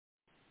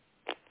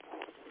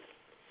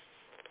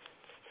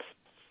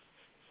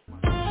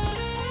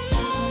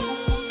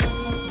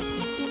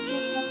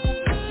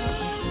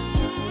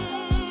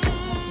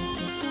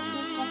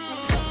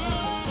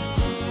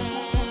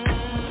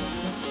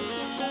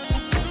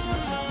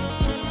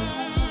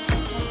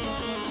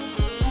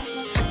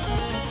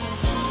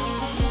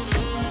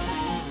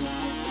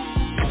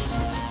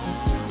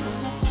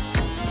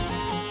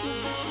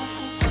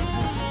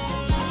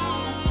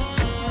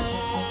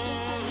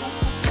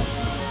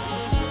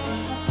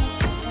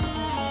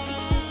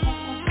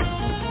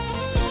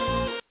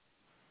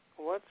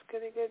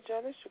Goody Good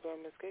John? It's your girl,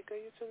 Miss Keiko.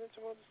 You tuned into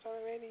Rolling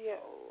Stone Radio.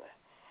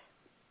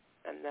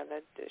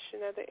 Another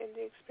edition of the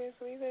Indie Experience.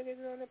 We ready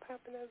to get on and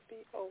popping as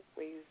we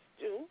always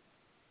do.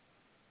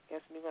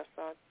 Guess we're going to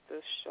start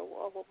the show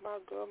off with my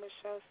girl,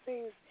 Michelle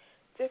Sings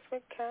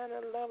Different Kind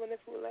of Love. And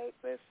if you like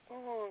this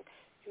song,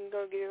 you can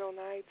go get it on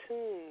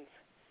iTunes.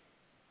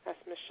 That's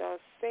Michelle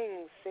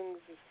Sings.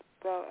 Sings is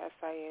spelled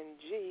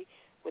S-I-N-G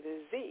with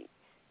a Z.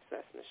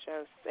 So that's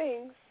Michelle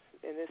Sings.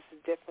 And this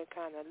is Different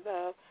Kind of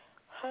Love,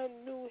 her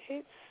new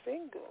hit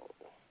single.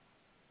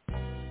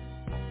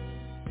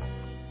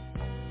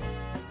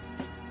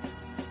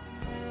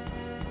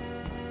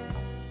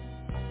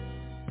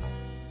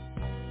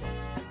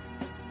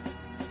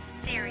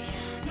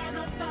 Serious.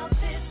 Never felt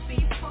this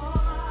before.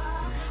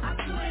 I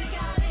swear to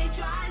God, it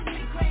drives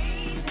me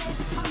crazy.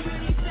 I'm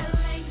really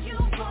feeling you,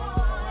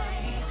 boy.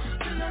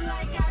 Feeling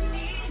like I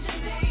need you,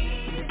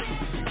 baby.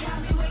 Got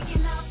me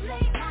waking up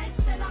late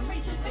nights and I'm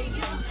reaching for you,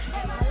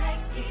 and my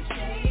legs keep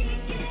shaking.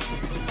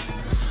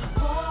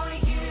 Boy,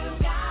 you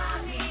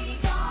got me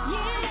gone.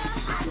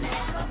 Yeah, I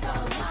never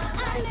felt love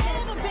like this.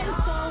 I've never been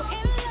so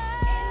in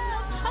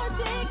love.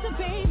 Addicted,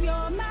 babe,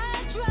 you're my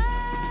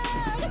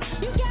drug.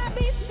 You got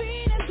me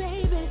feeling,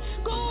 baby,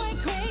 going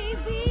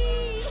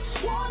crazy,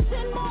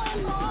 wanting more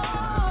and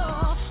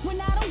more. When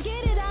I don't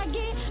get it, I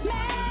get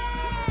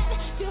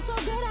mad. Feel so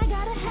good, I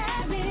gotta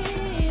have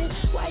it.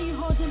 Why you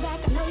holding back?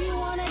 I know you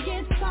wanna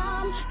get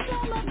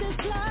some of this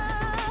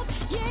love.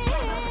 Yeah.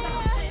 Never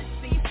felt this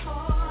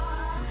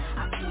before.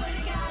 I swear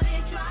to God,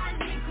 it drives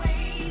me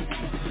crazy.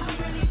 I'm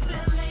really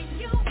feeling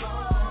you,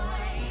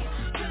 boy.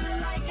 Feeling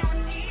like I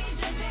need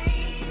you,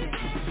 baby.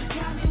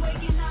 Got me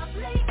waking up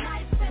late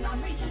nights and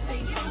I'm reaching for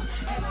you,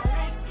 and my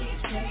legs keep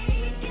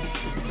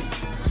shaking.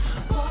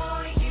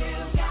 Boy, you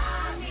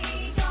got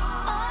me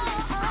gone.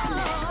 I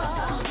never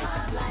felt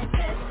love like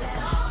this at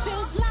all.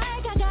 Feels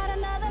like I got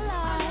another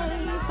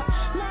life.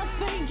 Love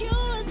for you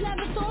is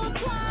never so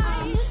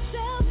twice.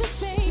 Selfish,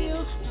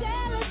 babe,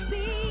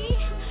 jealousy,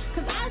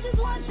 'cause I just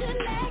want you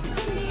next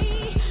to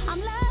me.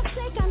 I'm love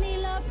sick, I need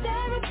love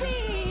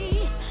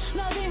therapy.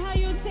 Loving how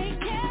you take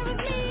care of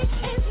me.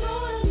 It's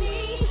new to me,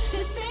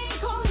 this thing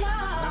called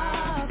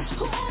love.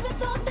 Whoever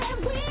thought that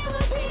we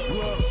would be.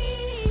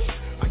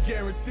 I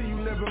guarantee you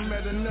never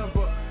met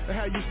another. And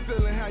how you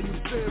feeling, how you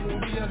feel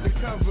when we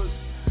undercovers.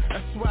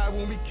 That's why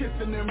when we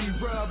kissing and we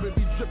rub, it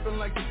be dripping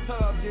like a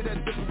tub. Yeah,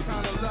 that different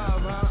kind of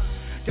love, huh?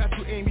 Got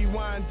you Amy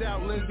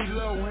Wineout, Lindsay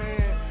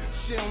Lohan.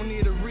 She don't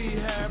need a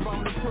rehab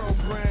on the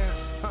program.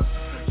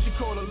 She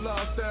called her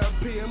love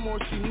therapy and more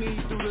she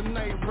needs through the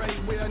night, right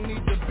where I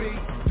need to be.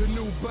 The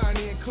new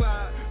Bonnie and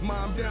Clyde,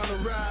 mom down the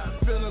ride.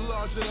 Feeling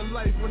larger than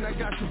life when I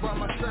got you by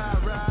my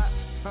side, right?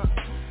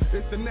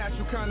 It's the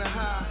natural kind of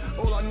high.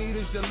 All I need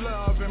is your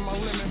love and my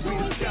lemon Doing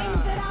bean things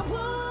sky. that I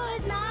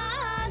would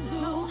not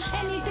do.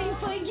 Anything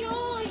for you.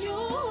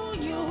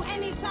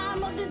 Any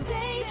time of the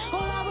day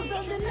or hours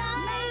of the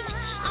night,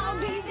 I'll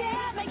be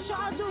there. Make sure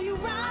I do you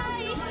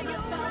right.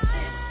 Never felt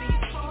this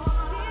before.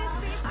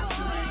 I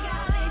swear to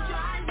God, it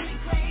drives me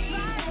crazy.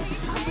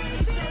 I'm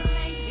really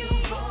feeling you,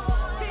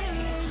 boy.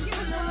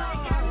 Feeling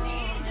like I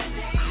need you,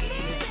 baby.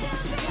 Got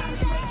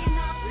me waking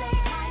up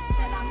late nights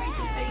and I'm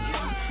reaching for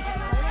you, and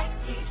my legs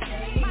keep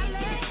shaking.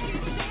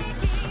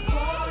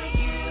 Boy,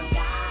 you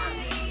got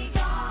me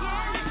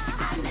gone.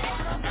 I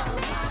never felt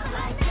love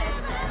like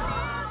this at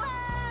all.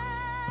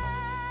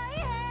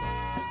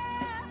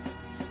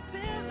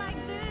 Feel like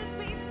this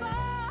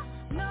before.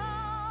 No,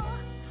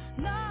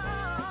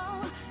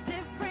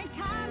 different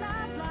kind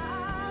of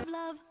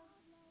love.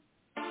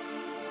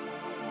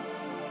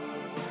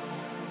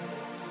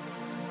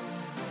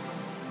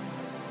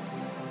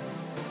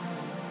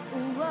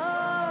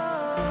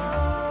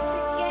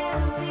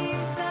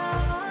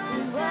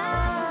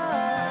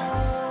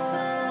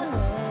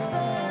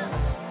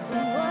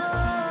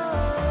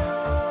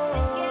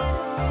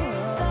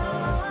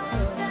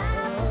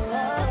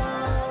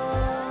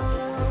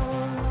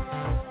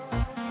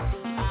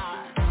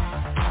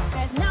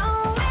 There's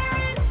nowhere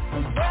in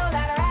this world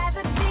I'd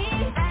rather be.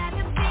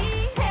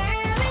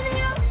 Here with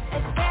you,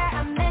 it's where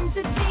I'm meant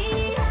to be.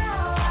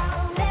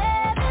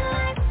 Living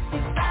life,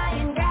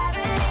 defying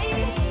gravity.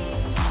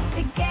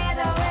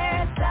 Together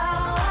we're so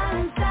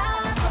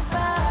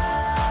unstoppable.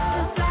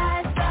 To fly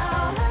so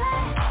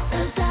high, to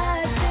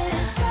touch the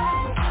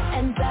sky,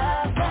 and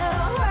of the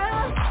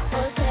world,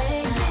 we'll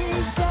take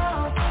this show.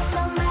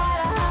 No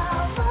matter how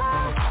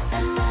far the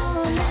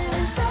moon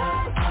and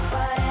stars,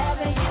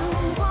 whatever you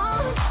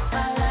want,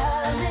 my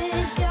love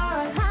is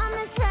yours. Come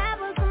and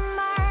travel to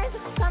Mars,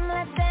 come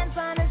let's dance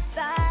on the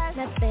stars.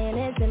 Nothing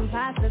is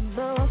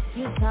impossible,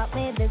 you taught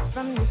me this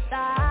from the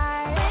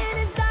start. When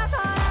it's dark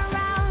all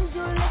around,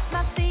 you lift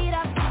my feet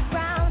off the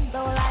ground.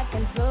 Though life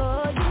can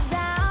pull you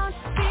down,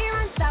 we're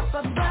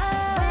unstoppable.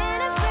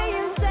 Whenever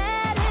you're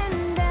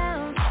setting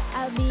down,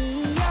 I'll be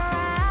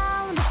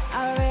around.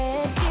 I'll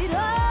risk it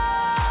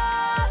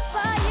all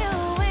for you.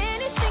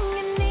 Anything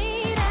you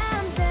need,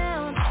 I'm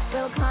down.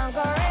 We'll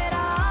conquer it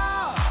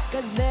all,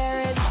 'cause there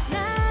is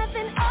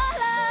nothing all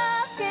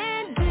love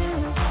can do.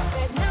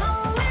 There's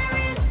nowhere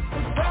in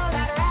this world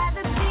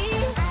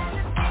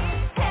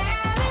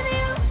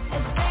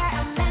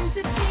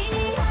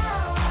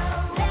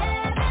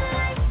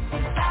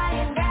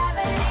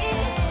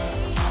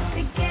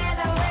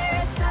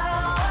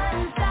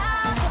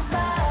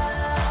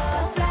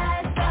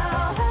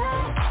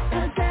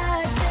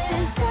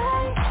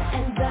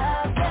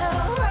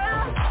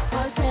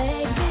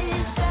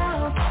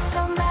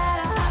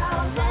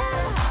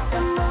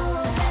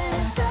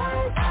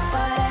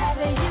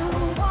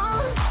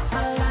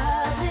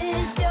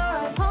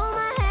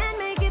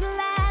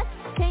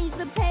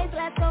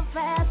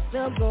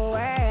I'll go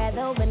where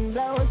the wind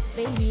blows.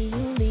 Baby,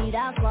 you lead,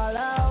 I'll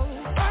follow.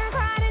 Work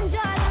hard,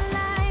 enjoy the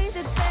life.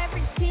 It's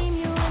every team,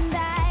 you and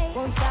I.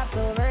 Won't stop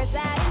till we're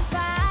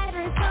satisfied.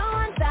 We're so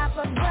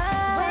unstoppable.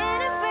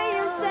 Whenever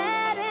you're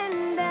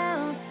setting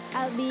down,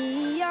 I'll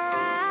be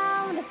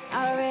around.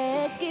 I'll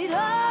risk it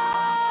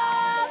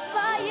all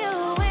for you.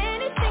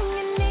 Anything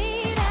you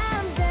need,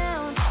 I'm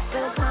down.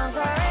 We'll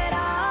conquer it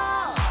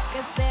all.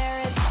 'Cause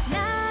there is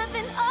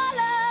nothing all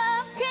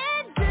love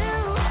can do.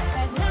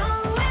 There's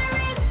nowhere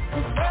in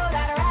this world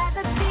I'd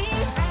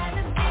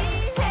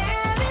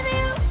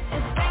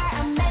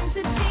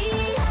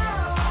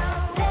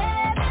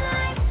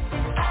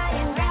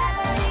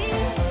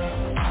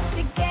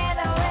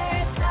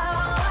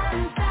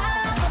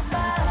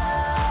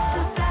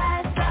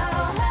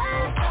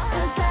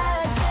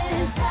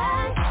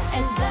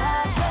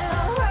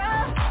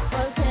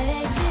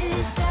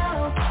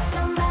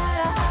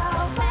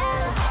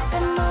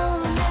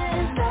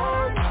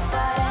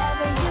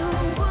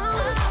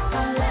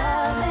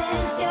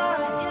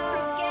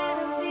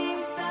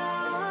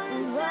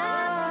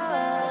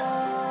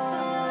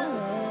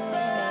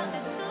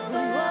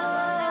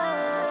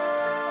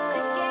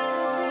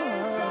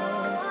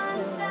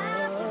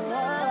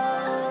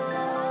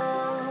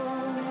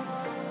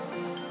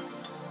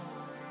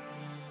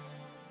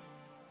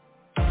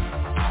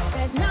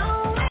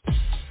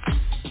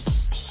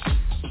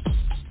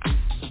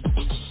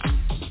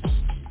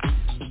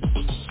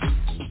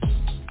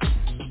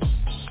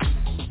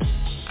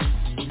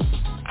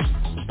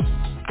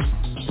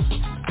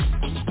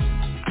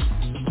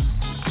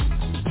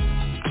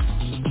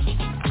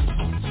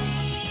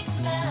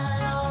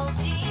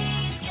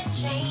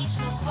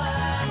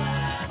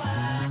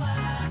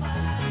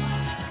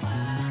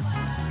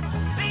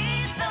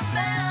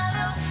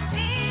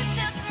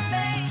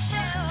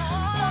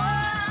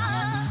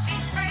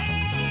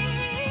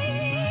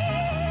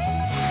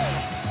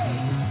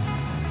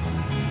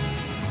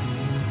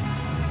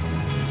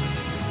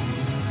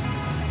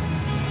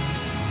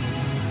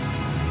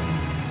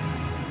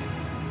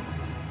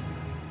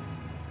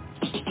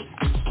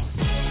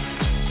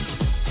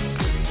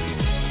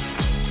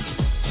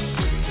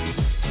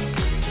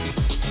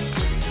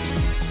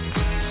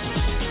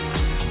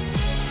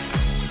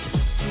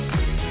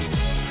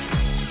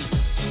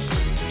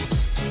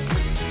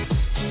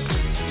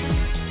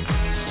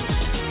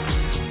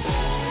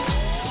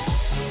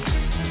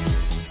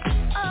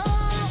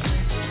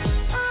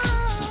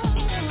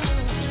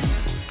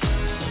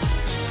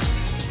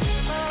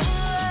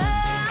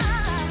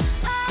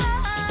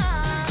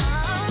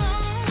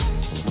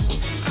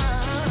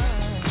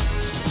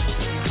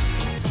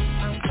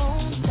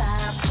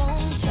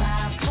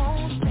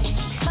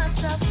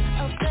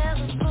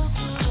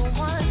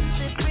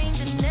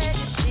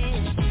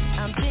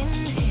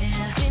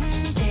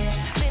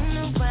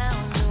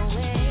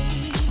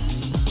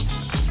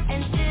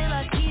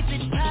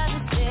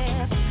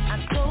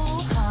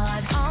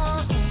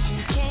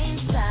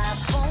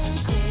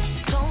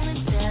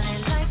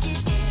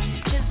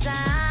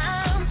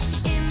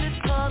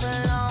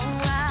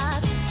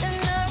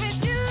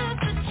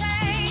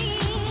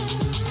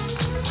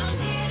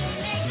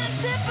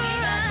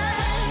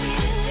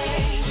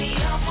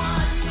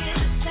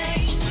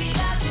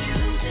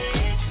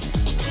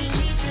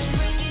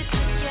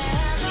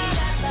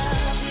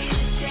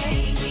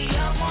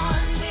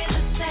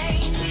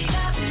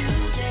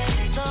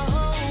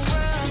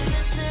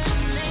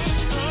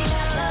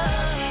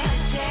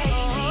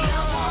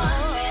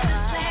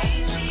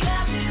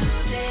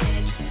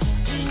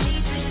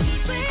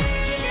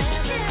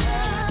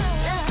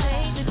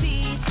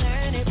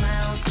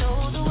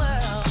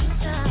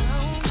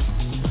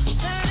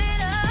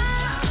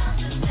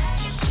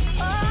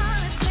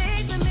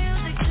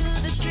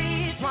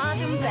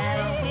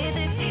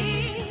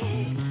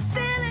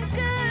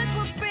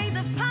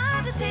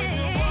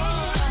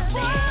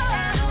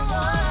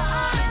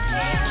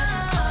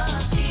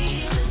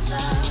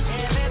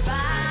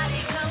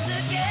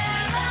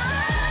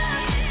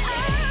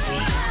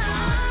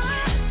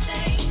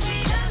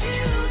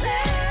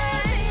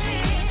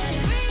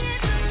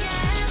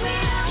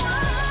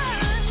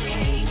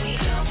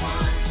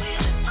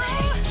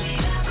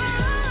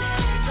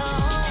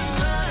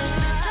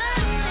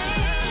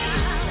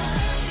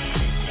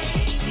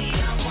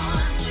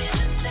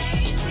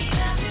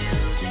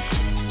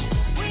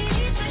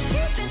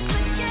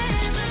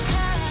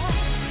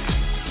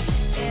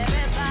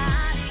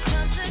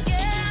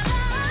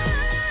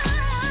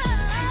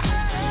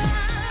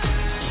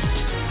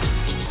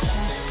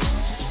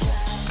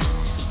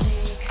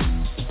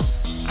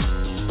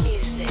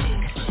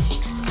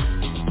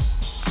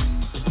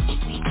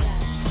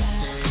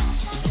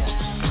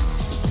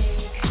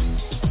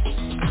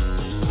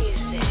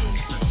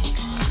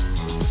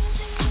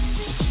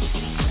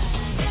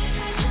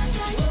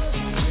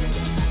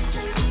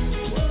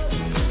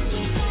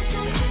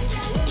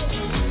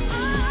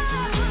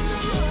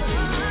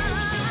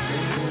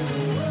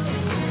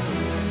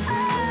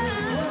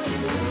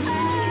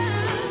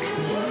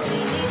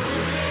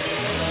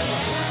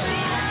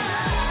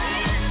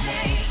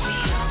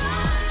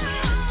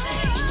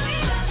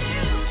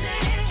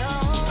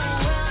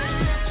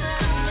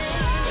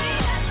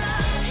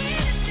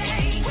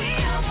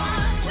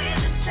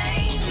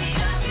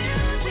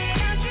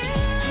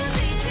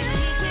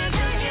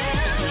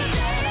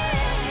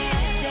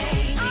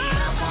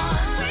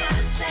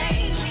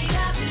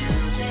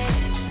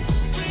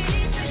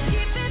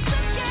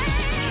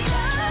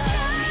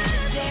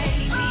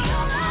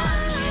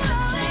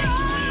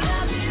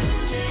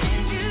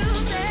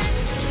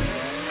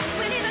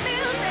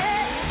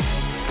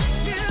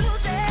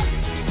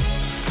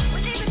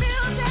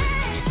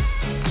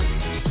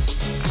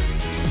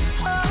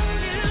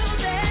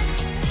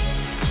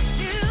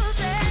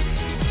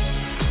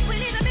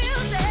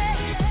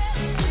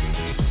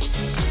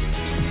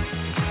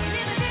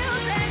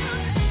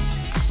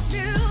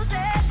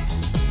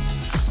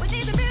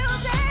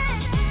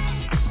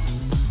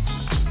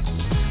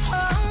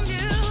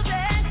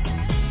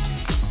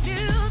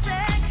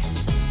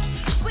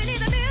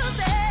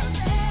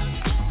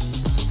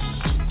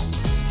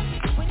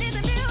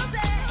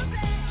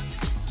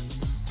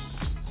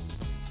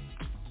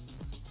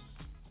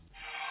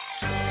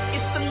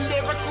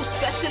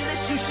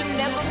specialist, you should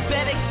never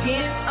bet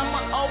again.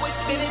 I'ma always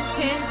fit in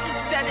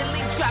 10,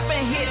 steadily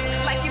dropping hits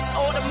like it's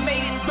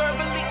automated,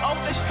 verbally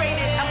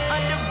orchestrated. I'm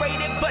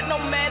underrated, but no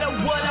matter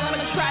what, I'ma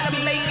try to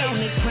make it. On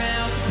the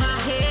ground,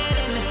 my head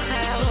in the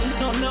clouds.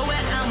 Don't know where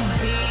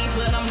I'ma be,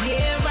 but I'm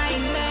here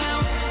right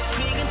now.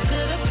 Speaking to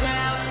the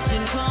crowd,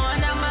 been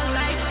pouring out my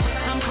life.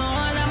 I'm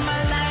pouring out my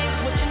life.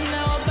 What you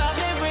know about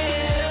me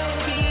real?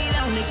 Feet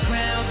on the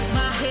ground,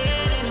 my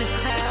head in the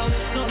clouds.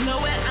 Don't know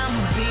where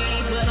I'ma be,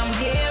 but I'm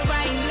here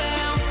right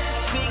now.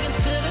 Speaking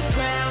to the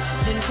crowd,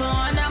 been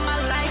pouring out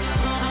my life.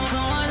 I'm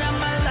pouring out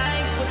my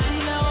life. What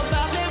you know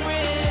about me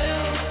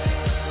real?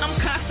 I'm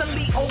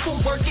constantly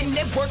overworking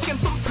and working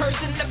from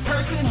person to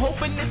person,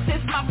 hoping this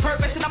is my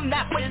purpose, and I'm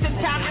not wasting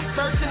time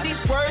dispersing these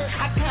words.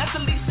 I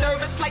constantly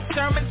service like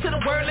sermon to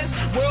the wordless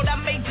world. I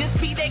may just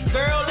be that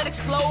girl that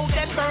explodes,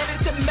 that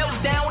burns, to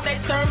melt down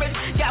that thermos.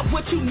 Got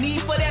what you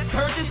need for that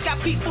purchase.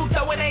 Got people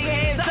throwing their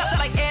hands up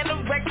like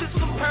anorexics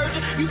from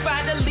Persia. You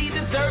finally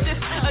deserve this.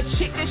 A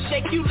chick that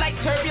shake you like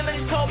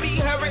turbulence told me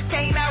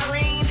Hurricane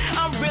Irene.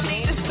 I'm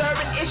really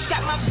disturbing. It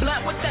shot my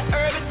blunt with the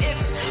urban.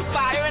 It's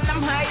fire and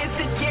I'm high as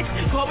it gets.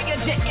 Call me a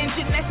jet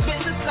engine that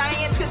spins a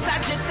scientist. I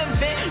just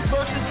invent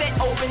verses that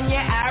open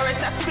your iris.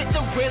 I spit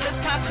the realest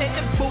content.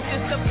 The booth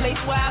is the place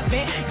where I've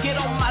been. Get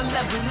on my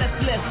level, let's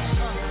live.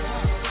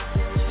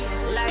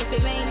 Life,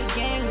 it ain't a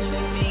game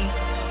with me.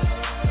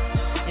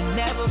 It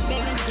never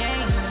been a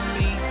game with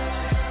me.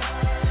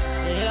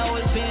 It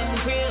always been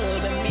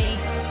real to me.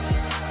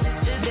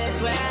 That's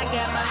why I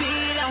got my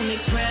feet on the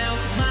ground,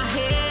 my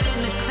head in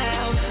the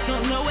clouds.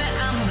 Don't know where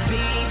I'ma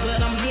be,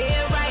 but I'm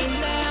here right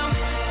now.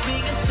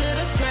 Speaking to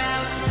the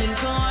crowd, been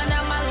pouring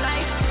out my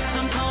life.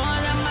 I'm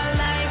pouring out my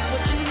life.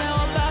 What you know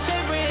about the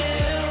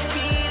real?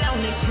 Feet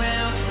on the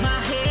ground, my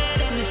head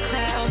in the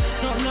clouds.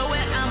 Don't know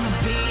where I'ma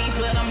be,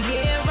 but I'm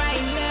here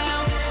right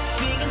now.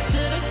 Speaking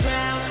to the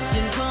crowd,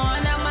 been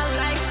pouring out my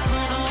life.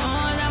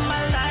 Pouring out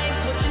my life.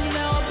 What you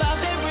know about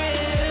the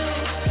real?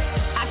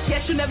 I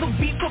guess you'll never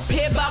be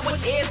prepared by what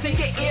is in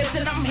your ears,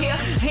 and I'm here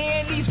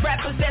hearing these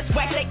rappers that's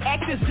whack, they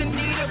actors in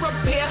need of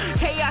repair.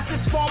 Chaos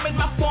is forming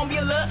my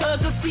formula, a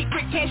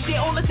secret, can't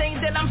share all the things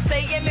that I'm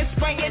saying. It's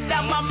springing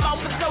out my mouth,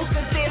 it's so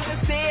sincere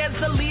as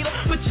a leader,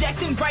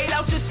 projecting right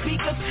out your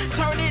speakers.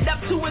 Turn it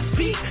up to its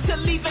peak, to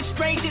leaving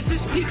strangers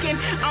is peaking.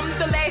 I'm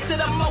the last of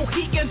the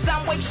Mohicans,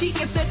 I'm way chic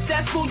and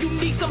successful. You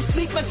need some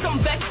sleep and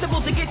some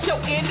vegetables to get your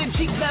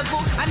energy level.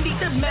 I need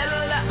the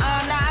medal of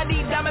honor, I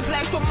need diamond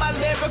plaques for my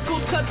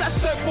lyricals, cause I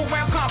circle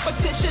around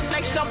competition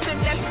like something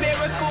that's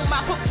miracle.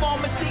 My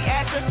performance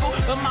theatrical,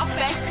 but my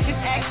fact is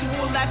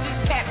actual. I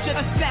just captured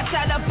a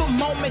snapshot of a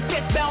moment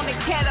that's bound to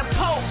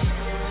catapult.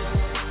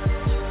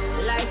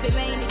 Life, it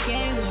ain't a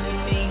game with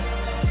me.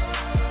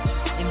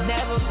 It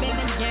never been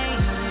a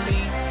game with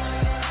me.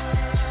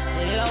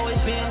 It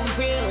always been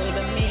real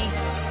to me.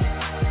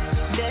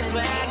 That's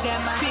why I got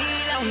my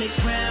feet on the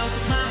ground,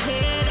 my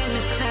head in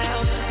the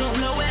clouds. Don't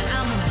know where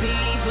I'ma be,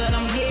 but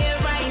I'm here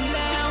right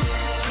now.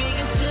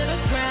 Speaking to the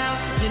crowd,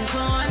 been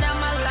pouring out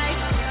my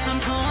life. I'm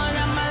pouring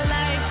out my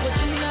life. What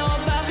you know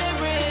about the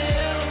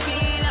real?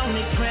 Feet on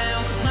the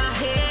ground, my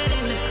head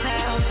in the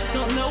clouds.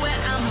 Don't know where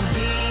I'ma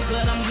be,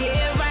 but I'm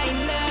here right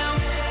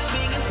now.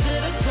 Speaking to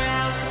the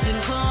crowd,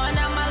 been pouring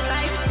out my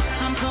life.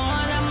 I'm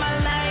pouring out my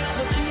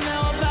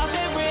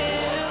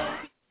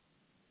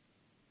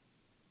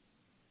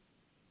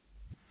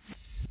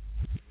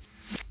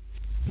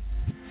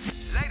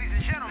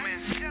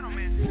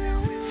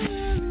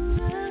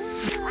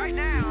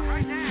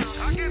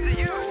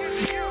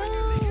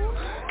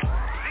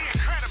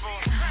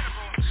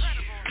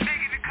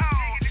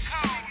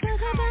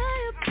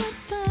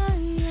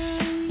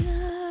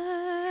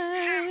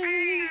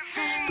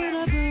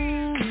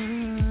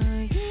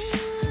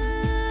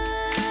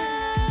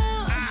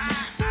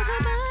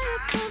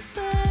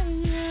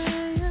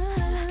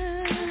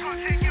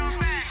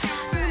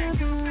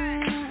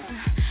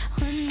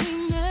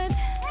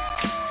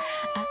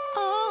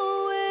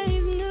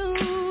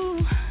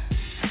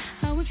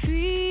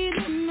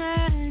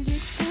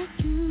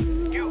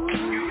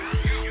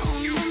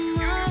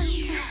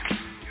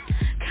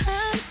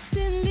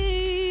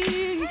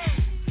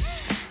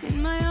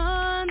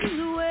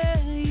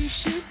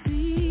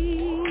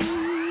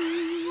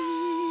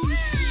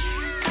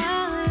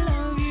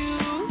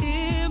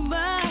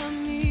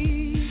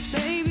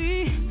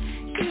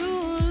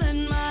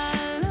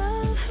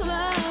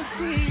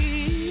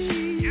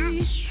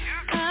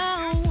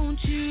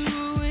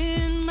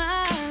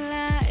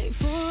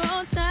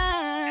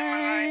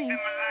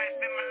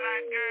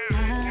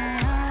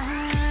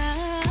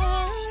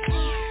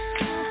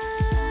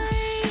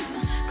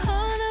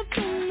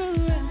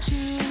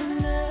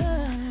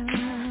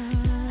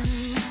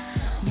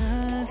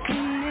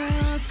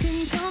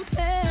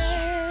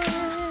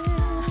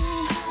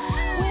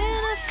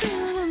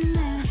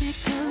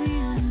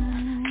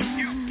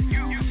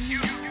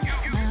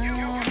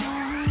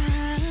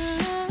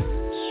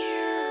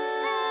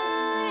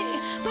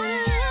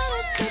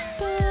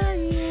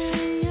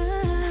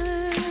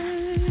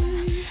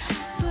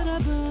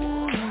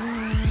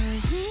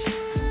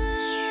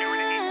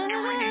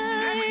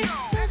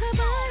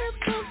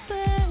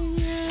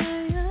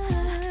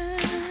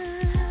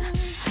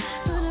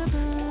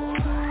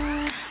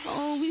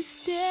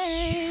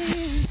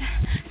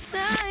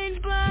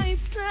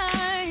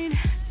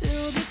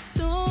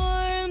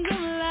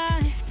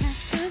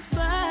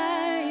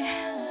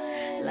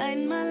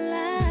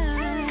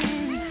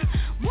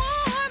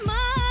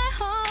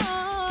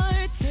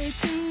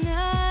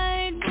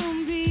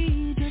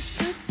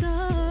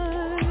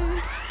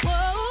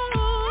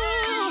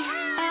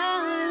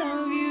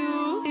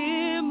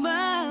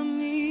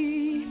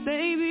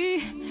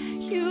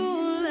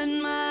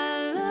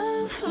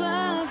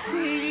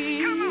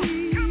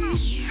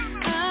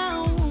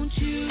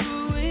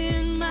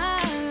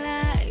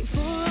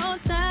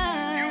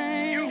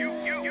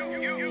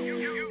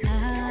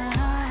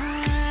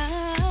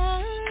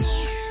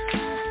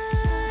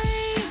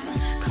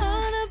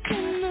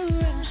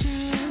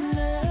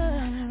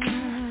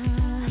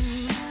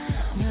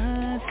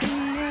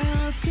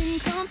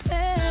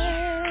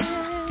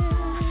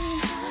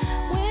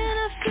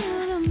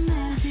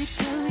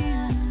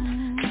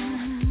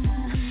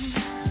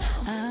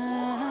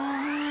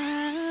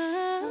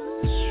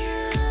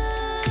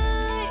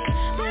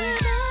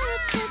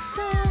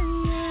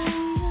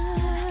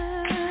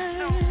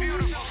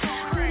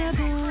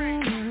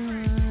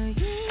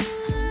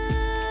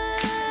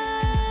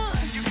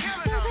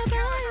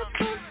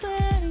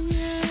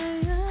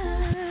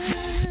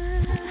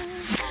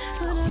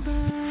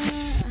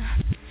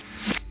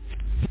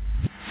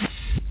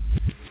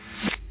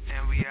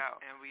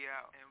I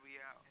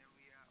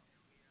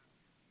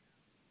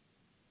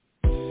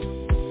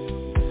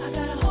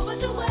got a whole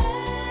bunch of ways.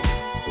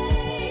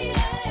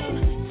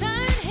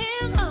 Turn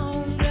him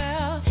on,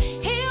 girl.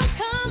 He'll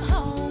come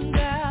home,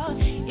 girl.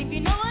 If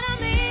you know what I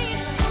mean.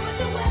 I got a whole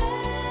bunch of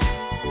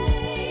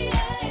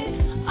ways.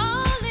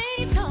 All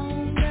in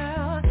home,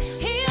 girl.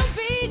 He'll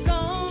be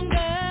gone,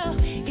 girl.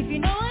 If you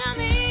know what I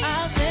mean.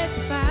 I'll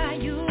satisfy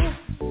you.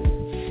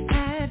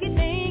 Have you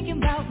thinking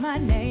about my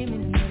name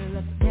in the middle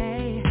of the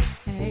day?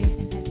 Hey,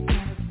 and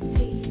that's never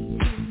me.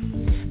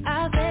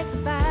 I'll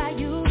satisfy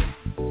you.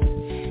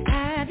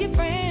 Have your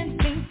friends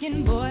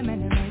thinking, boy,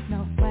 man, there ain't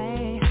no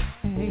way.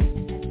 Hey,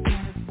 and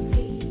that's never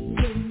me.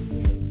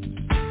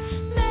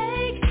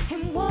 Make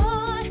him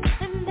want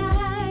a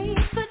night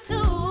for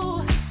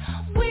two.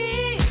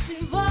 Wish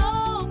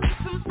involved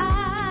from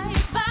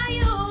I by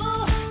you.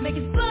 Make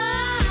his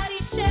body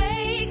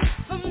shake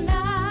from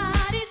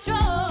naughty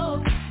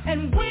stroke.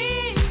 And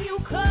when you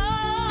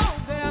call,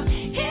 girl,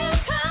 he'll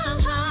come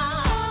home.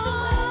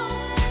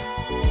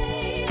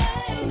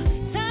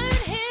 Turn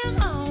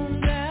him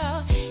on,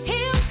 girl.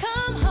 He'll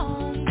come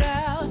home,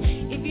 girl.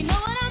 If you know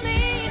what I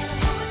mean.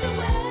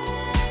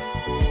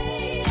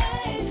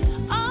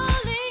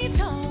 All in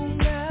home,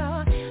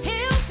 girl.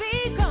 He'll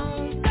be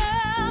gone,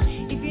 girl.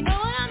 If you know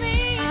what I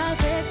mean. I'll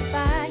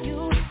satisfy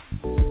you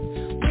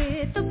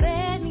with the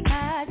bad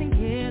eyes and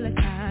killer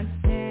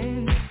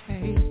constant.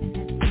 Hey,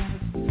 and that's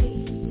never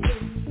me.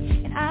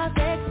 And I'll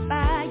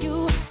satisfy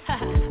you.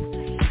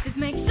 Just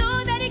make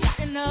sure that he got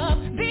enough.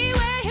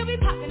 Beware, he'll be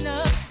popping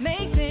up.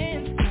 Make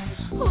sense.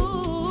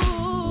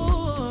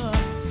 Ooh,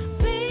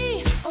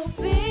 be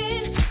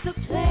open to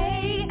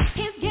play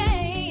his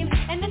game,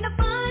 and then the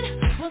fun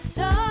will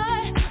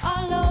start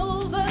all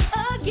over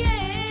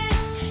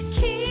again.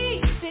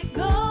 Keep it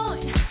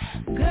going,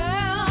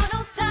 girl,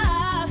 don't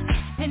stop,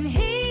 and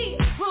he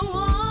will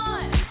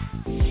want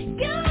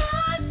your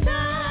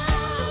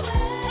time.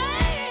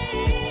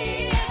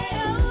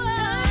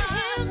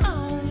 Him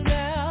on,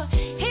 girl.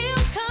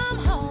 He'll come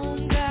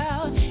home,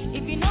 girl.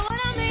 If you know what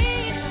I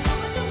mean.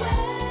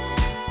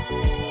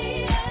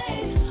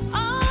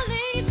 All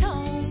in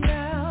home,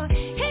 girl.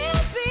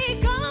 He'll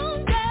be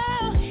gone,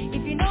 girl.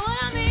 If you know what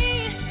I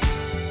mean.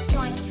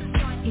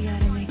 You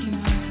gotta make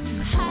him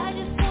want. I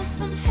just want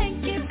some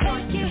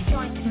hanky-panky.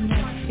 You'll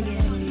never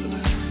forget who you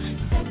are.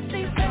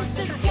 Sexy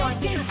versus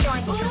kinky.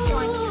 Ooh,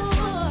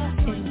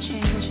 it'll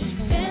change you.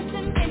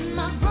 Dancing in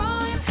my bra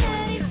and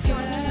panties,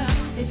 girl.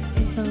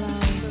 It's a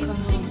long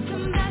call.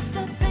 Come back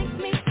to thank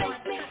me.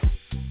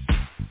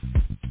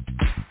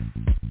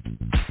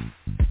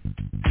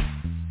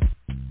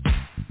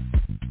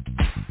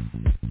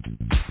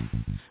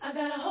 I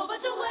got a whole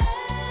bunch of ways.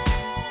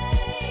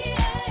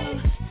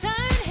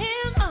 Turn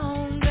him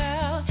on,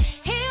 girl.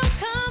 He'll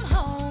come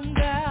home,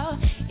 girl.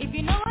 If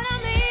you know what I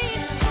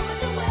mean. I got a whole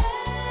bunch of ways.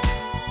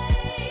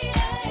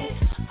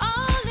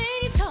 All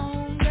in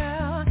home,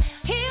 girl.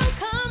 He'll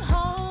come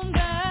home,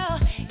 girl.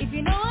 If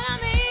you know what I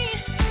mean.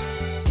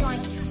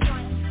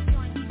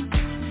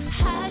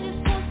 I just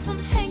want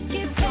some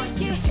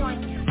hanky-panky.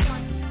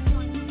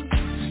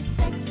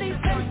 Sexy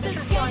versus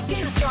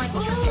kinky. Ooh.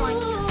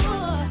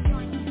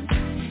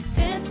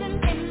 Dancing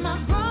in my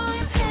bra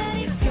and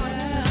panties,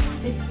 girl.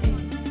 This is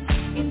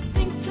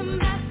instinct to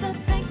master.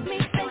 Thank me.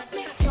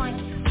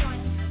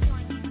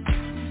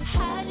 I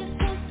just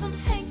want some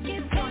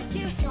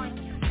hanky-panky.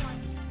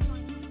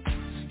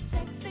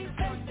 Sexy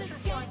versus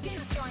kinky.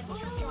 Ooh.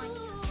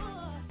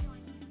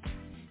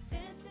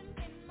 Dancing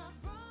in my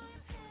bra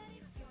and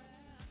panties,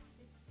 girl.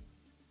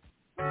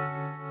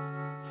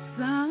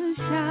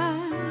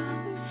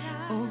 Sunshine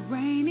or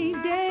rainy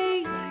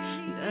day,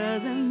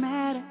 doesn't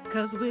matter,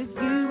 'cause with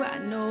you I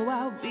know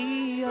I'll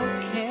be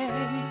okay.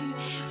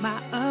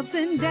 My ups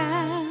and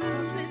downs,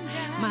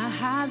 my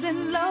highs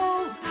and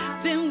lows,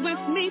 been with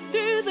me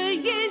through the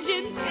years.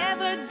 You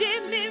never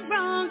did me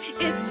wrong.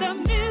 It's the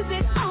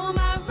music on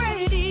my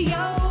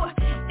radio.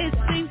 It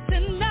seems to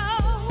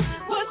know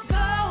what's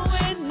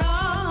going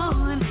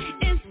on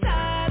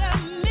inside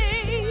of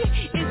me.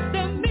 It's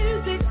the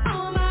music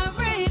on my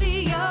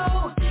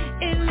radio.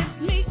 It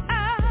lifts me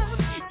up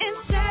and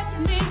sets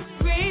me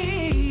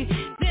free.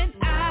 Then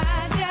I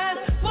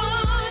just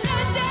wanna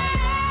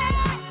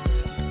dance.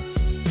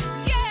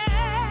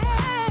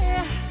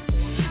 Yeah,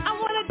 I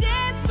wanna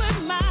dance with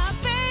my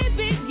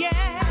baby.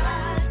 Yeah, I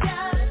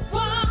just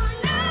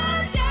wanna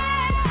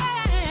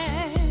dance.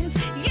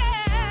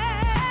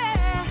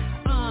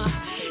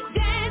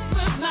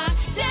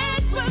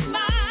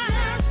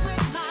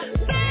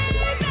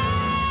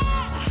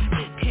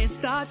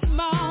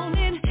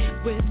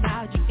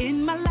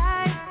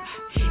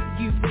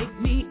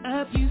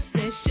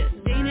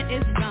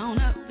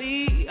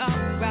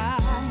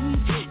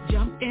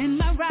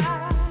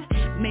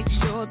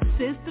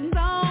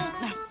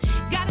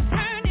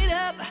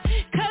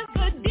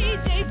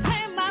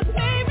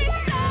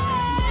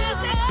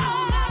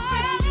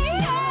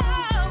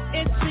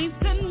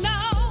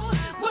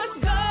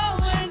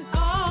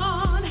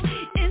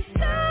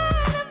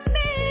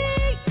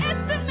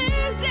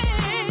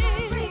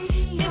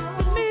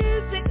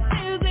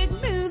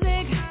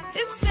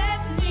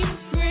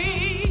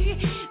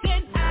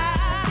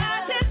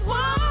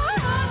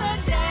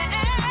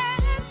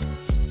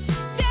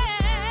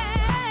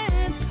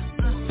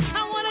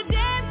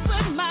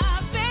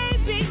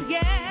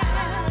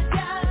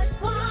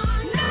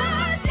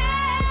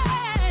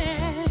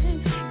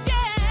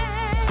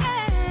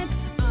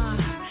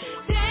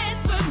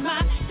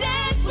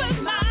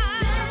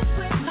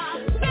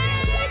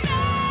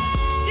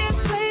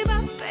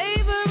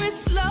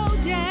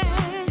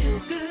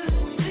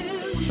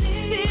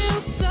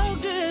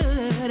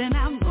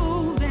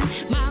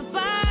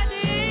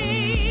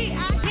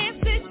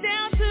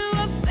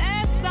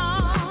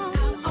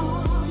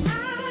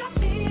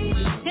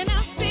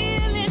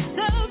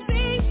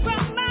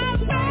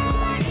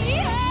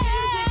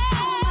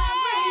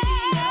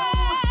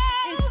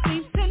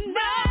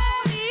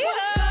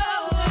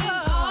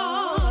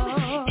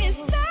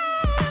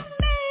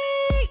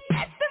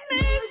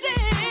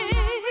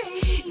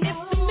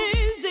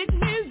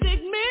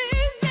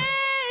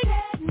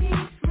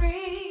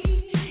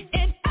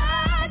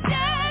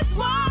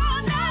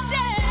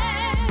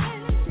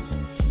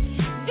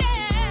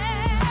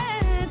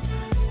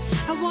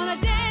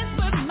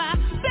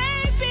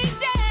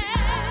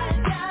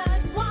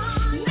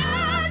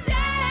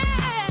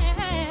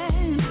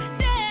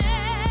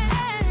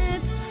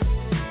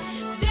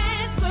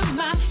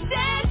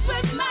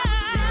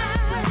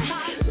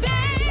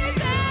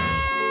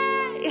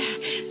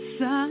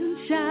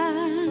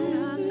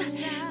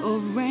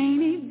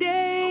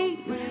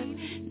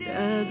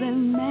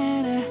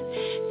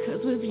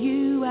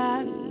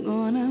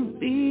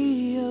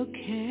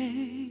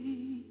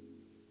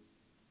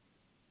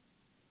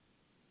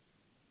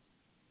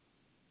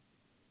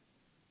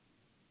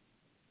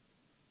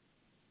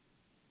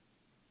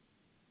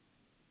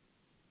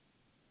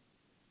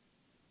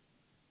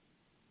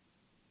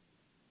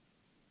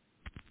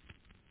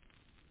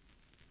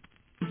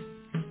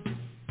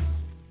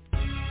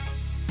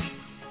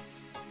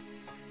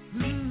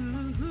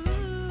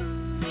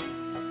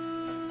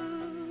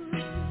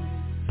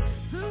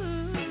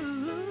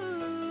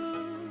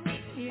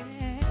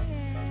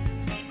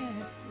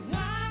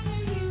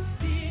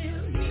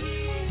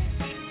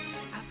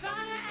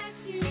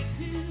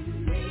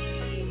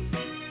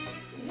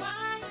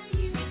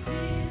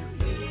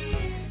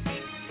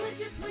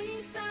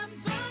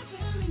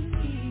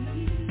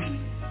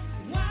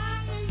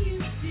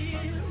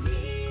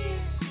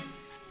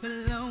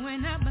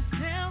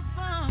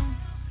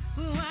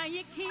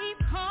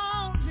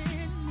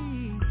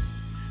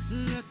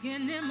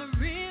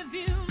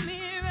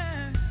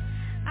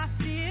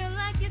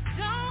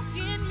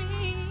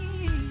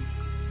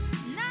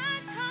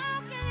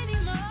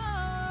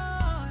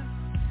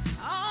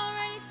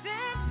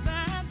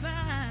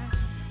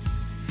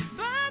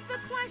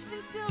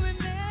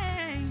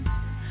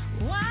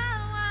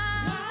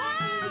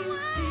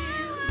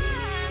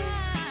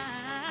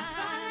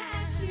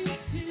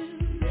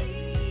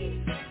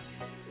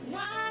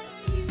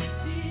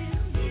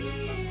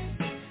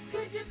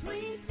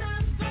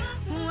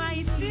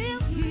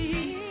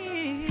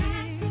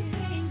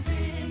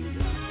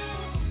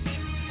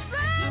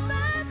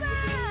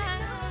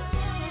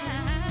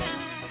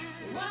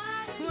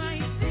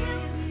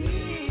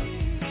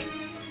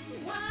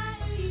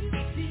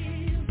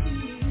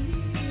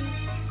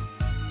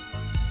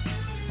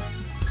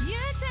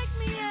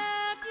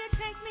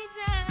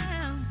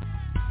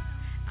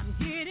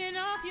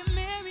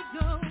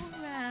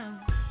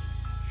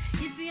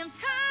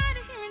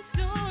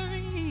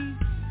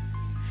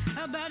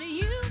 about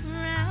you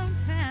around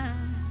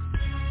town.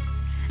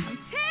 I'm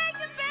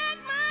taking back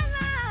my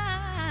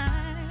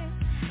life.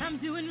 I'm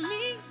doing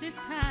me this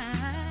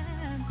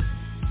time.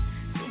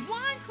 The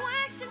one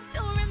question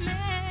still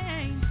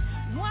remains.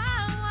 Why?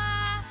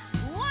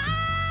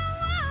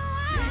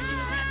 Did you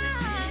have to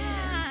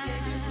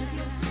dance? Did you with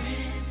your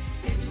friends?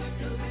 Did you work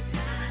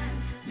overtime?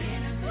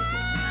 Man, I'm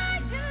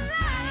why'd you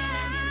lie?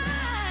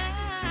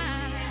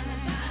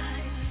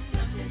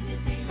 Something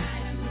just ain't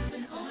right. I'm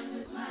moving on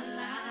with my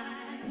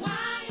life.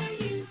 Why are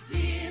you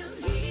still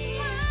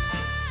here? I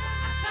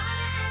thought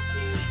I asked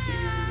you to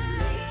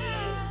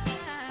leave.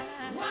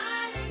 Why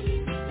are you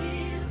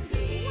still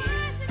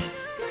here?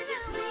 Could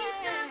you please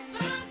stop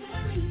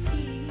bothering me?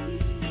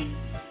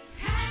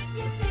 Pack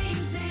your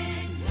things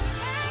and go.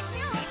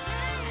 I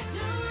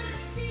don't wanna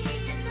see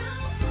you no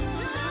more.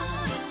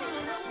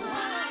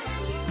 Why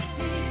are you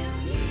still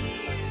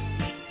here?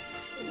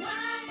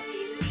 Why are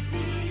you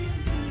still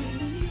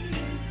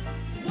here?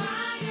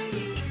 Why are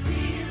you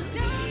still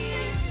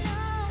here?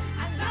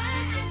 I thought I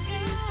asked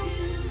you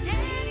to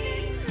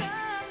leave.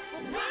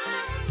 Why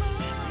are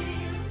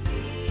you still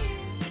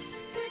here?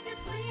 Could you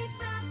please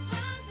stop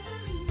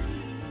bothering me?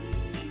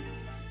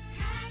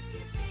 Pack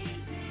your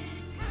things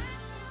and go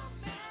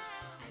back.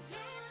 I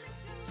don't wanna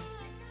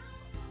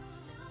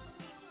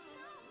see you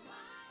no more.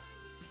 Why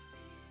are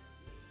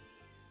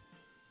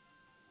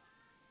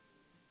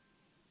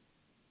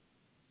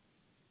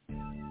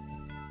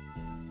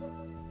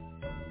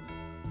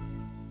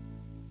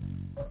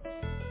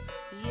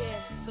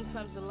Yeah,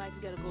 sometimes in life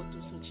you gotta go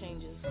through some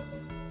changes.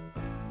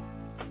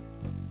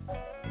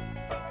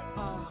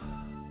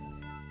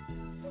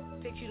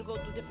 Takes you to go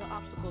through different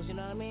obstacles, you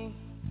know what I mean?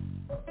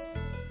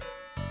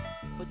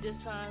 But this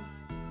time,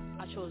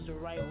 I chose the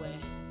right way.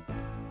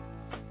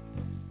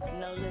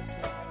 Now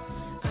listen.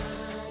 I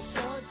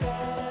saw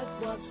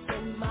that what's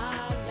in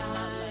my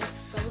life.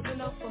 That was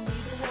enough for me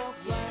to walk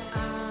right. I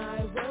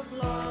was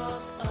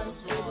lost,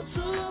 unable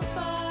to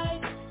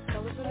fight.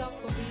 That was enough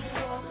for me to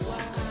walk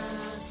right. I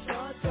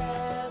saw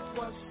that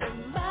what's in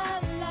my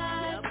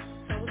life.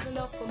 That was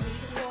enough for me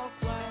to walk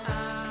right. I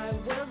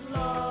was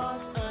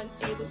lost,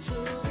 unable to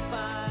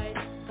fight.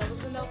 That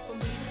was enough for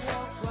me to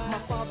walk right.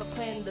 My father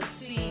planted the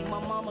seed, my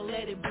mama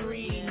let it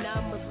breed.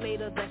 9 months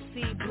later, that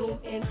seed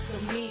bloomed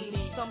into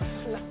me. Some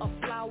sort of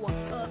flower,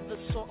 other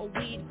sort of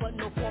weed, but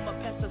no form of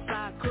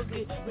pesticide could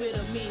get rid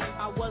of me.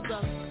 I was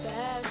a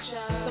bad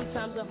child,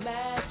 sometimes a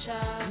mad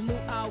child. Knew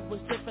I was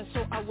different,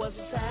 so I was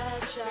a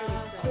sad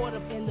child. Caught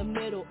up in the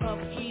middle of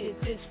heated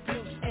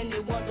disputes, and they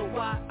wonder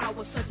why I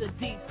was such a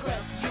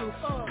depressed youth.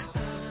 I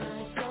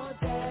saw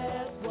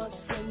that what's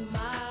in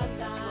my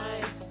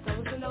life. That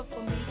was enough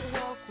for me to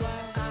walk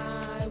right.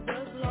 I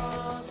was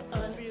lost,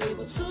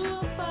 unable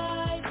to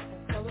fight.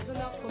 That was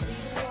enough for me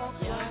to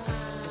walk right. I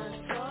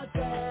saw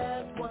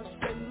that what's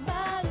in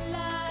my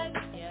life.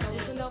 That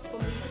was enough for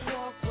me to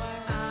walk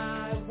right.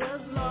 I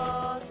was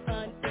lost,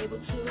 unable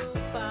to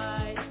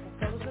fight.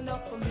 That was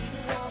enough for me to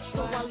walk right.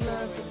 So I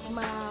learned to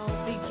smile,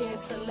 began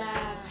to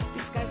laugh.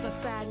 Disguise my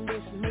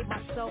sadness, made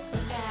myself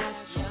an ass.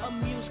 To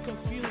amuse,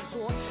 confuse,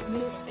 or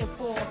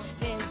misinform.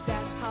 And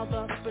that's how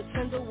the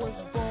pretender was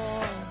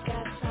born.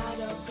 Got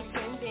tired of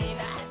pretending, I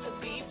had to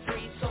be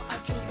free. So I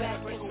drew back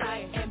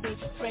inside and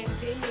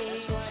befriended me.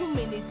 Too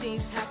many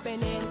things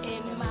happening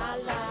in my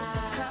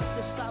life. Time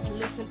to stop,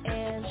 listen,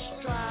 and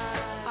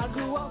strive. I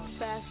grew up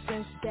fast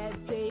since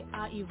that day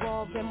I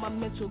evolved, and my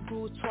mental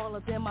grew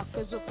taller than my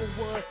physical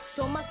was.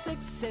 So my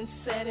sixth sense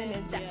set in,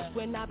 and that's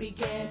when I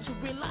began to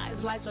realize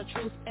life's a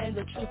truth and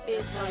the truth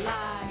is a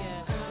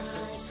lie. I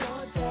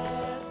saw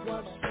that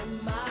what's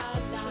in my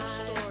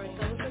life.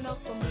 That was enough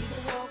for me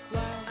to walk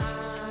right.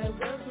 I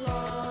was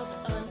lost,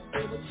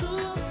 unable to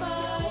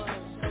fight.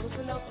 That was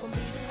enough for me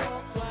to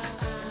walk right.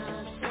 I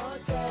saw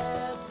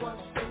that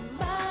what's in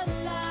my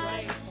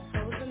life.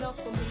 That was enough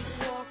for me to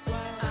walk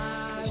right. I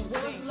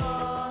was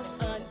lost,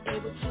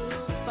 unable to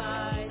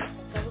fight.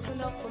 That was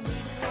enough for me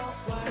to walk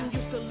right. Some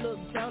used to look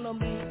down on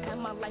me and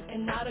my life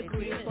and not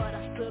agree, but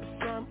I stood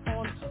firm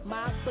on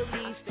my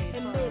beliefs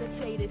and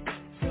meditated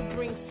to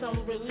bring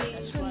some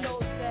relief. To know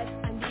that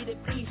I needed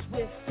peace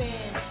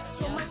within.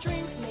 So my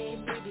dreams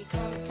made me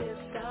become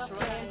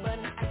schizophrenic, but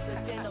an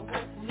accident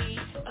awoke me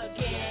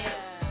again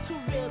to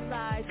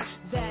realize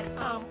that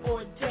I'm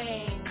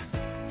ordained.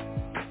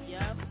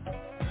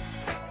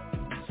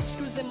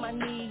 Screws in my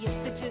knee and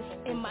stitches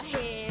in my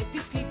head.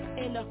 These people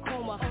in a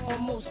coma,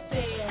 almost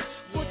dead.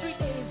 For 3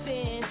 days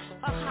in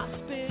a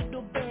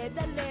hospital bed,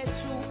 that led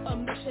to a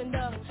mission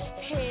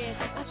ahead.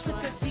 I took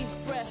a deep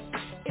breath.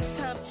 It's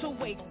time to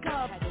wake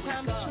up.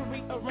 Time to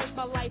rearrange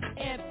my life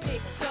and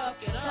pick up.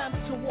 Time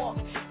to walk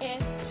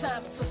and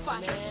time to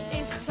fight.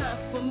 It's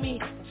time for me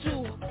to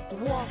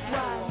walk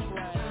right.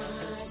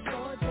 I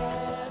saw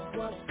that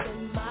what's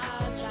in my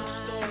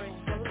life.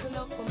 That was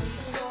enough for me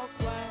to walk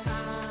right. I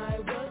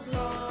was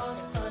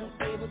lost,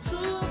 unable to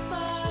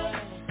fight.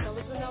 That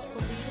was enough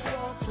for me to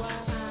walk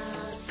right.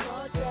 I saw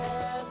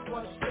that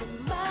what's in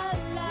my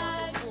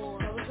life.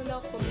 That was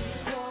enough for me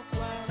to walk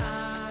right.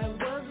 I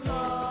was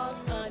lost,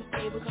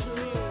 unable to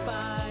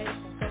fight.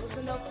 That was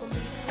enough.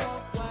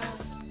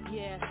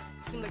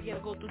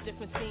 go through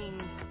different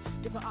things,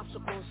 different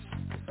obstacles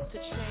to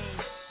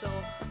change. So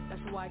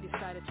that's why I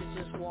decided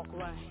to just walk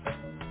right.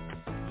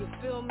 You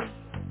feel me?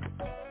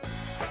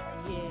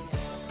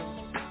 Yeah.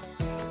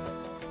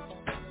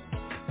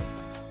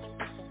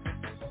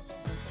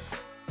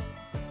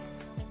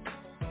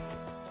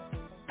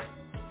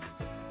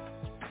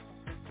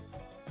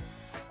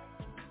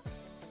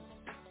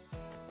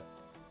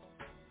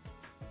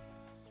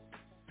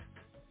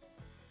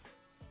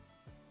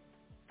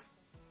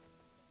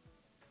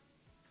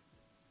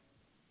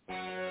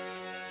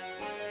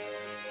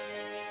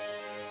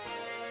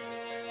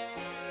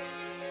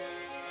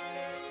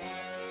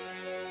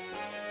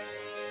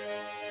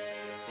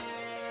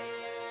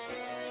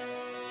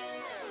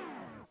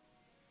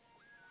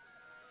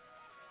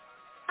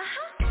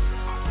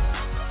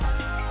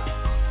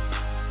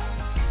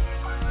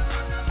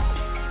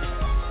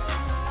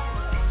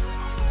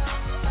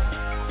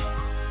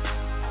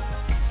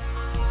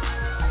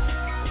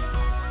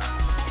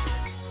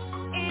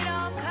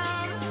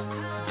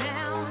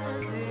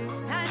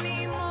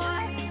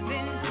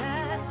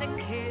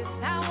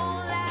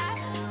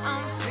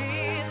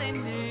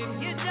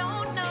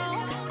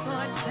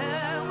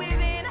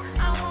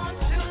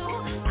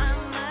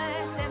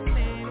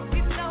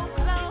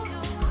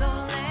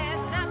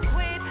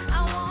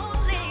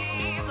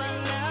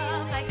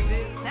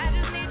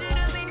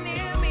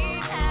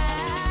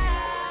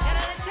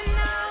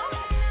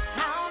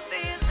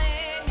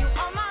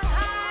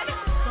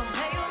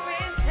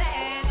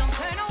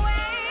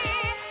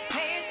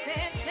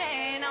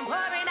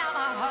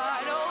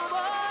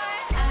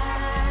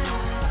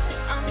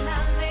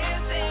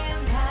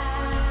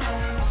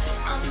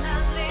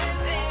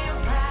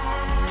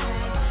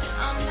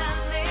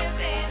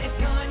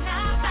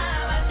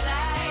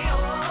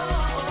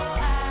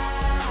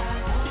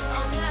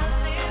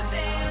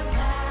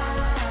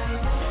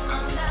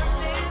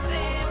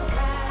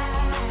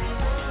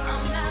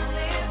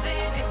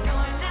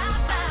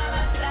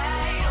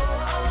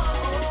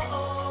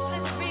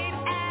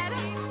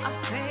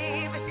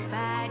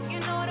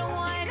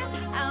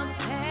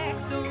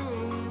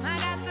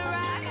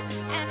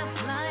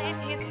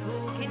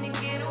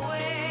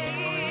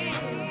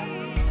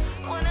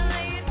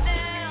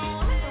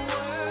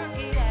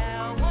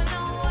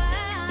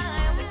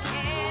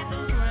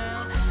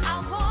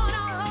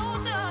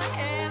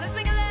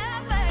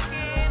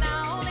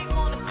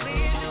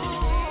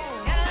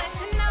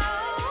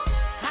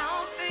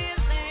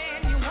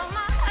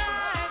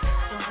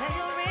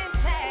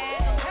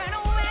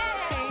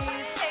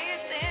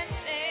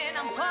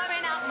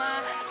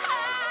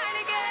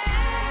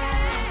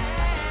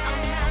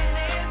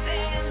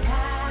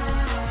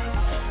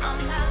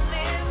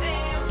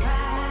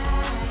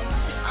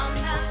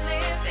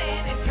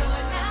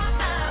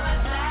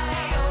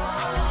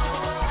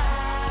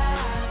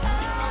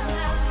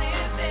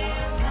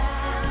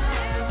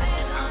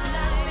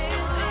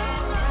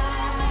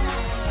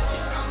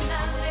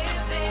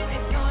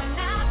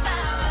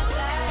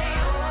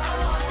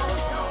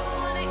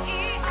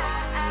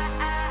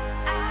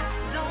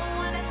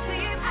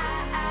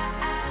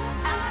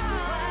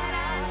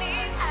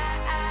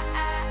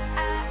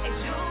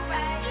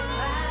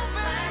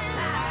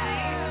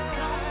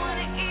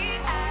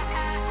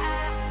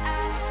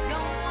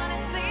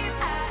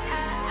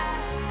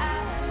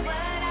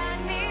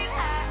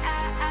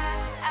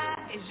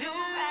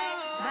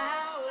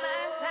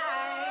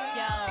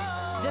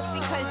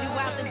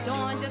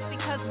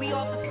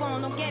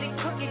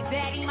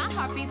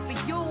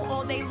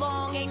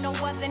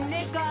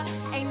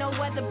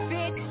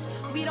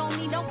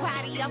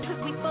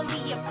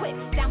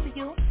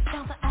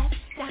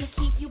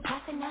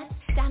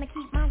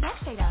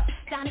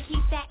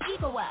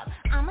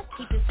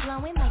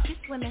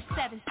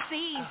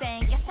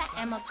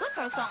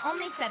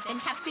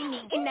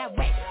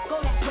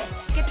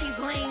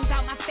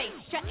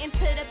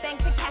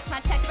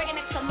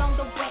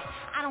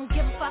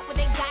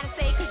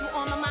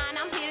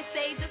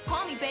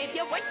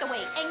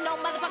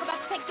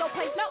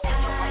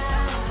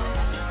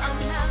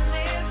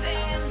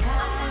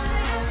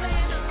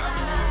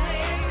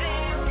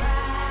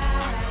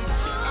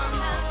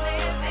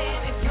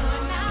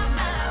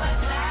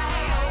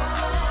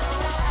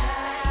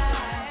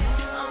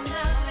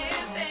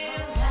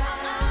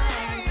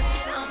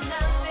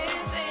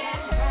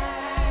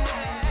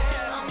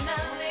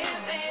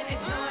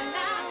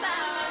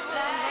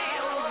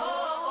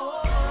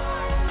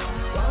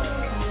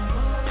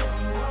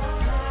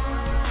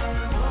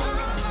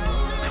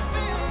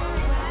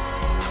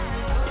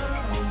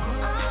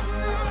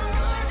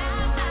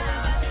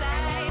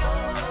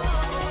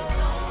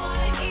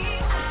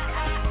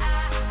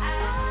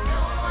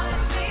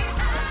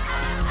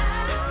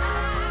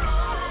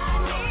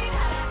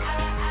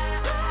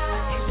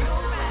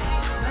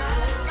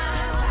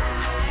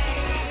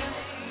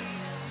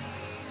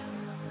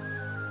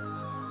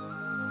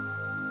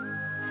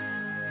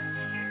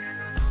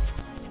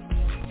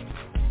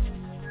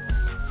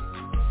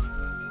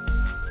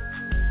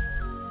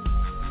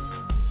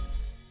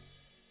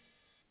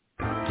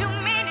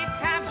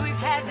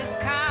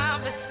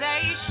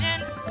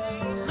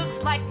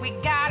 like we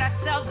got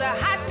ourselves a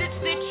hostage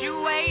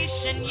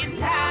situation. You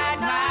tied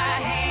my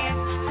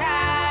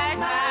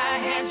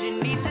hands,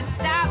 you need to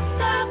stop.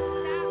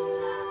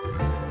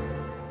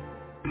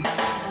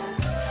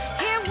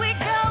 Here we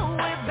go,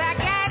 we're back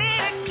at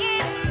it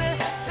again. The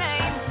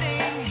same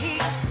thing he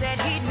said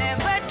he'd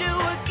never do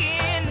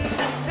again.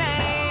 The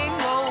same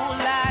old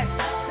lies,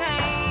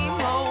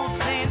 same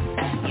old sins.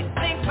 You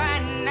think by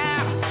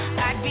now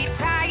I'd be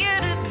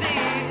tired of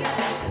this.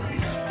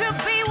 To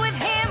be with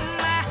him,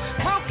 I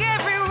broke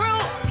every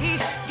rule. He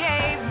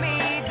gave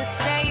me the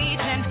stage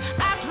and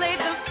I played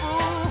the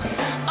fool.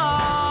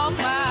 All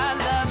my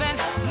love and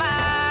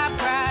my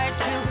pride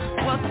too.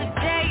 Well,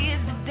 today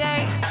is the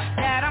day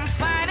that I'm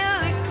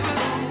finally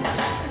through.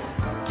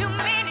 Too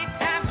many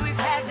times we've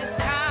had this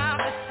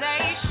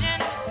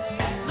conversation.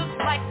 Looks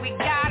like we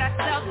got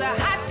ourselves a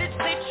hostage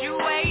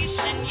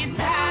situation. You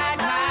tied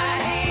my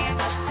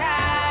hands,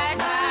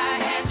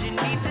 you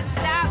need to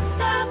stop.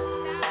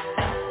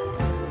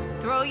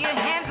 Throw your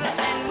hands up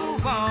and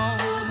move on.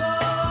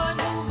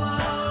 Move on.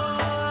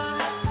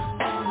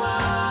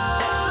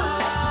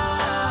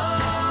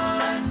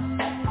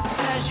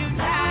 'Cause you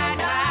tied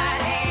my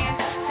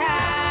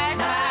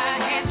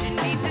hands, you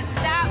need to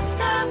stop.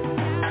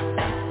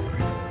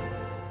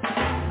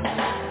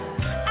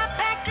 I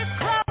packed his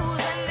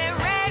clothes and they're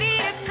ready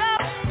to go,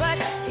 but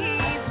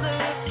he's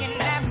looking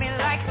at me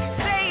like,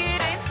 say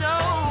it ain't so.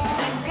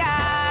 He's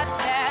got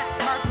that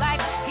smirk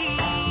like he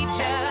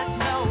just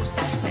knows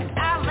that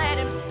I'll let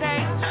him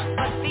stay,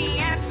 but the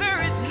answer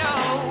is no.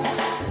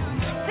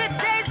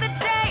 Today's the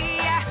day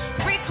I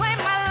reclaim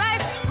my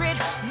life, rid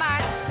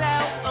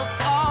myself of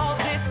all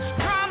this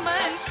drama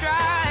and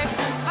strife.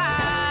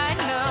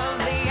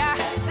 Finally I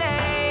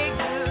say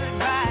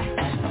goodbye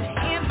to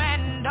him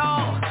and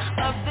all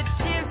of the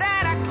tears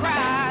that I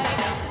cried.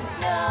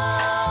 No,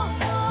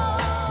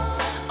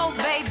 oh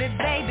baby,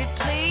 baby,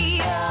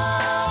 please.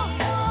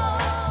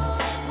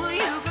 Will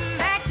you come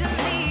back to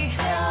me?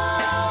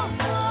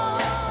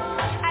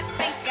 I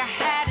think I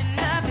had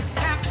enough. It's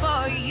time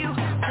for you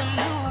to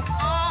move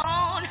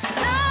on.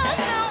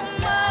 No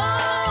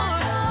more.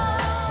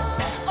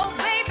 Oh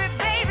baby,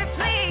 baby,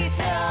 please.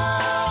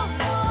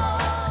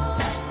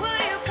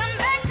 Will you come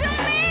back to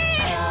me?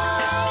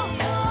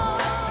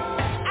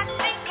 I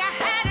think I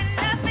had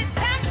enough. It's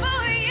time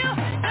for you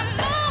to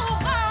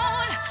move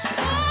on.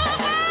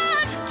 Move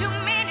on. Too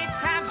many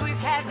times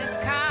we've had this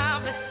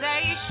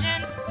conversation.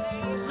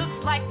 Looks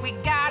like we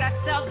got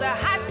ourselves a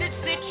hostage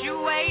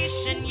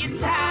situation. You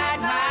tied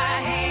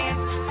my hands,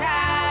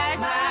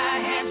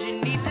 you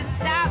need to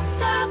stop.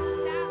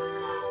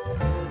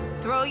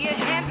 Throw your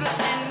hands up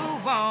and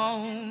move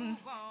on.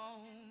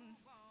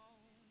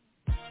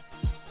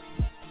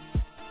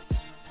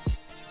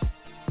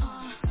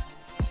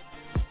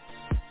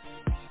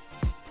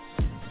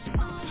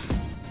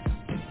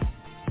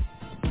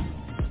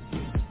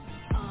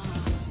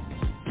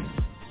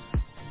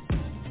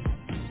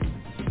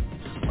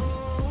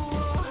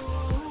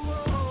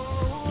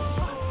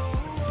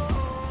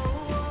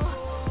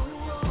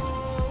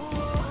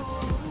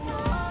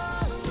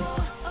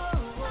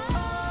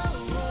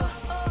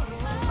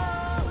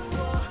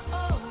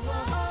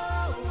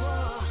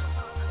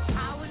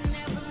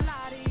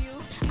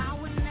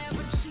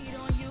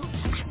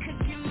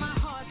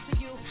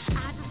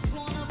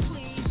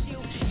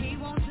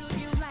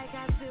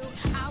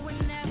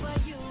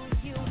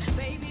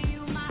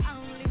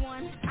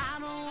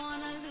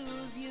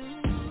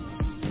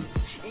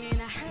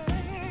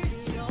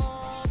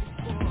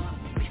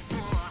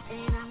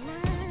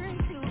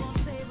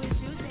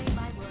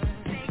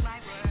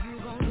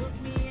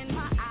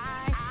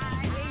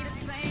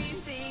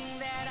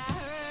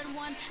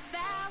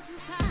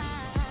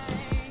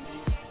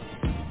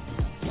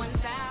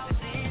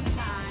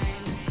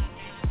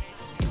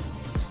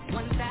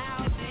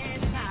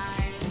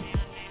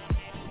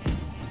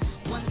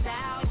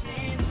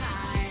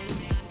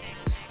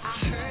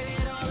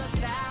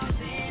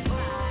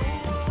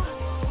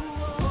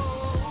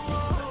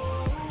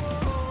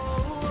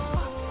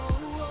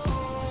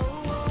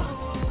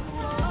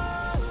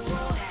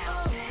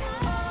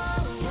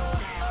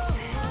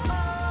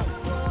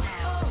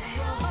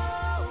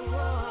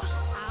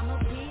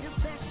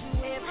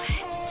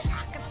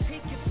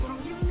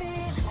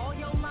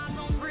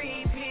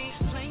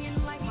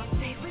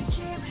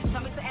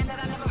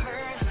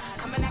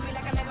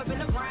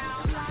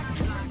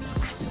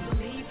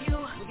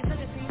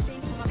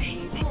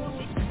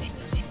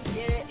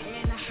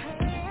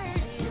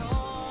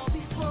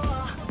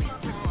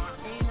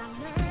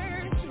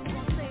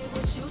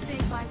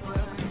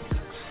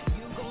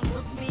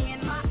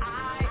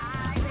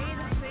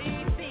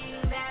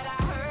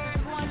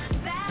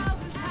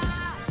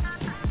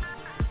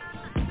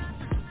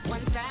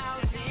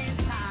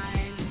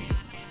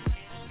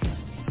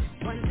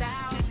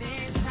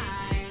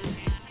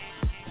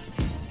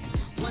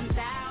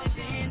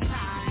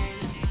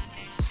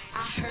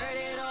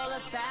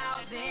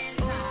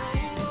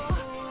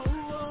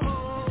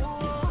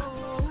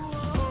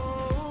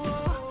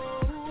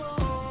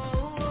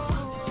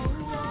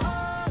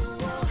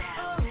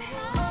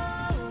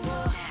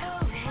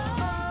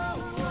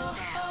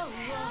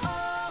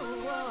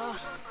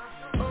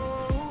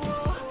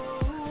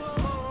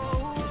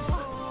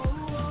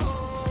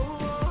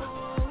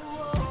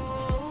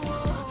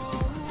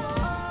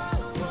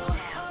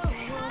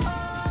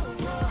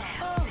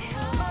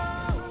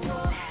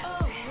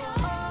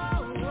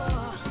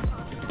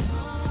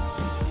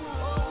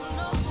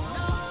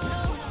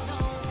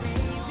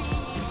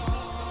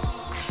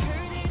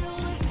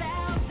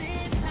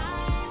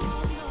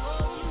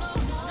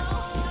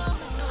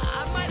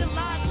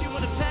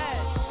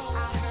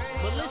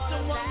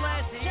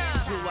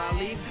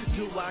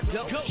 do I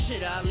go?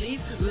 Should I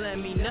leave? Let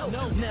me know.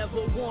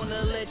 Never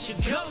wanna let you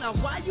go. Now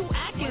why you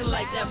acting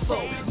like that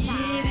for?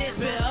 Yeah, there's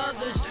been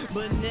others,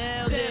 but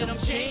now that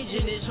I'm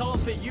changing, it's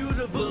hard for you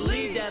to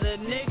believe that a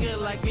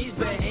nigga like me's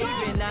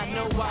behaving. I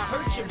know I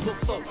hurt you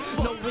before.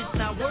 No, it's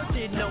not worth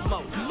it no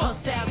more.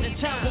 1,000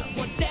 times,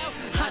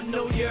 1,000. I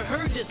know you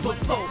heard this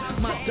before,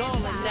 my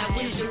darling. Now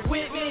is you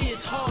with me?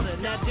 It's harder.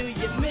 Now do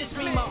you miss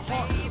me? My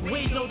heart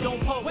ways, no,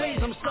 don't part ways.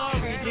 I'm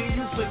sorry. Do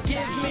you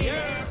forgive me?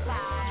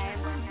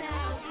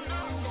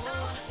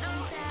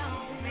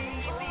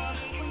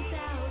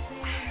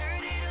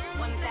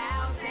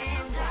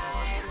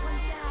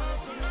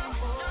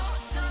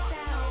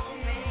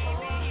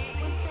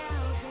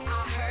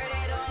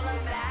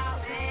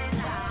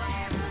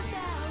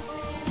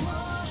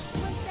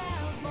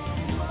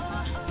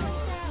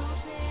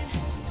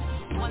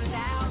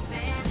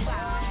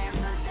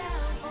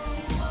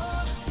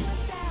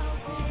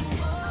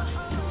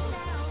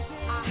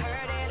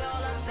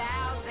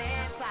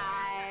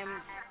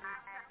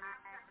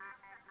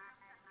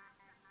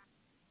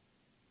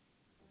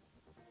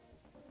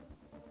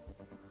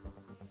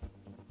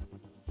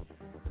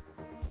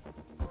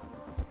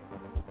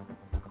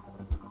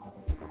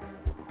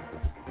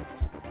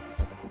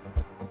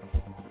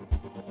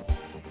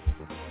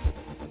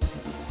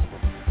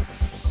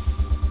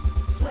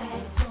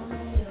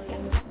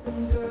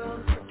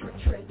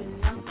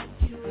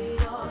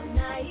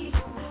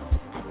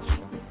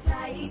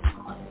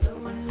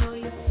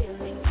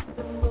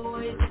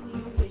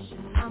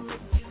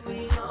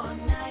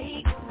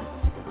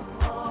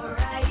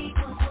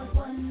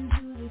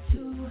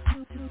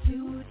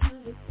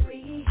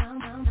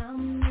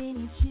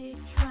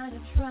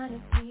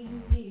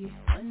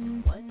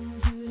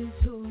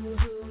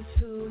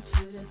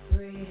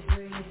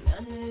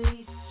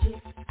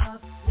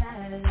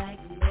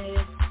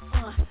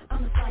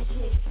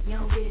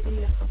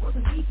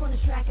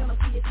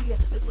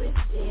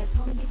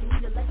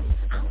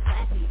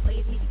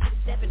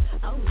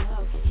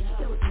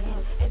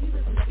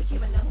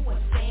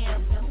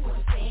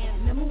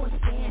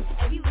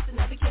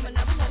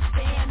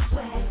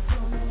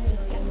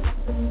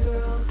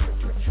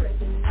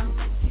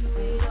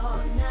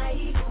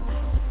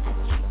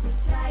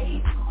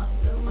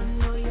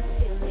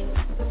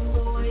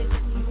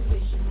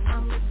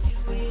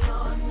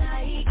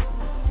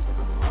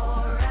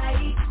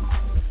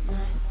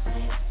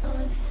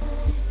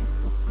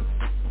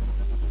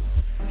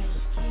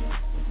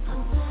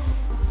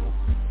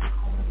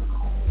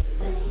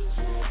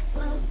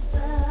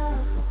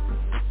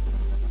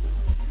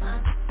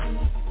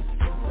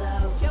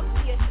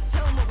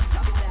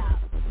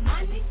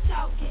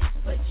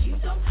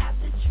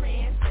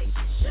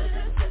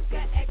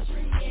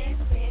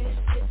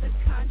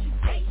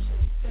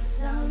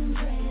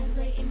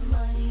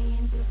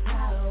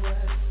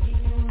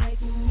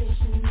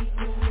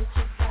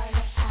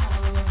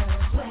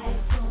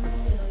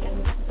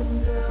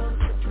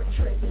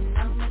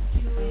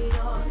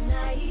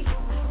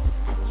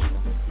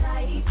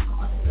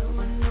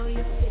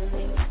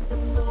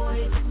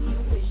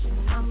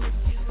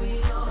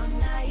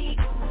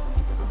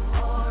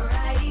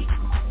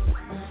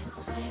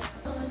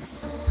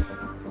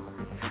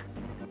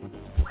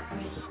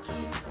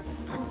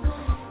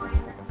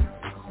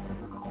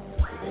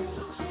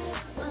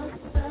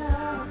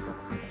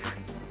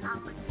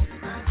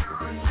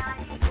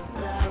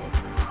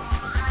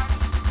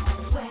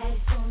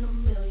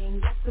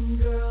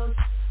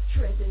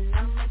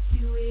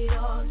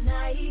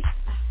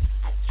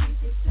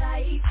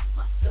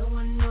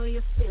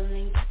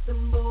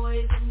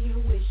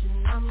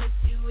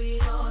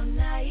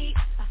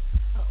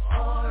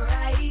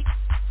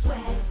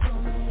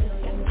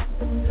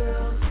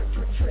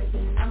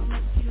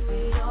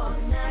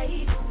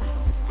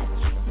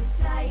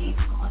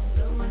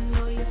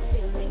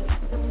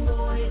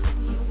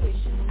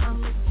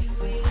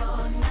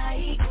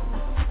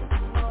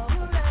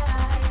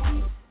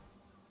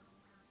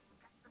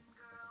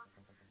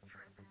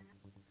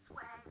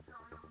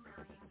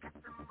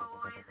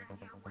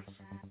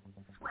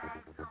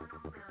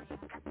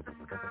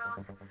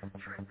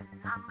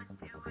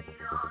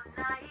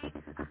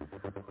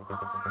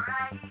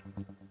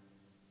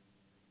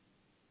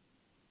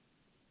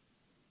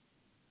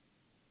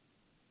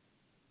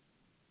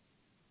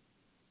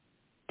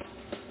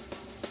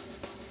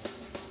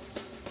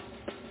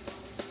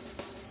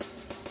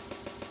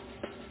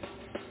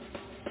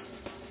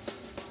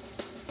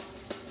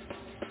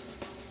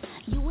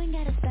 You ain't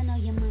gotta spend all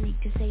your money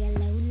to say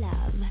hello,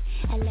 love.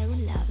 Hello,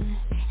 love.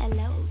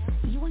 Hello.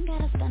 You ain't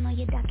gotta spend all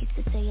your ducats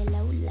to say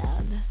hello,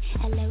 love.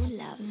 Hello,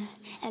 love.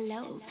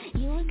 Hello.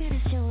 You ain't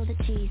gotta show all the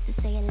cheese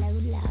to say hello,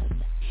 love.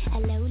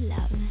 Hello,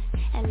 love.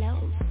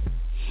 Hello.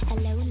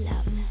 Hello,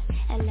 love.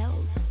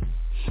 Hello.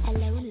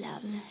 Hello,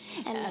 love.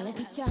 Hello. Like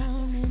a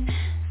charming,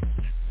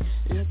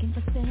 looking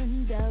for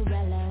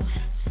Cinderella,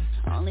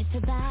 only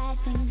to buy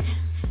things,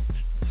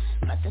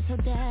 but they're so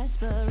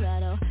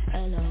desperado.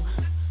 Hello.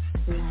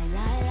 Lie,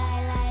 lie,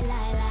 lie, lie,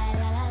 lie, lie,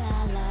 la, la,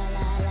 la, la,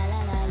 la, la,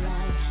 la, la, la.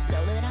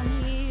 So that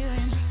I'm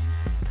hearing,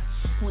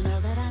 when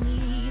all that I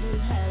need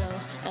is hello.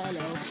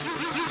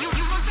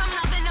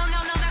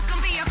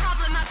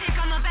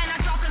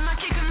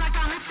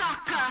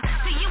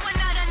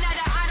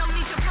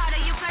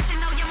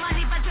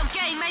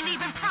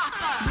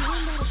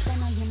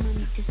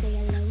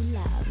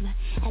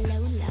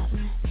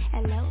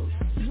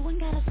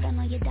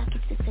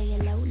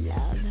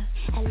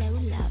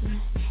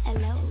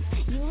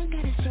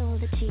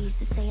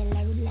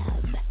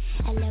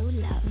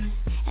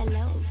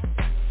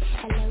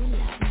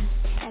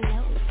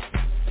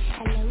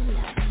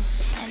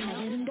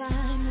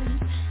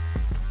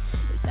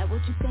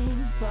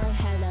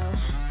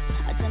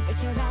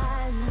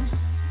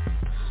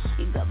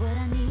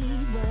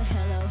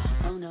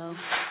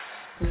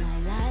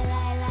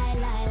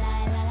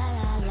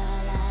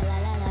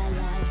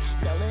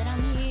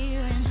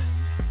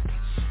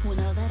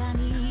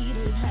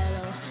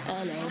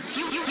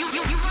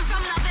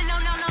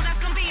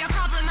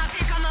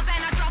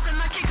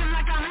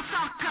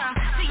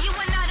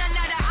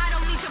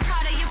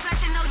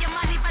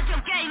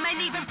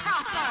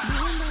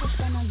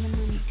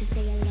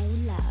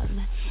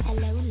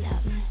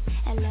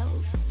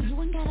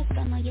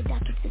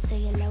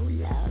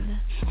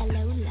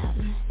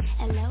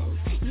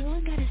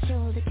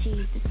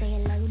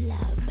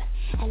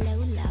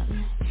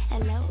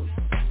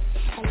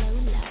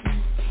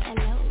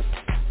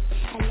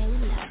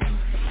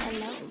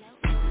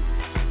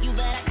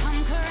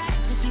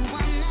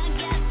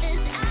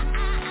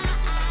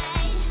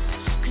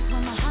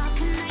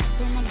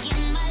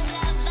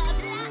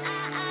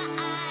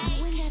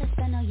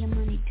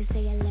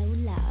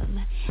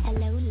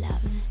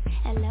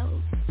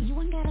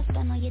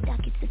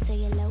 to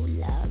say hello,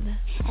 love.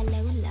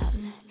 Hello, love.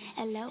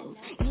 Hello.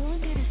 You will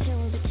get a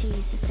show the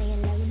cheese to say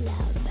hello,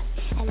 love.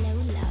 Hello,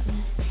 love.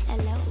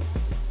 Hello.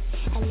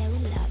 Hello,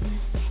 love.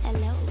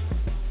 Hello.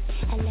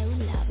 Hello,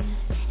 love.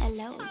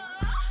 Hello.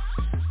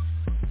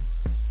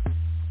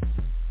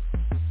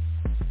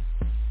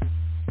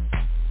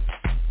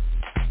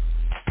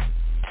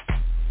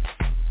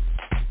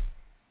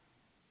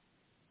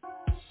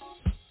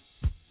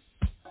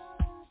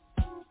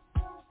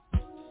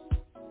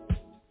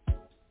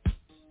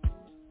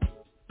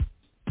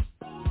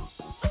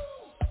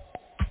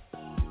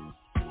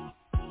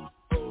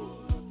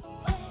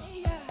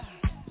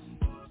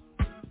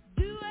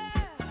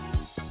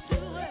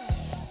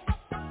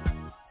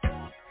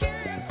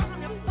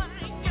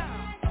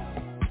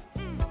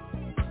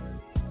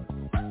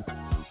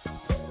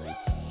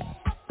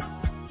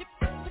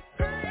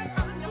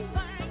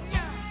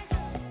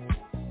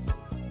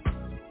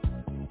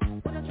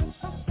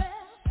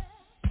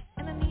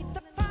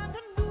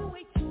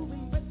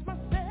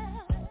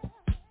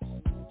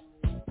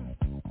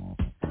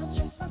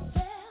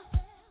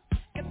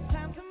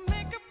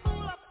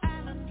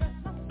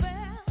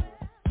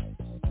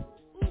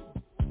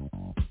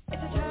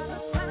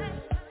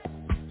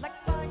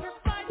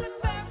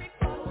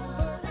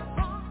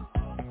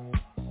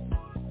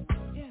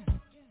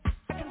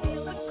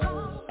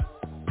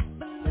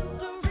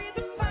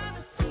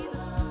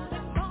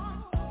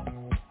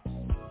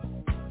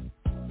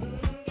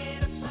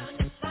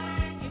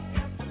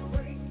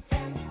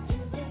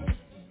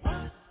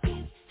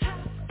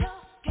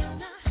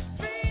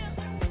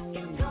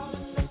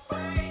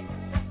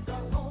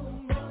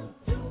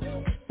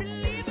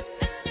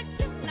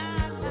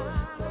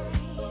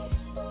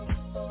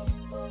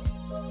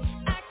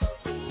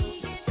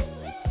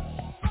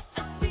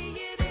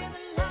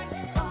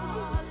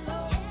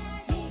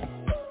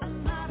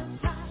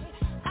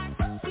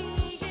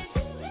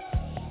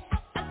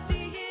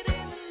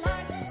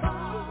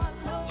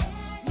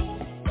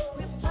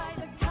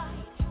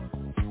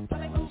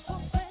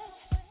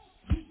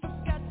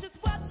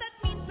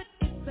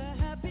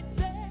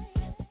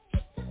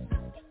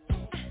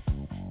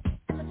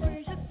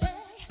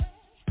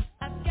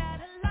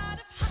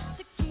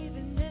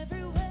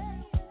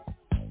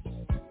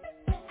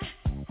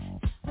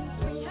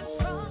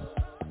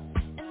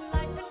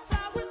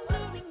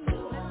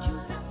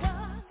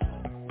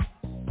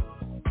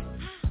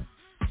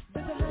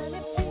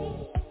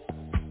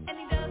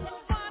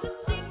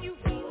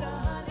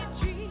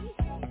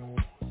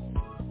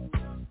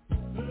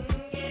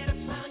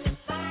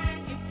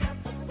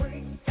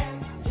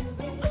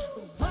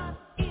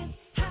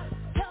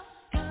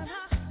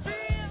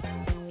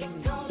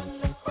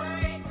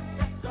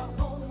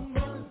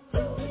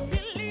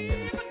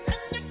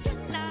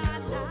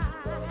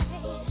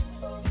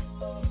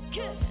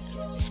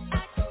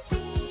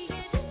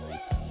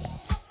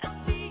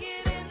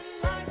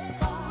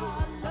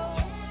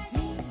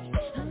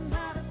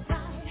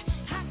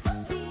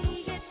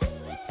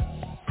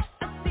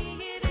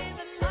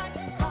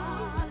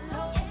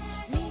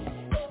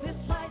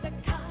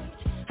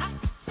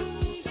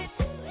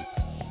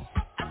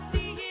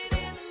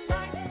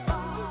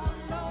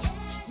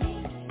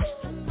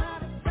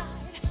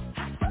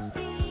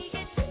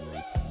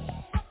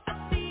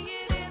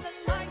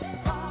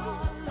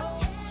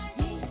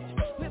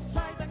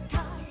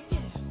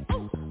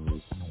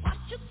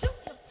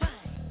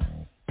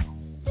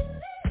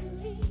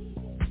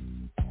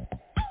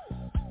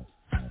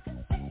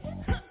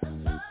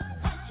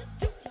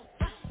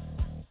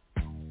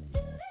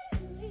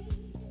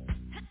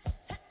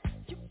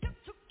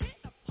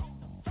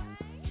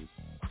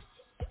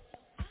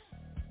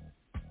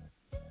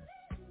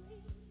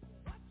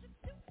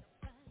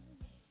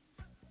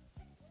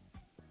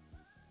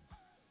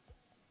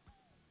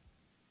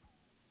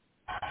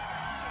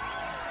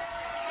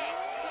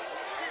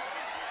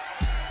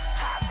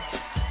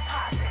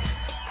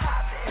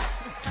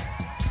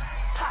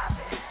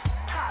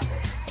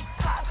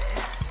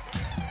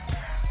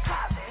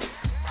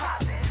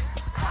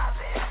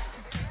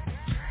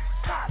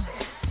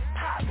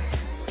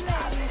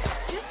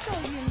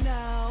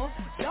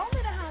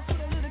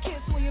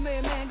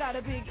 got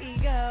a big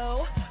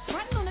ego.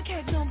 Running on the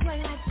cake, don't play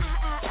like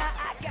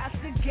I got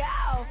to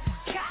go.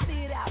 Cut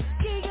it out.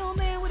 Ego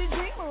man, what a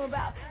dream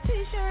about.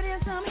 T-shirt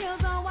and some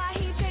heels on, why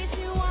he chase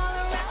you all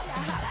around.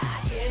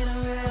 I get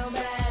him real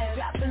bad,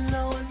 drop it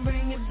low and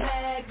bring it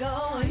back.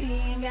 Oh, he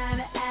ain't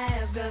gotta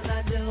ask, cause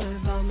I do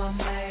it for my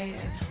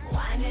man.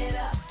 Wind it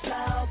up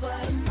slow,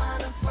 put him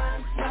on the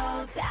front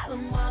row. Tell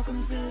him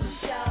welcome to the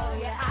show.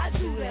 Yeah, I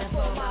do that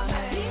for my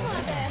man. He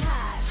want that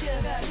hot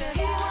sugar, sugar.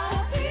 He want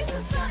a piece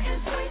of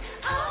something sweet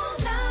all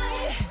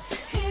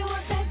night.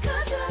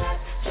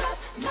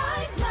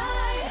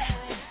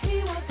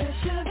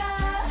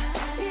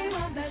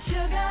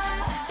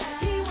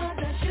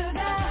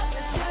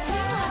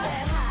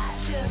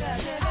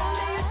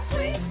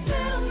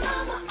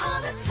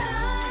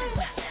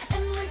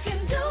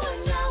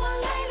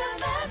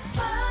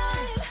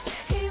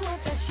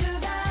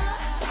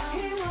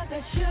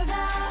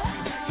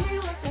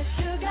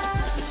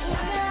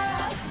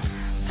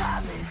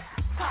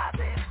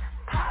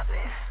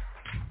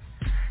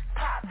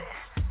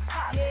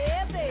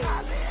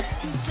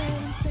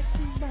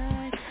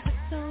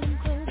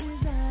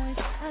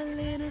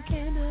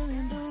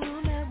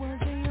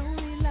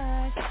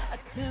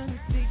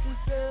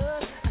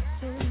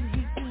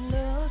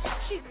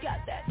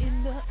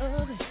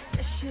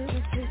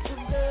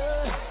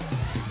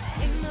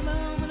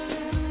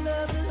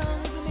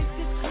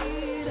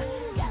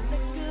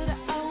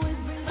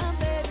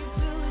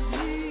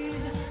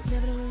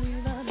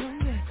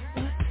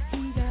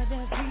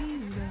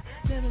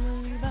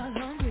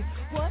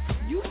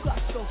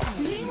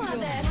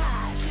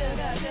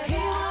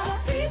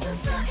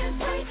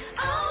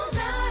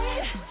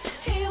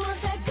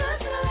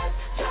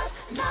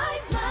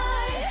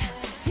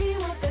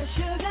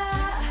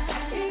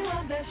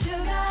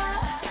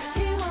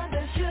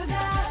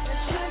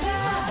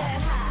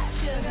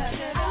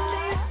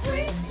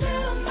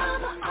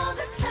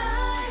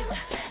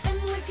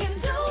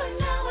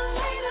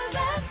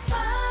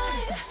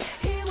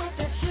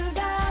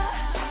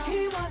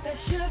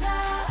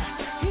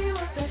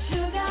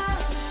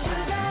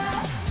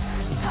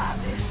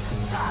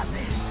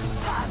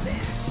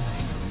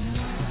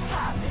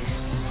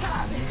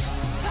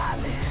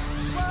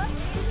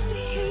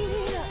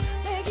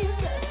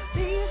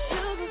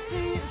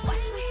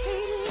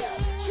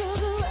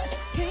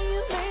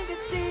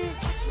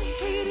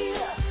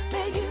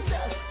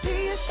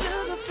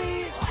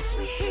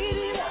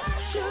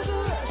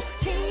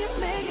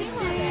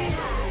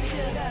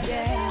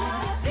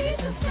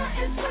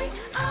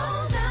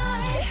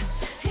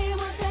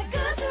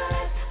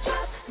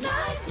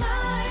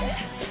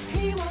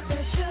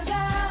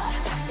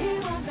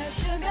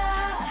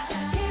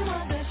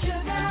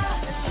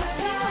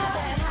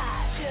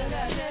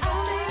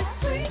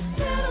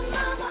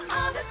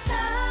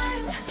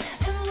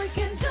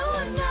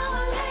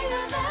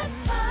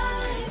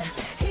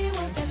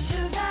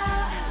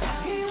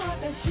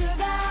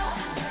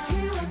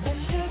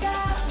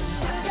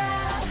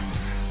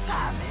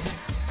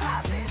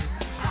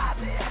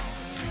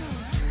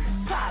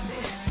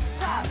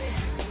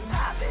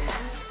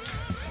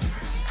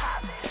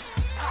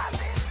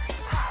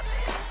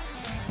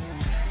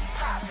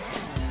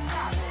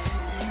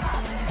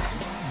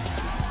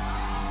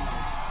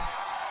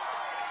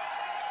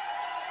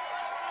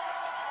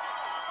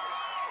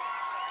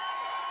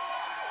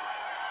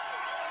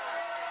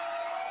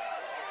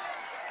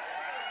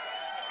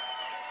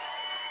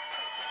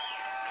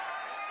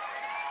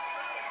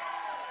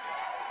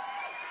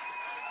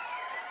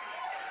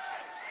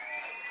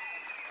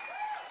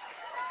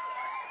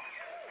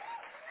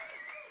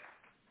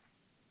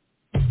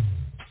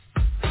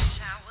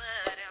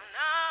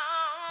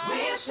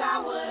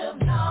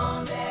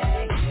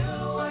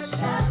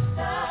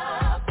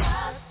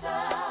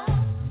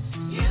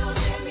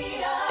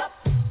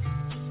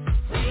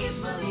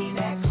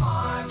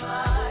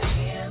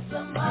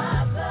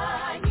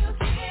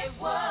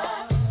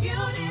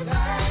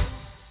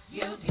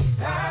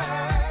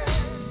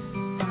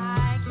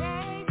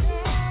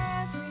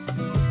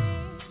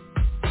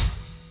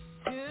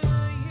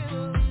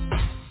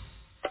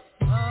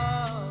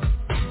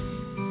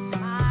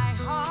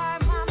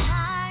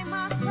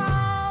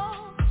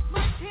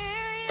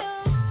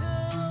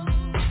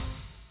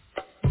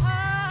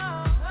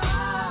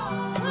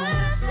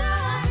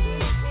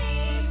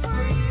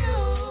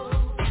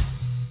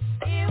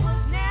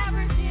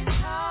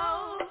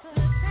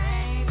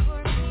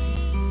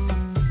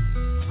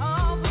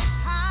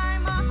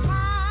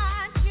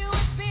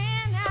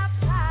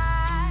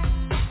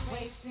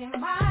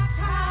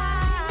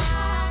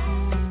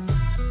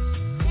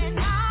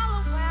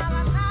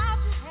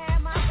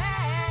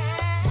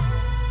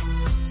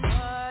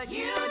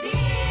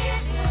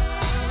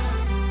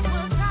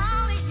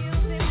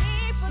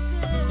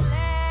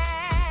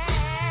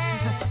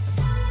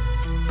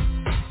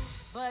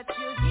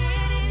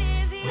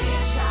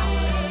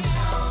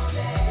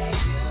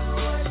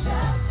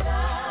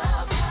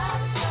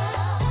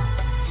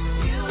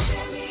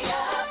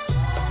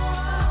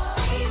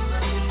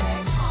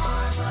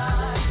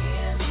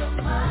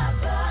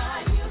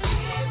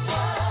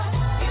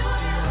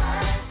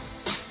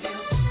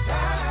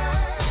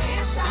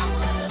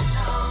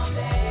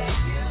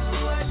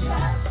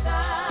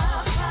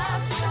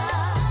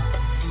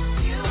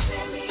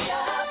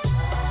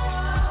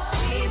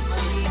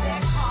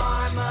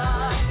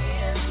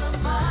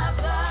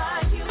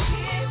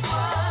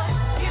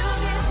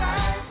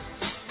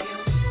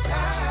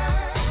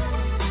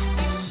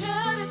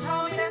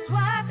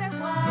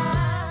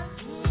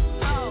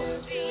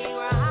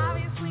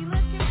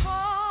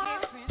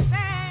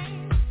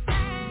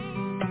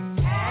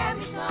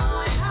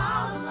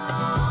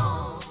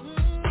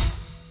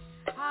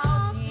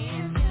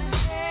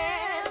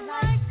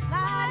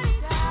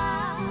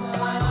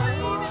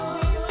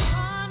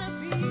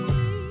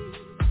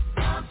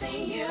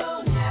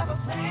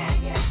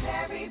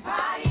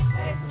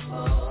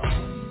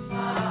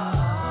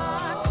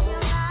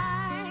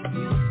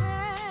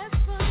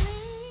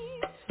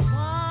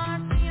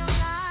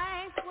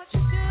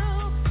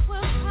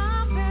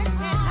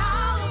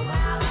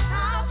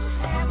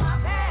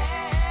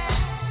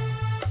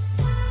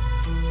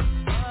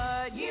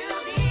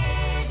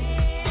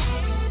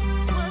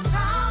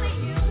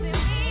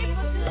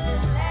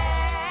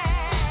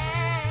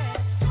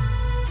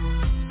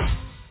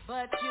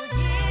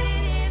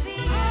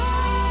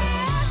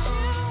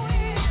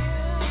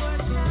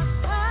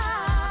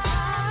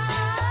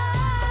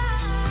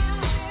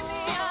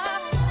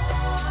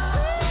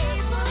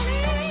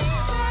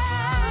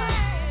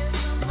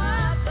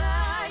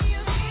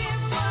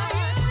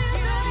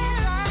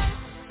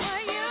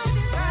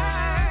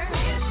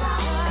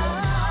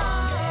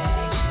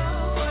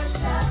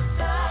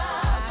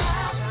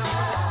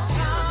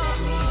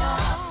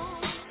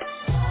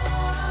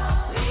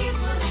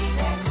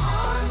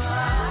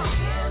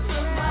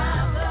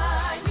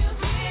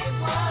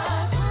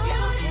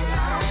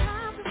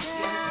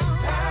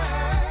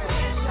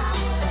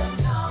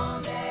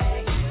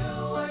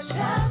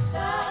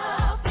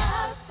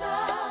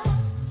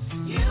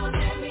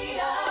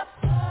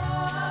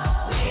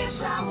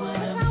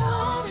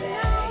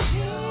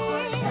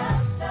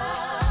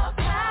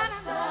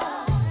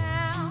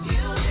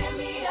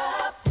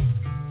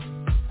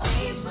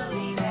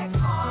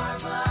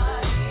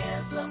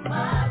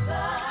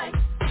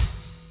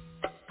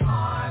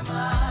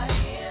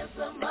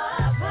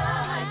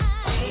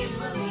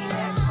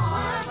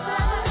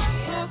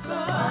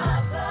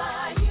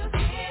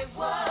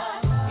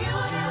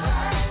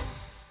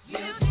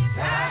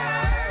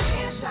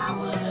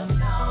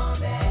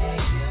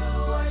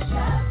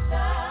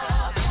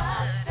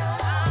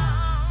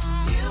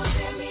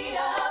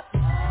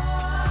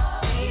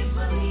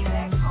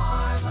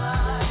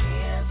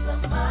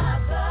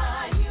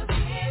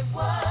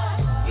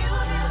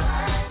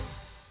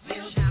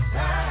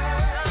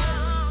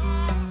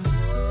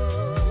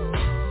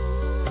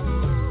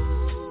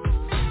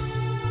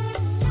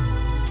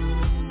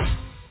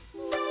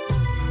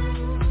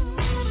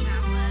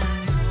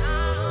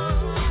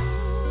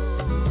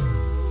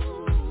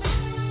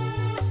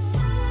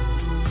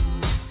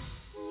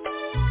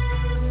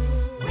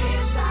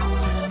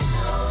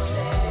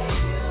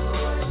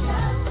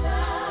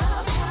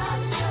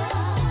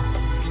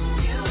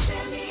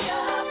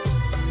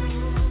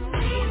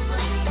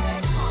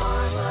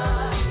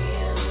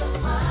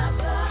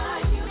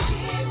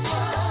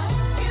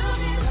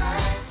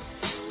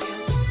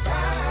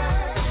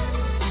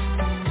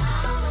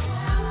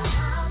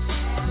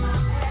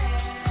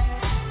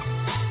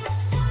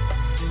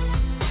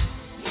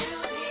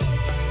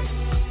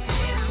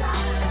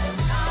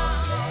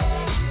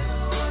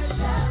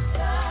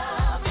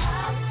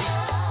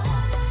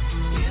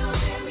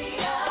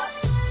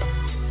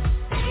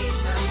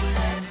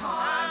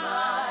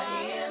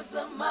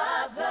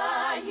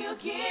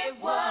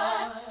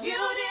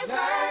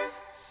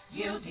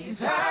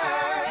 Da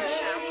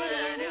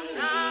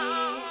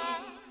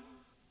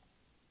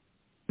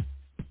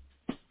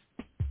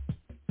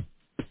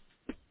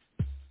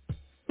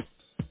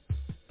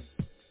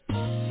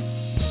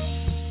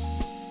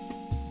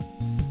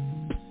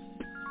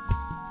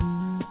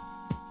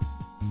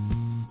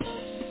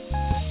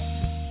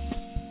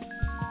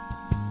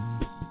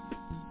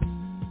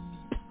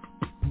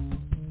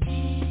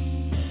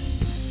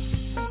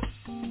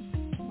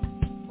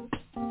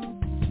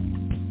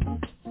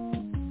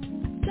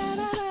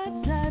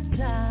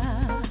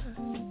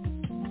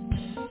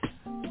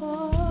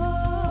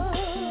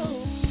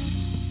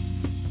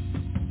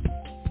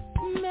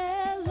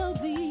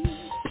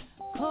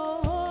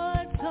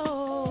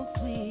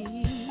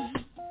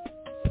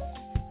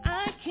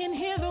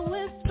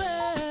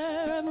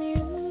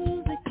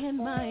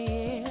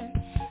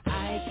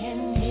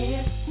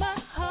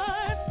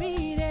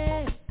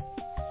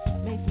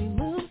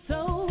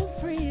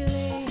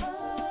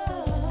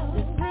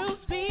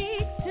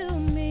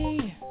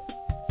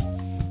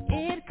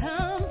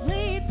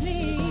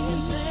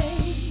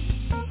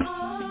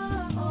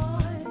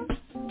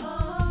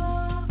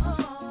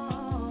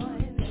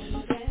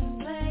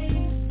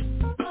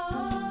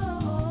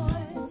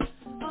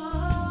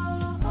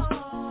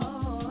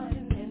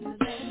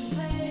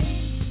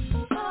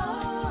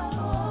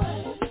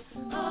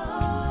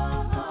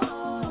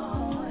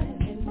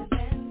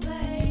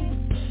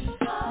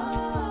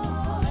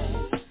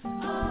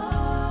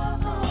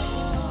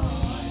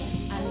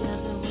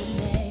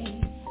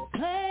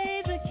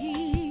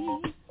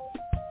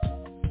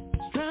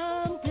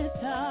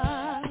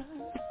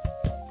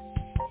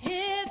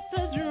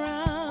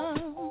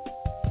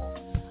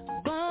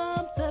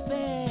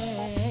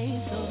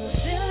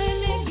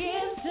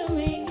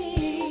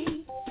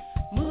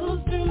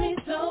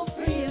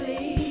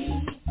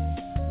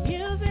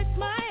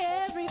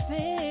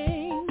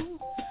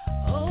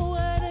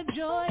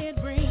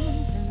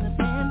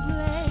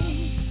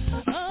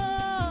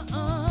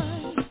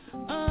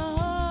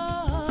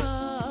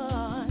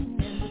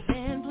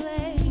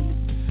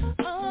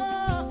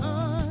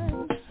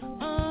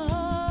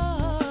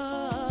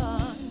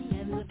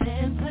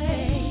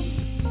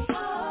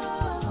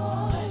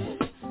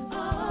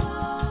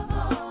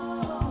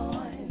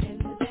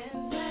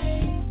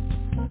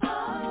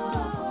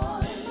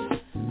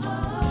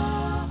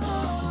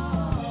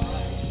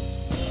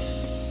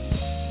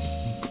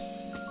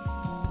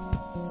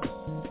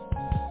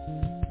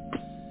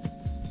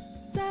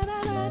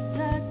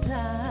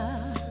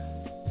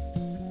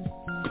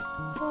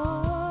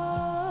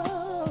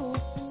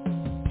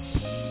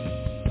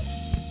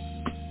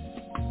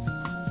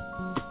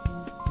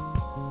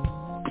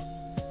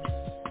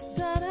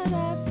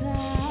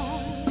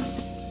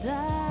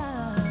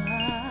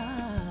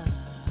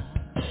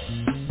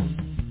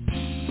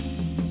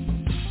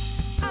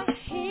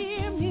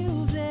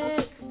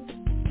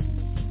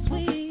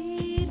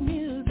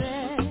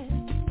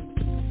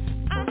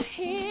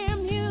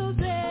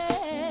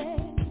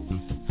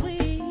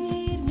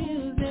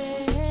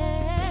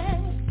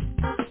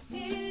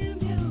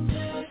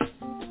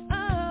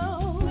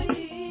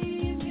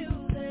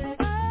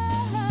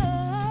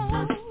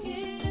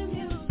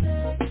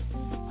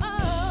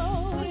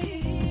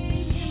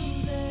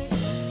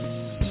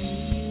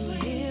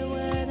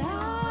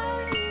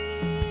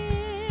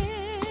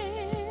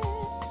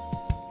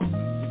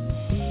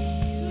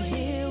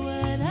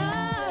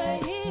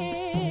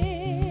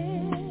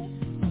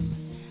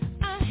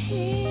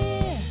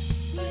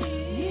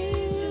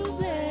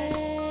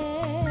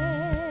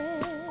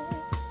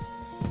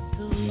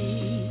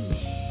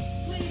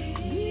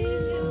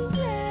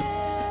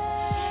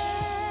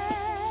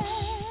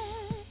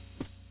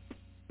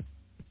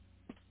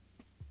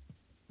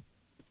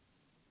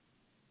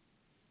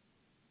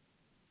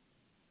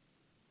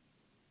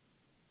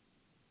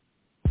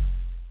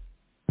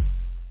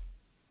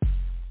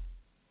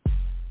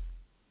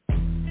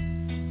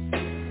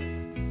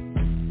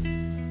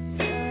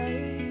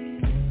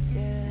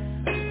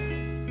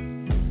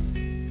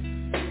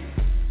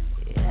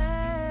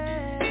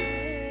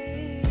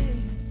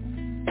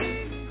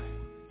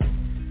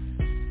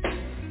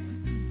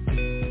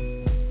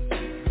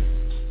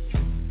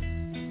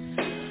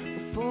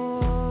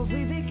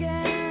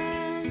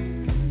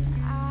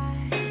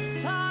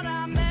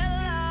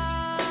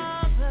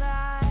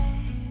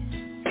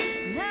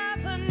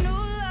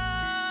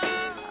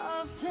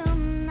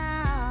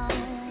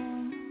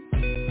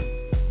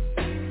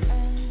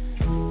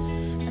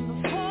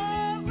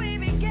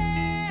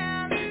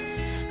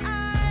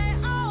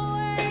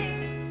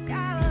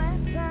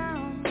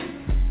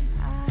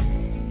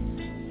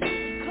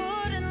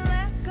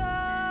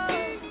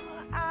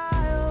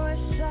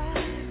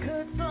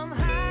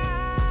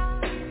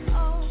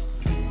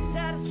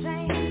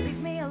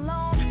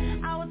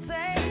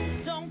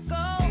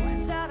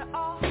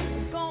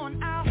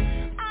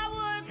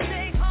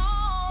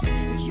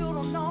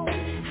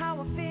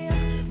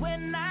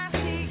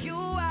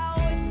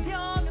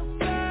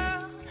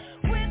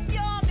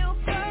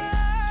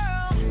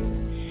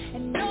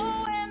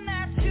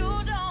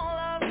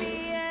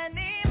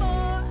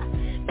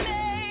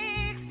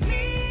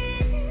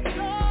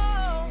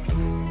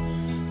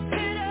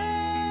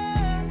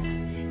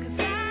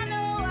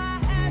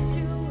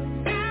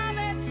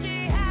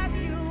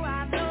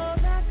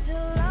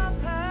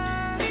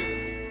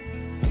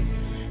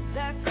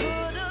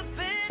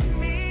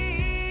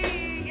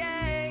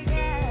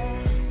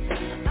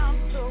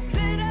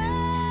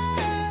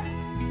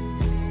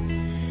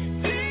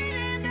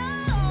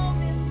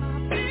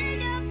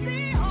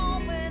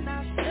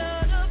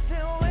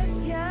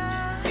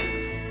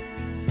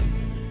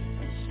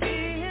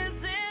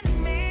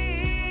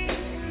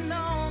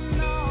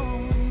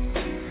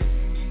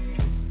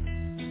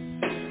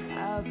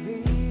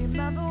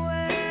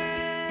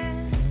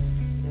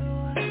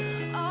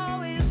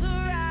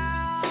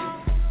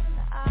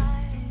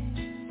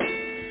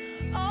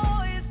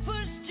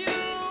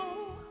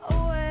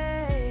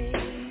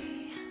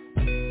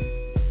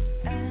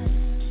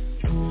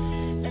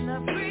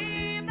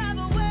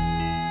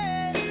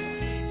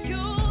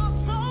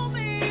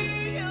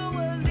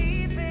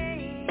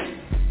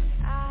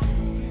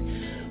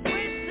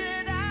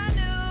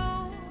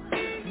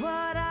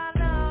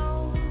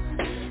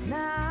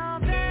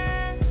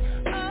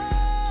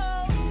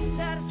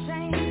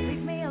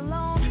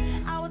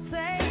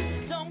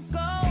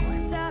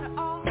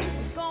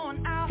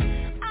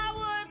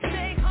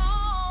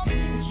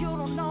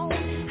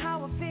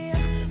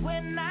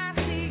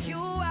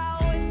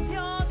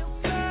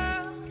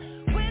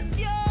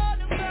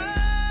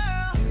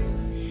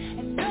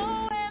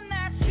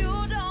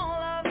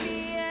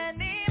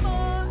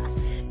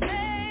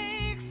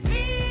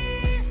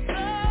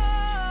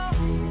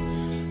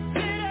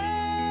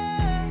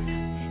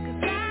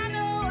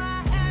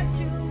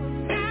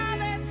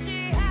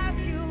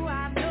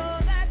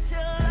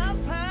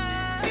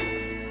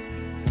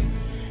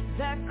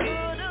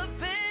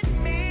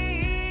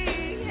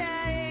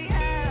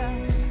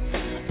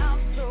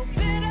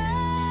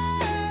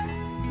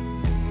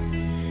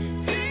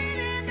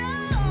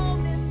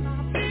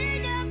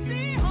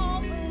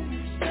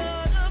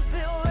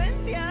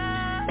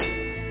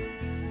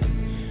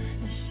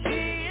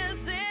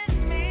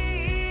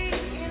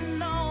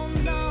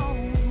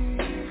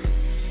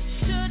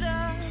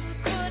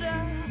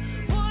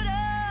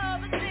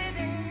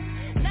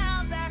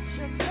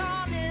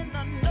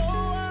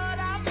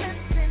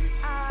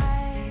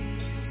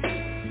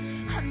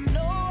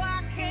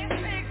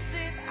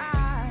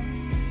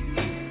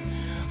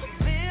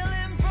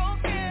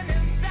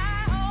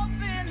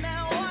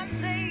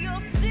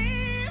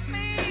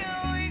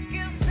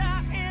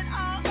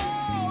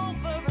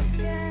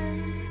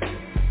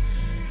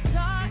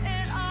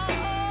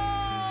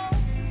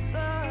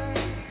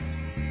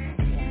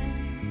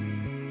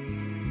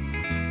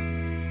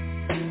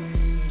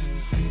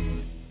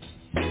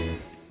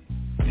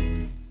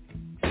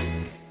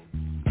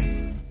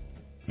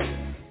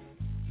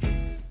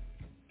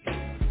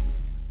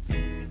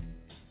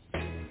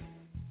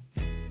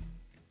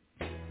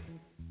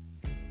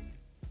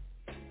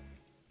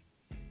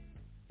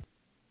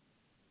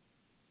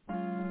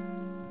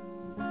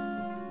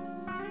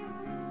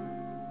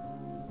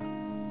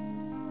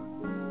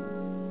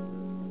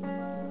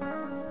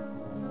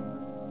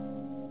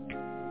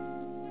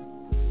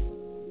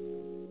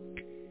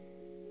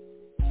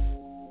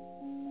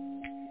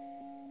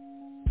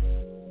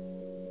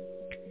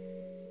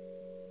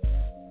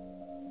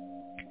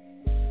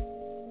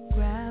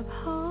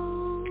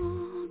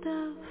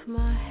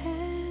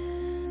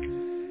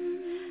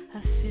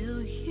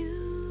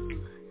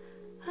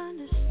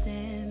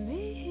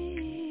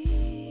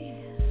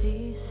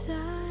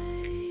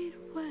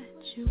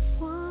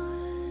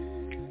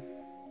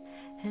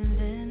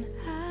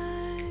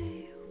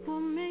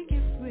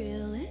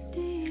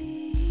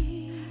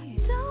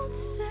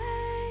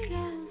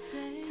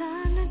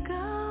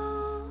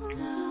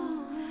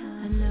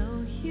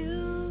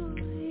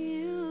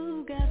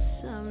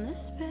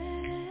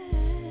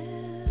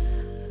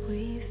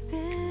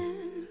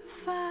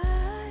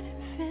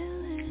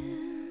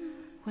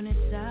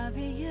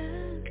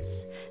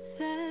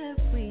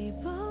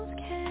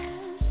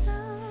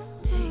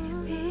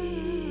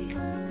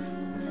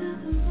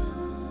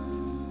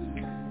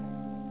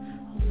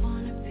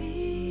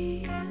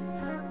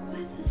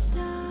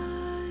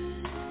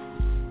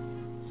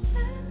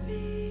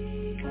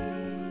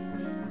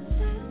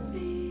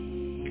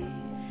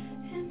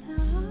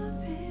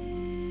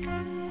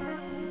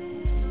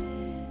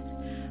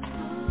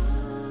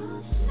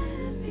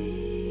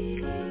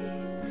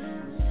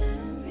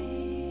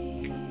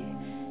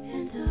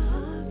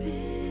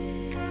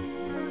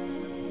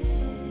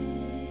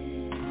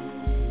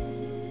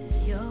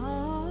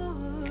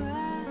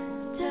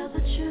the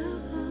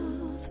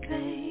truth,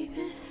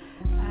 baby.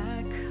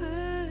 I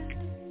could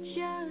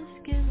just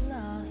get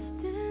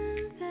lost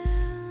in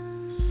them.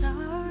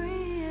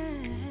 Sorry,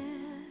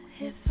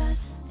 yeah, if I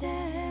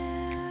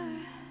stare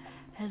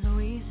as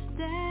we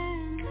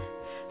stand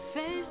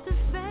face to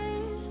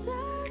face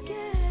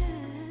again.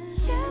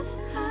 Yes,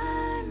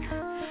 I'm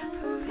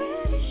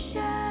pretty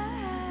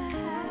shy,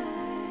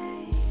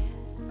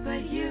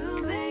 but you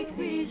make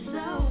me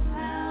so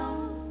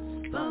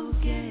outspoken.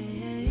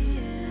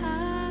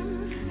 I'm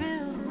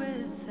filled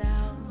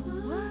without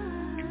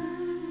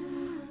words,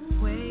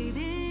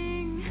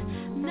 waiting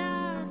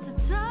not to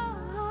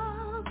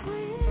talk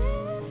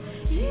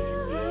with you.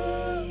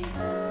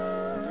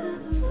 To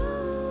the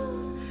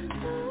moon,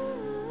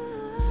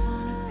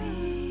 wanna be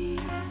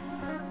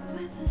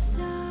with the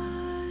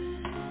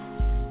stars.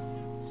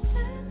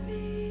 Send me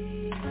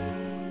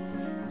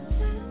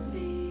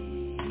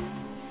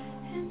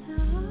into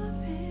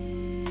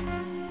orbit.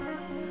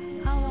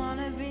 I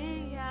wanna be,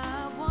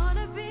 yeah.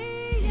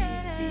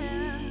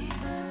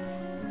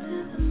 To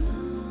the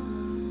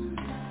moon.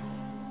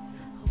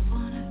 I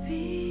wanna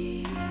be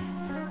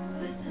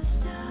with the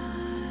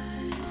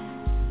stars.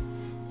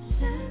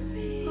 Send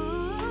me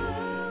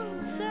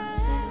into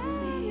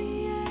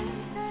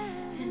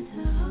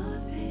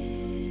orbit.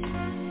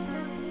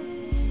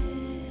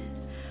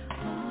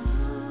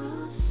 Oh,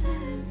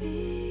 send me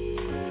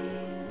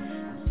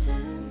into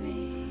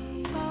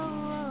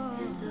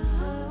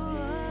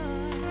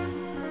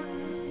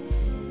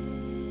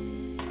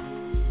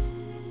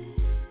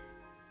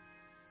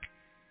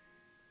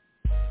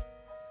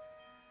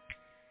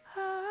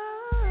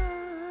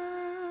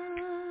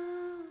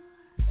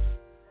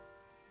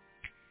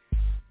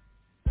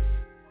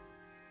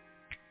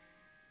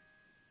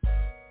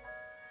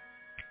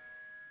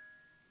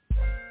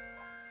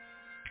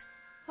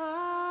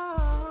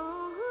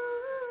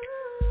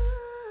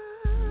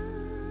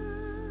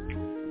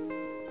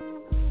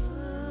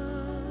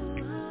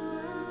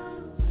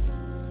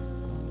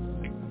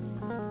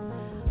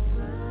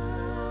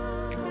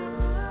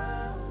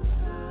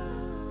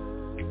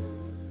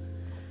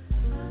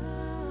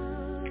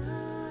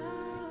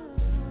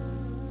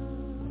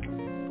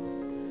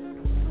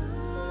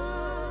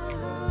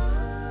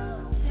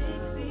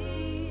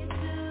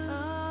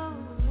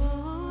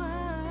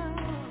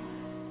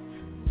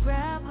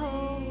grab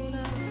hold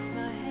of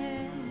my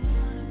hand.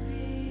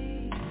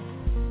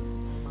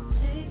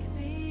 Take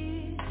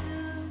me to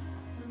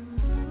the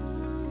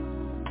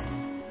moon.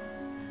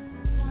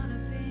 Wanna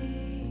be.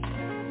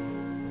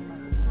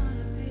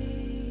 Take me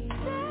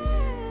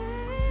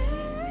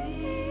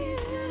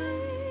to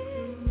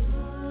the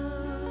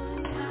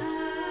moon.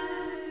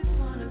 I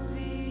wanna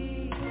be.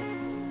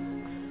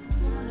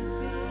 Take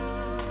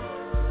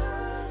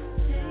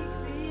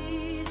me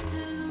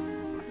to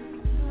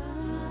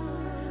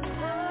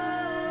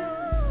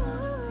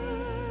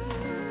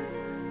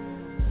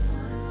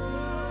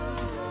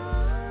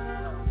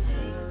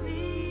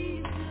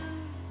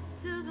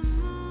the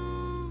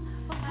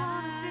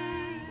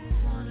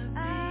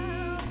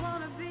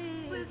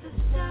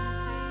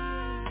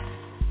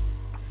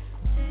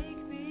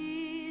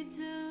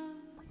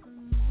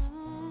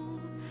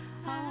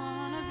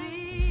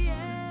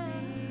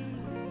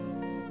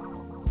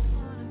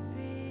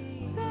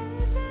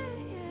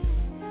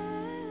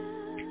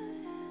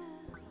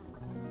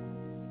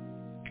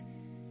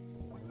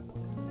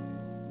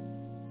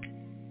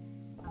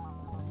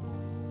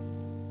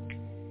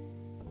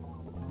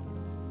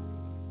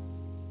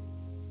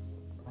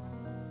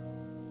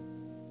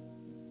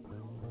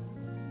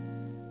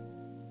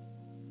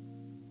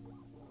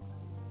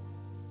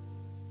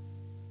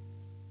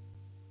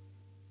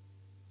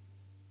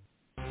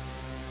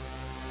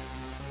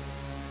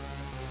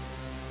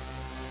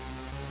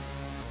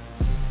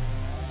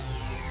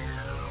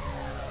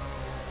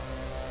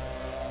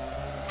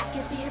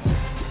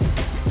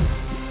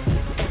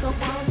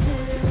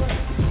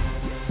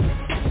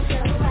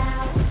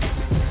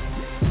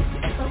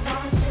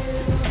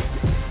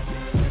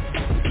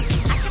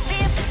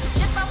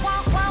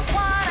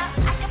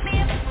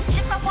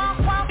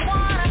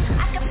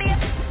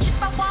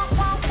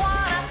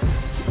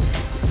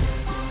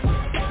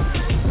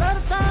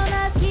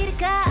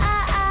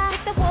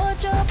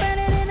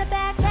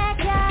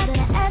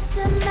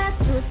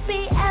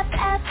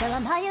Tell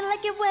 'em how you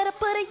like it, where to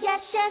put it, yes,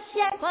 yes,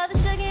 yes. Pour the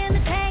sugar in the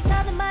tank,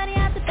 all the money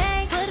out the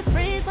bank. Put a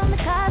freeze on the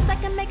cars, I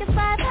can make it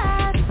fly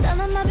high. Tell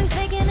 'em I've been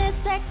faking it,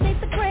 sex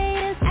ain't the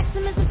greatest. Ask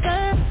 'em is it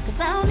good, 'cause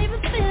I don't even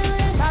feel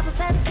it. Papa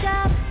at the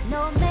job,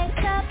 no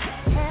makeup,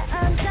 hair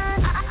undone,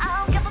 I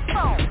don't give a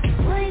fuck.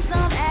 Please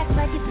don't act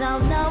like you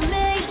don't know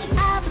me.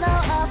 I blow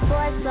up,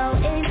 boy, so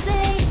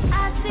easy.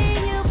 I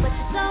see you, but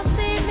you don't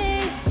see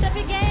me. Step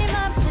your game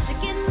up, 'cause you're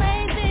getting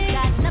lazy.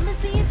 Got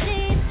numbers in your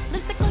jeans,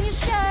 lipstick on your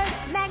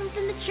shirt, magnets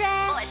in the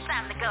trash. Boy, it's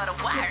time to go to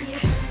work.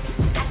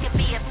 I can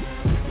be a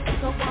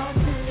if I want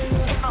to.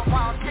 If I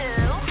want to.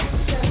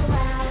 Show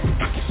out.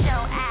 I can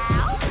show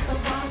out. If I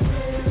want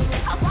to.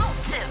 If I want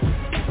to.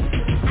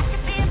 I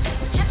can be a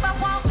if I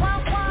want,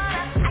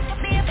 wanna. I can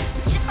be a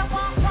if I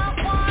want,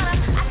 wanna.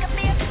 I can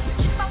be a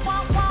if I want.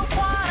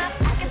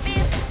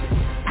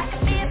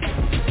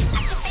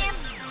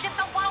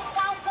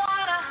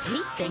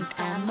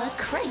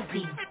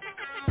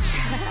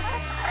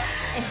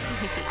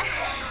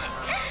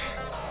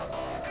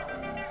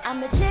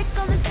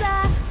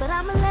 side, but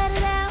I'ma let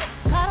it out.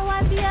 Gotta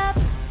wipe you up,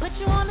 put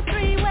you on the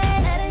freeway.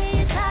 Let her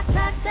hear you talk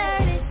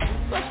dirty.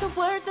 What's the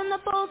words in the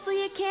bowl so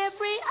you can't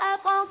free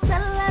up? Won't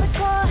settle at a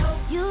core,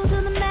 you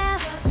do the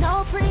math.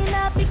 No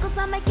prenup equals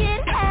I'ma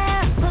get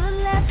half. Pull the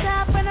left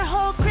out, burn her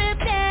whole crib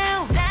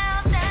down.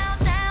 Down, down,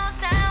 down,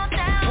 down,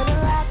 down. Put a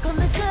rock on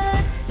the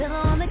good,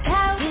 pillow on the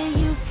couch. Get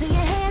used to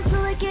your hands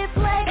till it get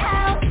played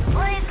out.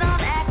 Please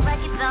don't act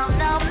like you don't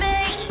know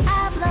me.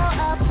 I blow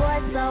up, boy,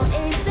 so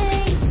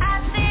easy.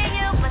 I see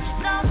you, but you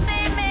don't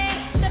see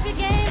me. Step your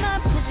game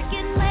up, cause you're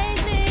getting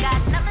lazy.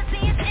 Got numbers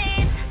in your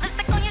jeans,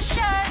 lipstick on your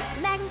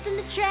shirt, magnets in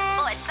the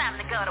trash. Boy, it's time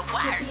to go to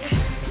work.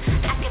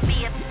 I could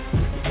be a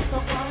if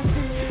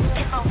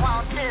I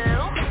want to.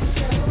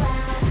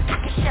 I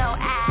can show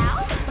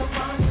out if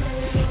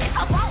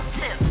I want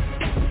to.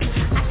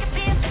 I can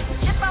be a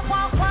if I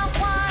wanna.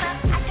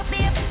 I can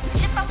be a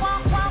if I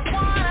wanna.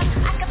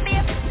 I can be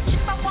a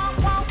if I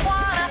wanna.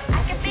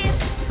 I can be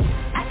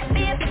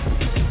a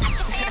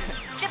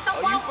if I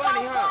wanna.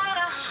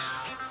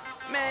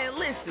 Man,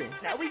 listen,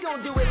 now we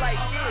gon' do it like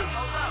this.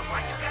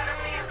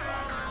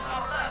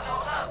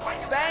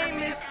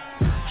 Famous.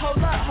 Hold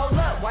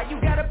up, why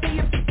you gotta be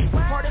a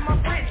pardon my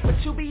French,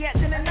 but you be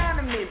acting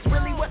anonymous.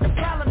 Really what the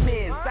problem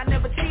is? I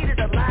never cheated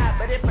a lie,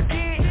 but if I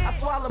did, I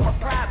swallow my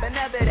pride. But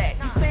never that,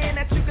 you saying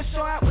that you can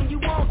show out when you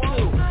want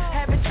to.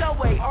 Have it your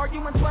way,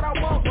 argument's what I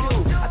won't do.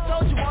 I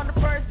told you on the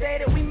first day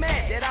that we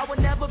met that I would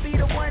never be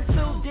the one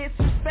to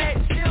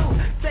disrespect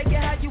you. Take it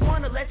how you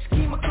wanna, let's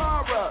keep my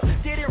car up.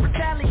 Didn't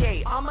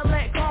retaliate, I'ma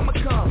let karma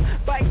come.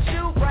 Bite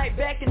you right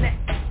back in the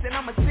ass, and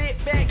I'ma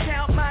sit back,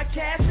 count my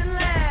cash and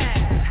laugh.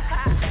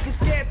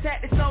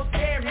 Tactics so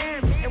scare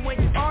him, and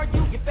when you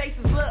argue, your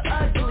faces look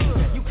ugly.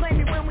 You claim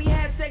me when we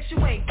had sex,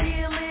 you ain't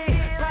feeling.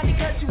 Probably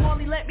cause you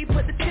only let me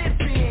put the tips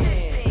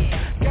in.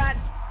 God,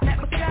 that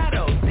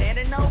Moscato,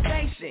 standing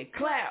ovation,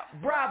 clap,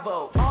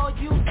 bravo. All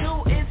you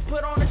do is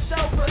put on a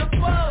show for the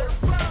folks.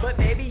 But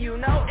baby, you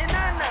know, and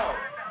I know.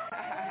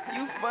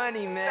 You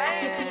funny, man.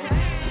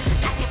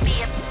 I can be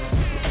a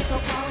if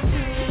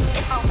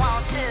I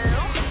want to.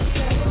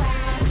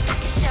 I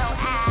can show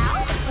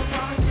out if I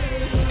want to.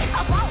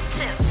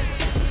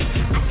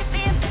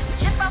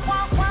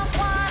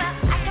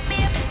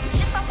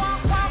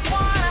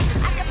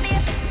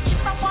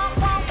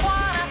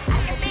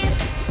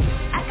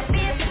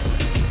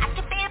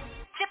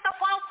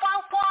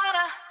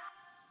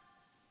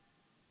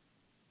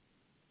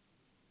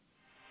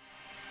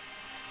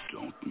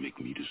 Don't make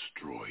me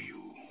destroy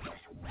you.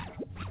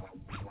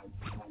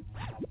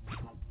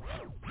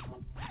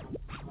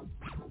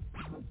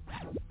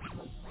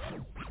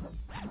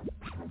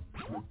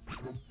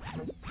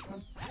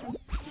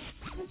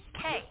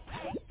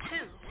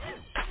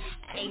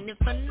 Ain't it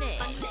funny?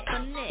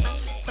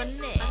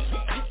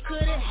 You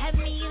could've had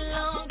me a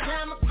long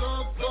time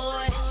ago,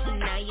 boy.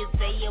 Now you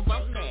say you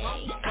want me.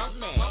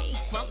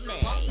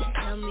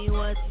 Tell me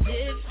what's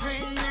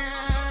different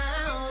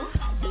now.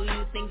 Do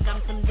you think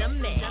I'm some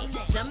dummy?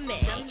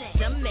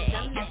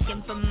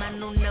 Asking for my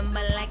new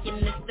number like you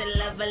missed the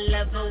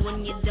lover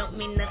when you don't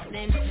mean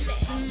nothing to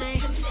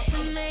me.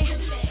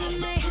 It's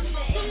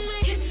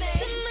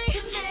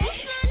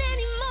not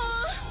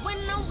anymore. When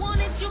I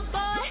wanted you,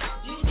 boy,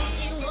 you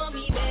didn't want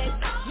me back.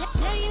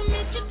 Now you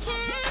missed your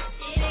chance,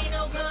 it ain't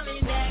no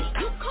coming back.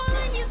 You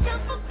calling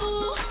yourself a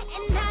fool,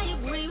 and I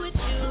agree with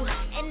you,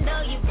 and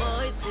all you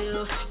boys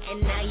do.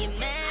 And now you're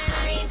mad,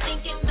 I ain't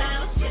thinking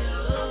about you.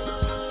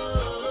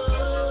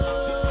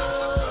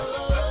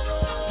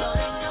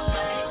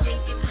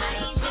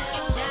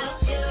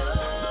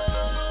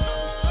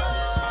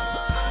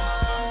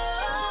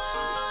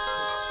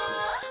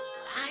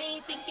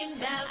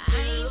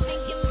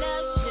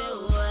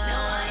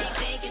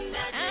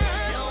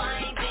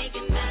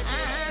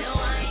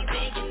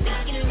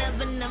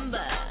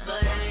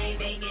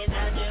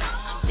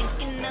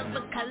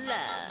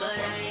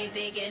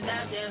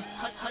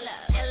 Hold up,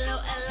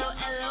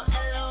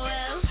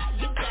 LOL,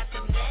 you got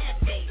the mad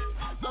face.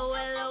 Oh,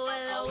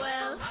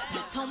 LOL,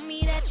 you told me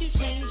that you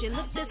changed, you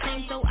look the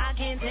same, so I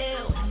can't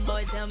tell.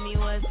 Boy, tell me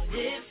what's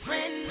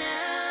different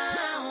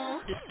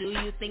now. Do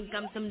you think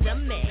I'm some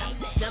dummy?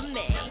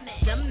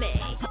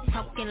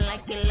 Talking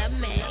like you love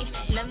me,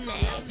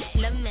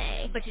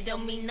 but you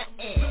don't mean nothing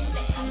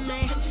to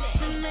me.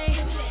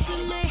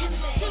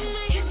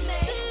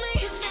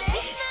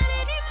 It's not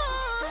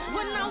anymore.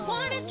 When I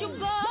wanted you,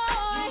 boy.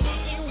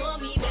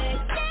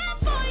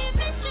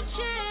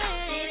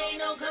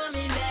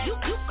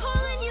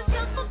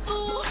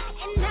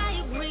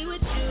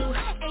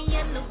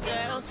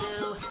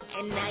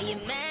 And now you're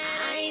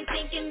mad, I ain't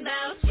thinking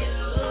about you.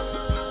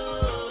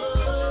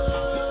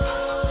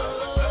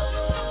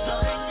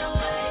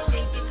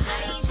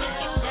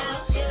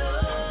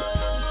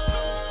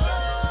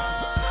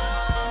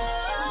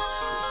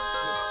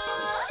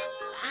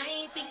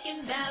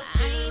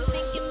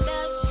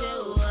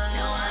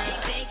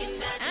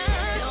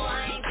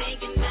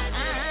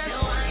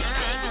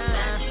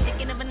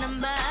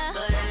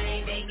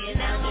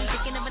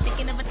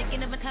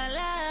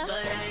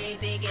 But I ain't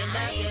thinking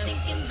about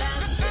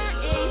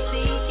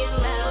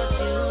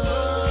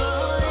you.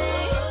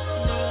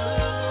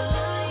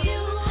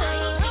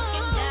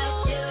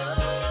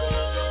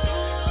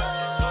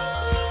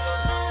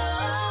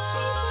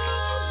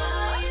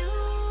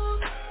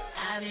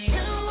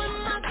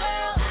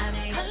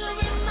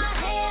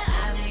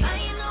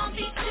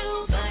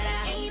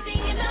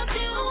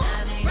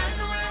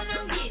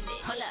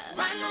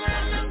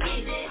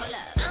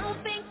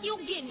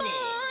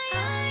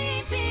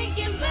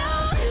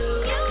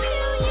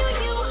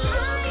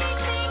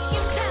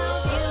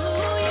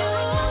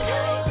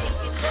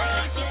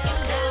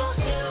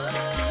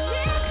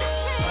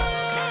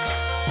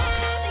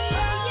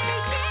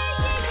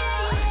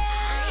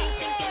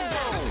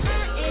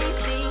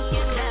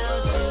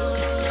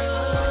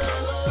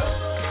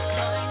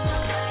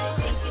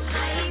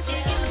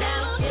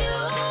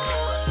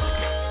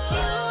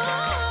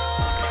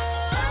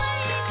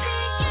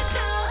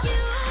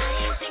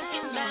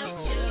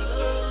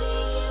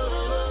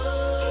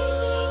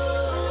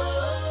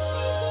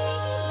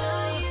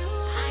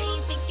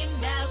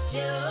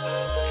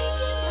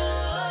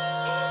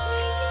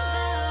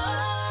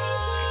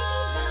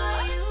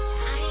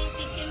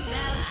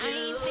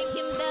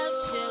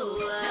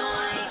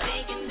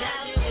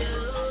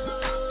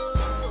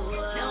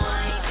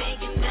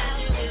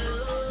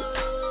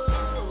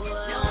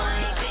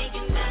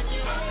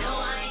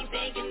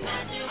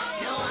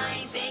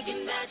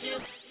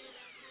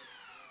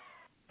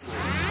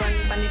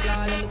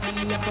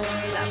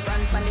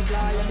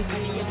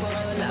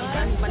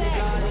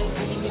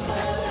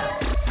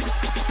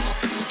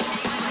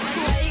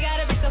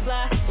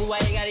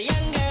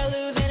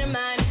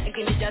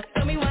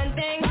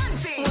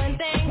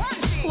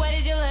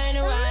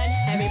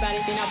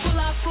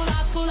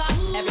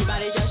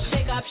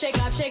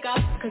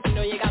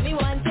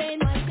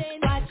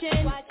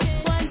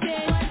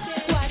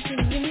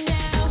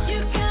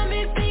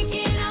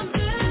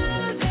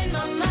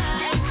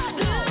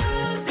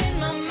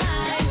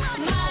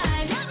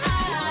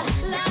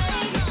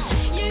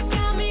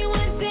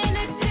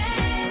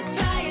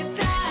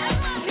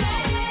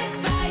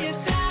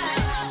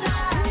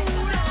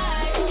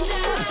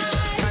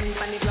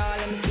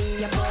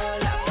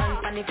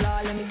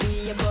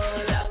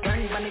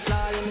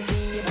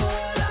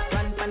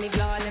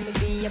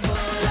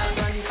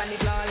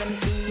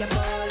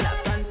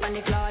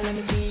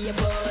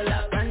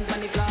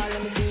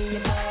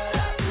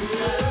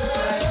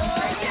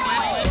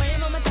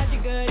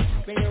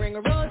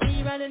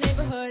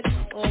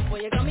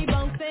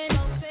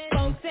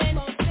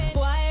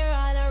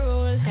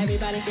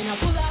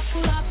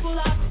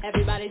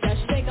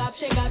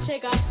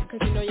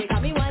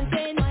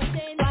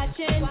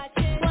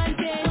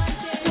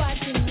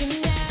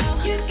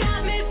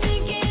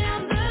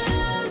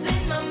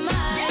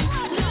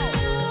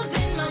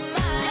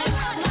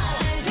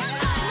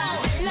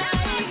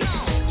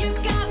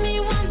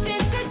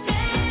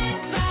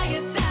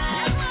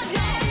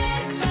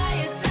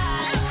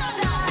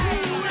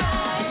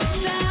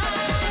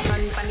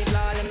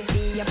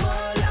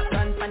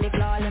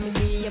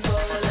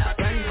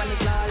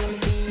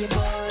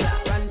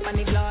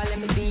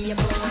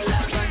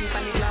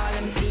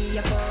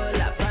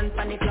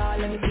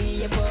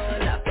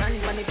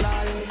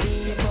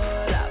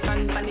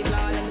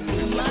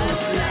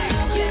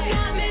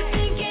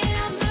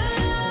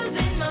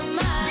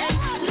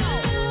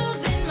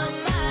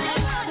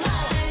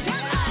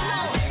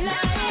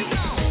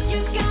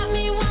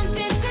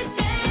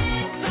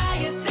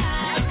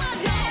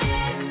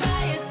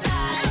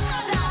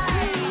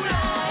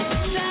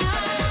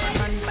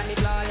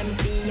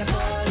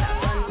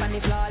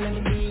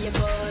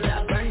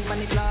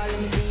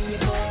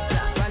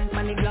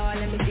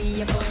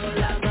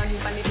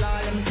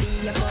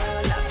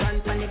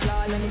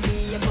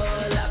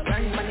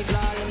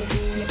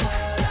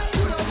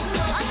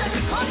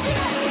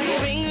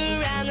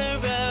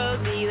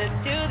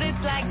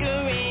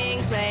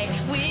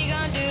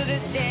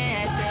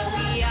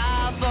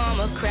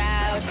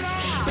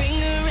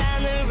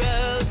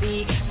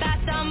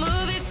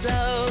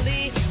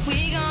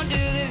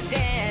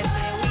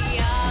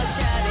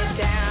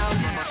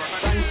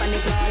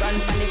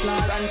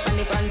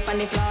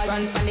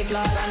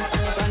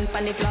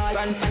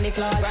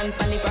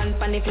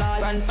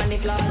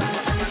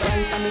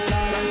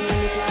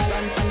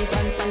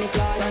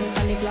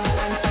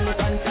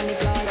 funny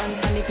floor,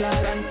 run funny floor,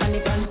 run funny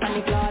floor, run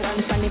funny floor,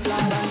 run funny floor,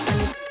 run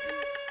funny.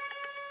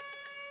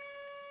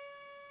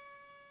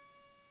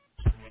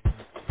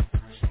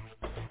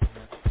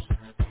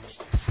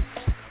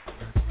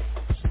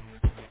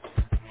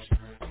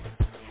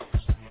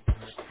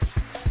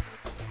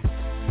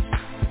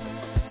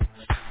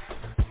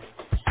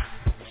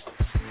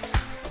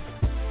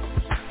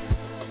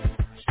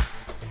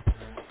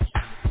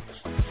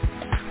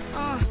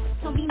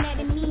 Don't be mad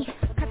at me,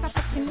 cause I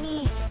fucked him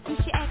in. You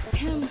should ask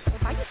him,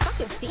 why you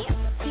fucking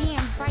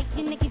damn right,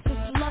 you niggas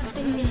is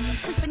loving it.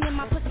 Sleeping in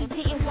my pussy,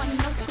 didn't want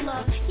no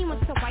club. He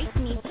wants to wife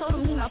me, told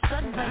him he my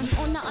fuck buddy.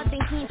 On the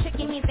other hand,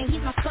 tricking me, think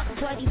he's my fuck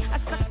buddy.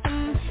 I sucked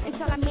him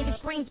until I made his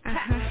brains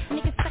pop.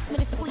 Niggas stuck with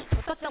his sweet,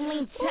 fuck the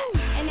lame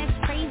tap. And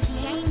that's crazy,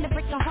 I ain't the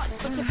breaking heart,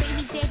 but your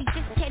baby daddy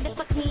just had to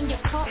fuck me in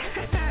your car.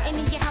 And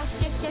in your house,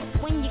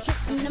 just when you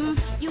kissing them.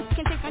 You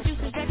can taste my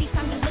juices every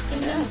time you look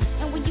in them.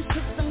 And when you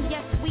kiss them,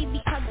 yes, we be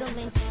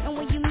cuddling. And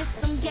when you miss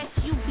them, yes,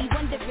 you be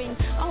wondering.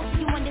 I hope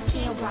you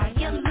understand why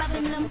you're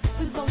loving them.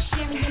 We both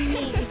sharing your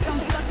man, cause I'm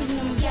fucking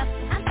them, yep.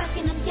 I'm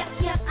fucking them,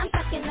 yep, I'm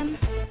fucking them.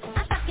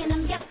 I'm fucking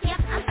them, yep,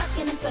 I'm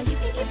fucking them. So you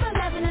can keep on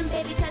loving them,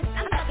 baby, cause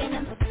I'm fucking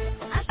them.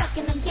 I'm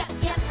fucking them, yep,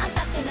 I'm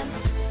fucking them.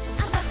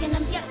 I'm fucking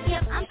them,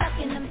 yep, I'm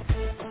fucking them.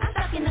 I'm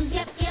fucking them,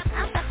 yep,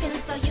 I'm fucking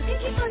them. So you can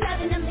keep on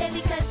loving them,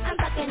 baby, cause I'm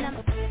fucking them.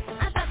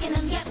 I'm fucking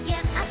them, yep,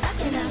 I'm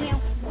fucking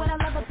them. What I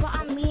love about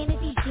our man is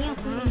he damn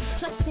for me.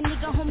 Plus the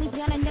nigga hold me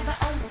down and never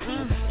OT.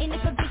 And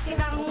if a bitch get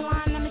out of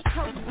line, I'm his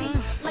trophy.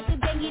 Like a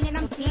bangin' and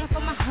I'm down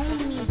for my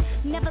homie.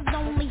 Never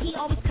lonely, he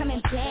always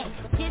coming back.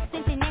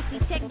 Distant and nasty,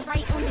 text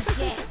right on the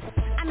jet.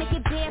 I make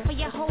it bad for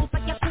your hoes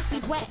like your pussy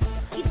wet.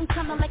 Keep them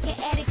coming like an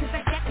addict cause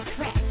I got the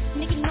crack.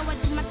 Nigga know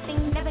I do my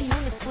thing, never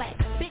known to slack.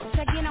 Bitch,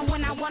 I get him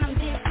when I want him,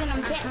 this and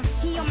I'm back.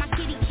 He on my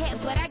kitty cat,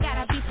 but I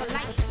gotta be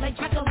polite. Like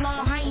drink a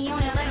long, I ain't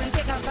on it, let him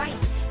take a bite.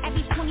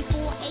 Every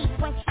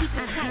 24/8 West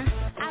people tight.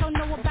 I don't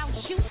know about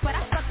you, but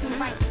I fuck him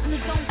right.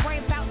 Don't worry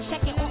about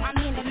checking on my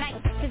man tonight.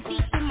 Cause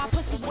deep in my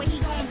pussy where he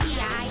gon' be,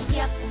 aight.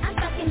 Yep, I'm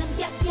fucking him,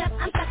 yep,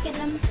 I'm fucking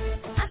him.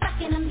 I'm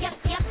fucking him, yep,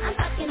 I'm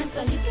fucking him.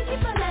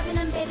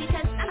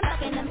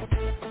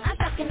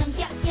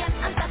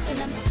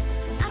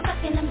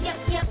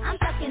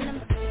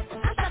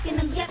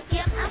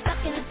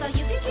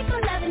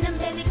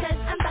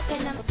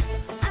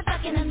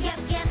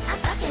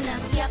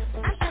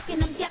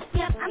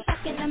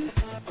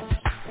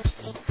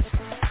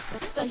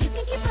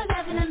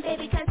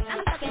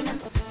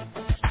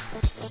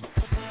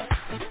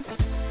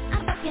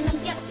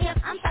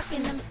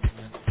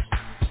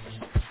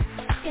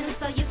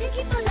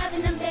 on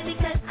loving them, baby,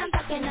 cause I'm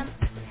fucking them.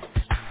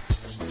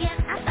 Yeah,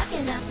 I'm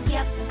fucking them.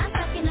 Yep, I'm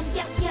fucking them.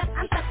 Yep,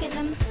 I'm fucking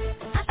them.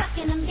 I'm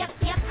fucking them. Yep,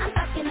 I'm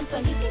fucking them. So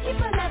you can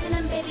keep on loving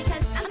them, baby,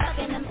 cause I'm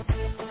fucking them.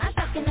 I'm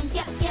fucking them.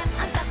 Yep,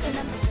 I'm fucking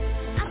them.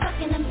 I'm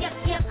fucking them.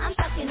 Yep, I'm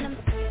fucking them.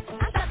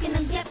 I'm fucking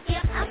them. Yep,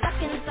 I'm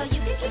fucking them. So you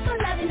can keep on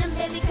loving them,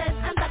 baby, cause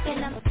I'm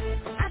fucking them.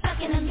 I'm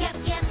fucking them. Yep,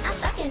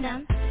 I'm fucking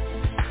them.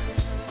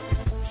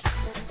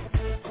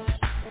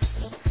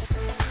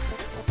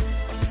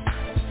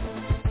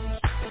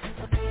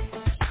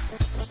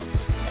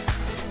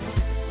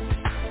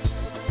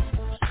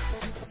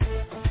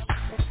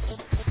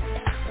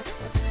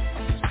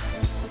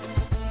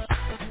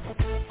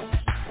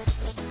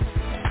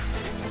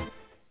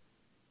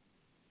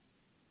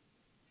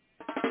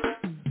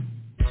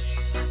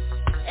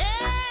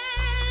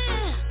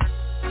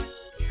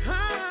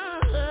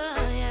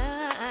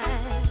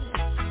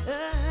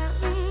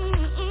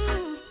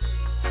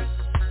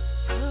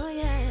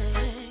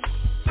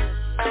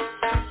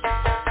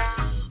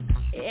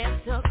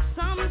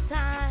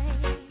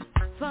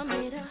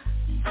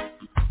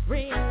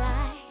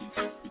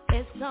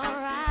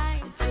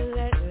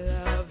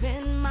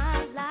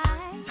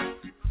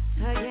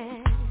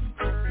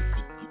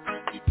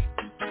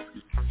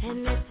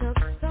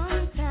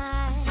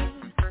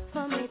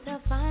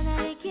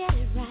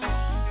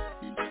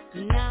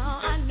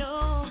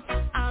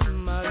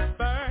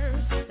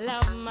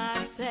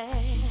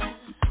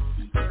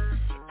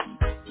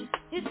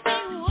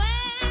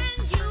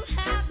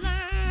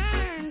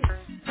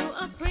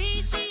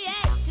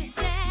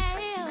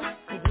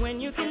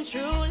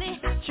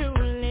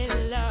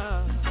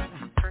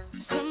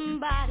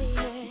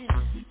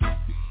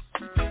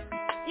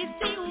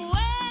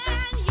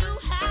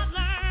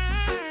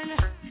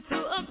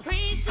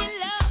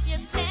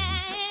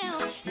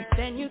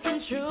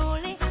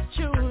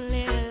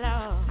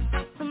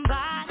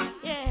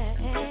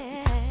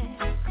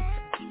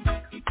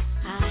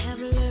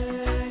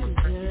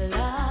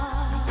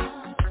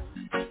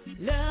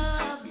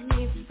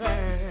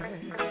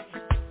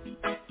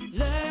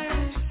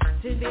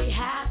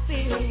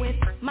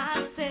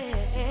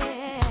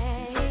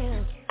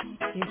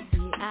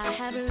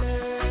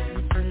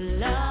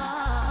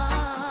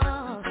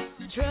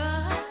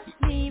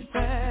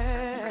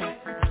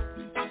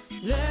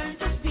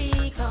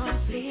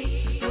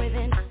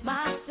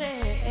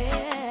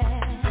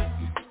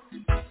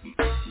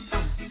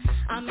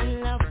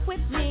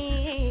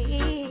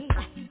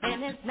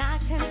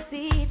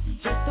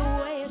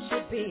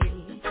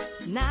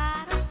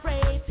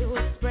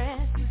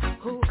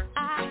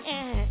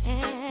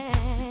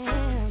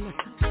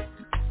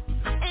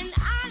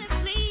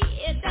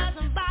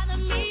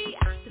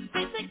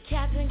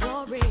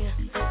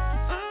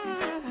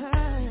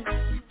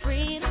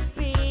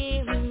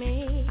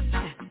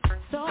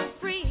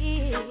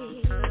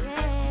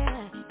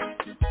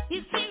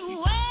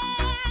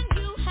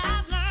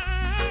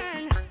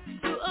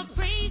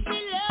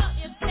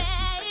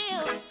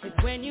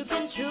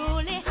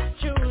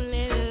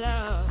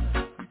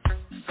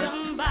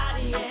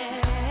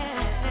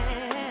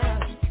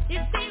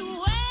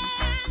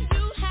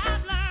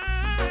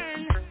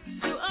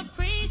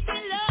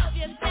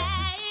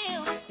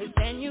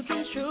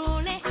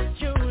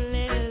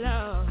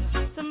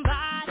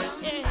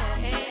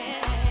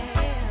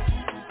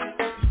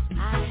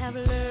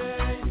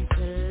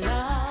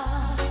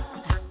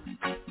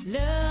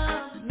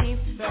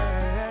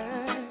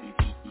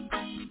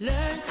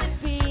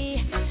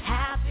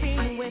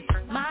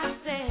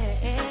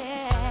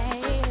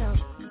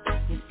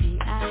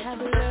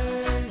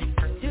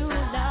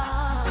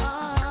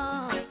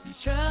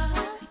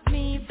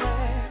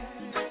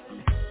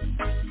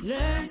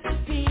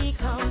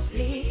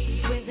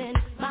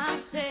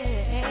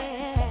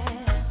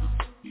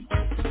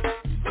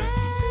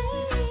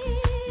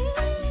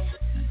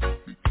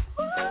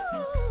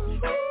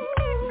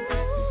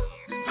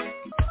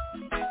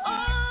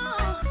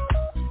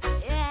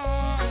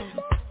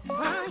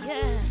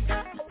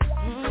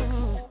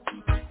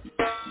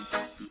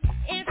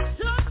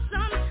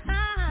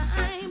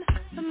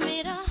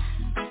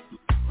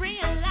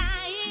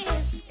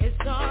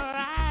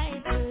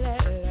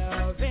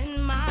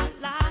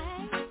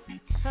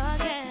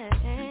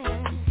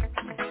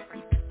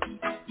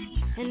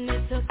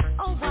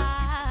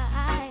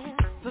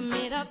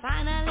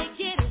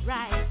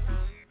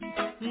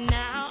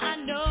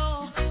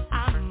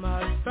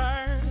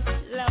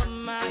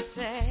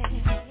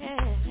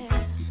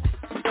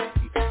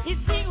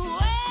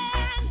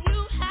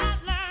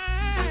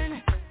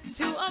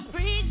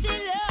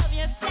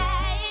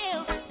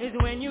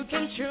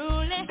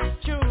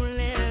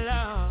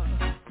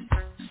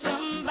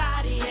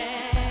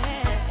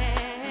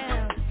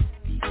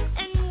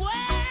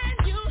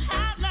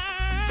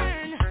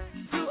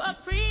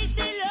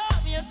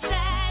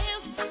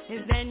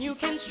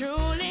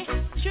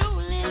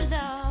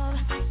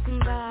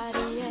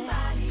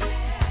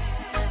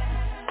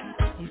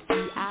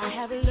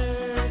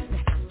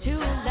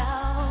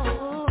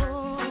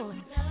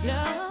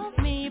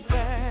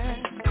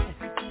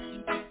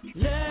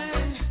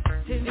 Learn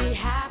to be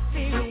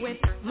happy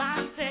with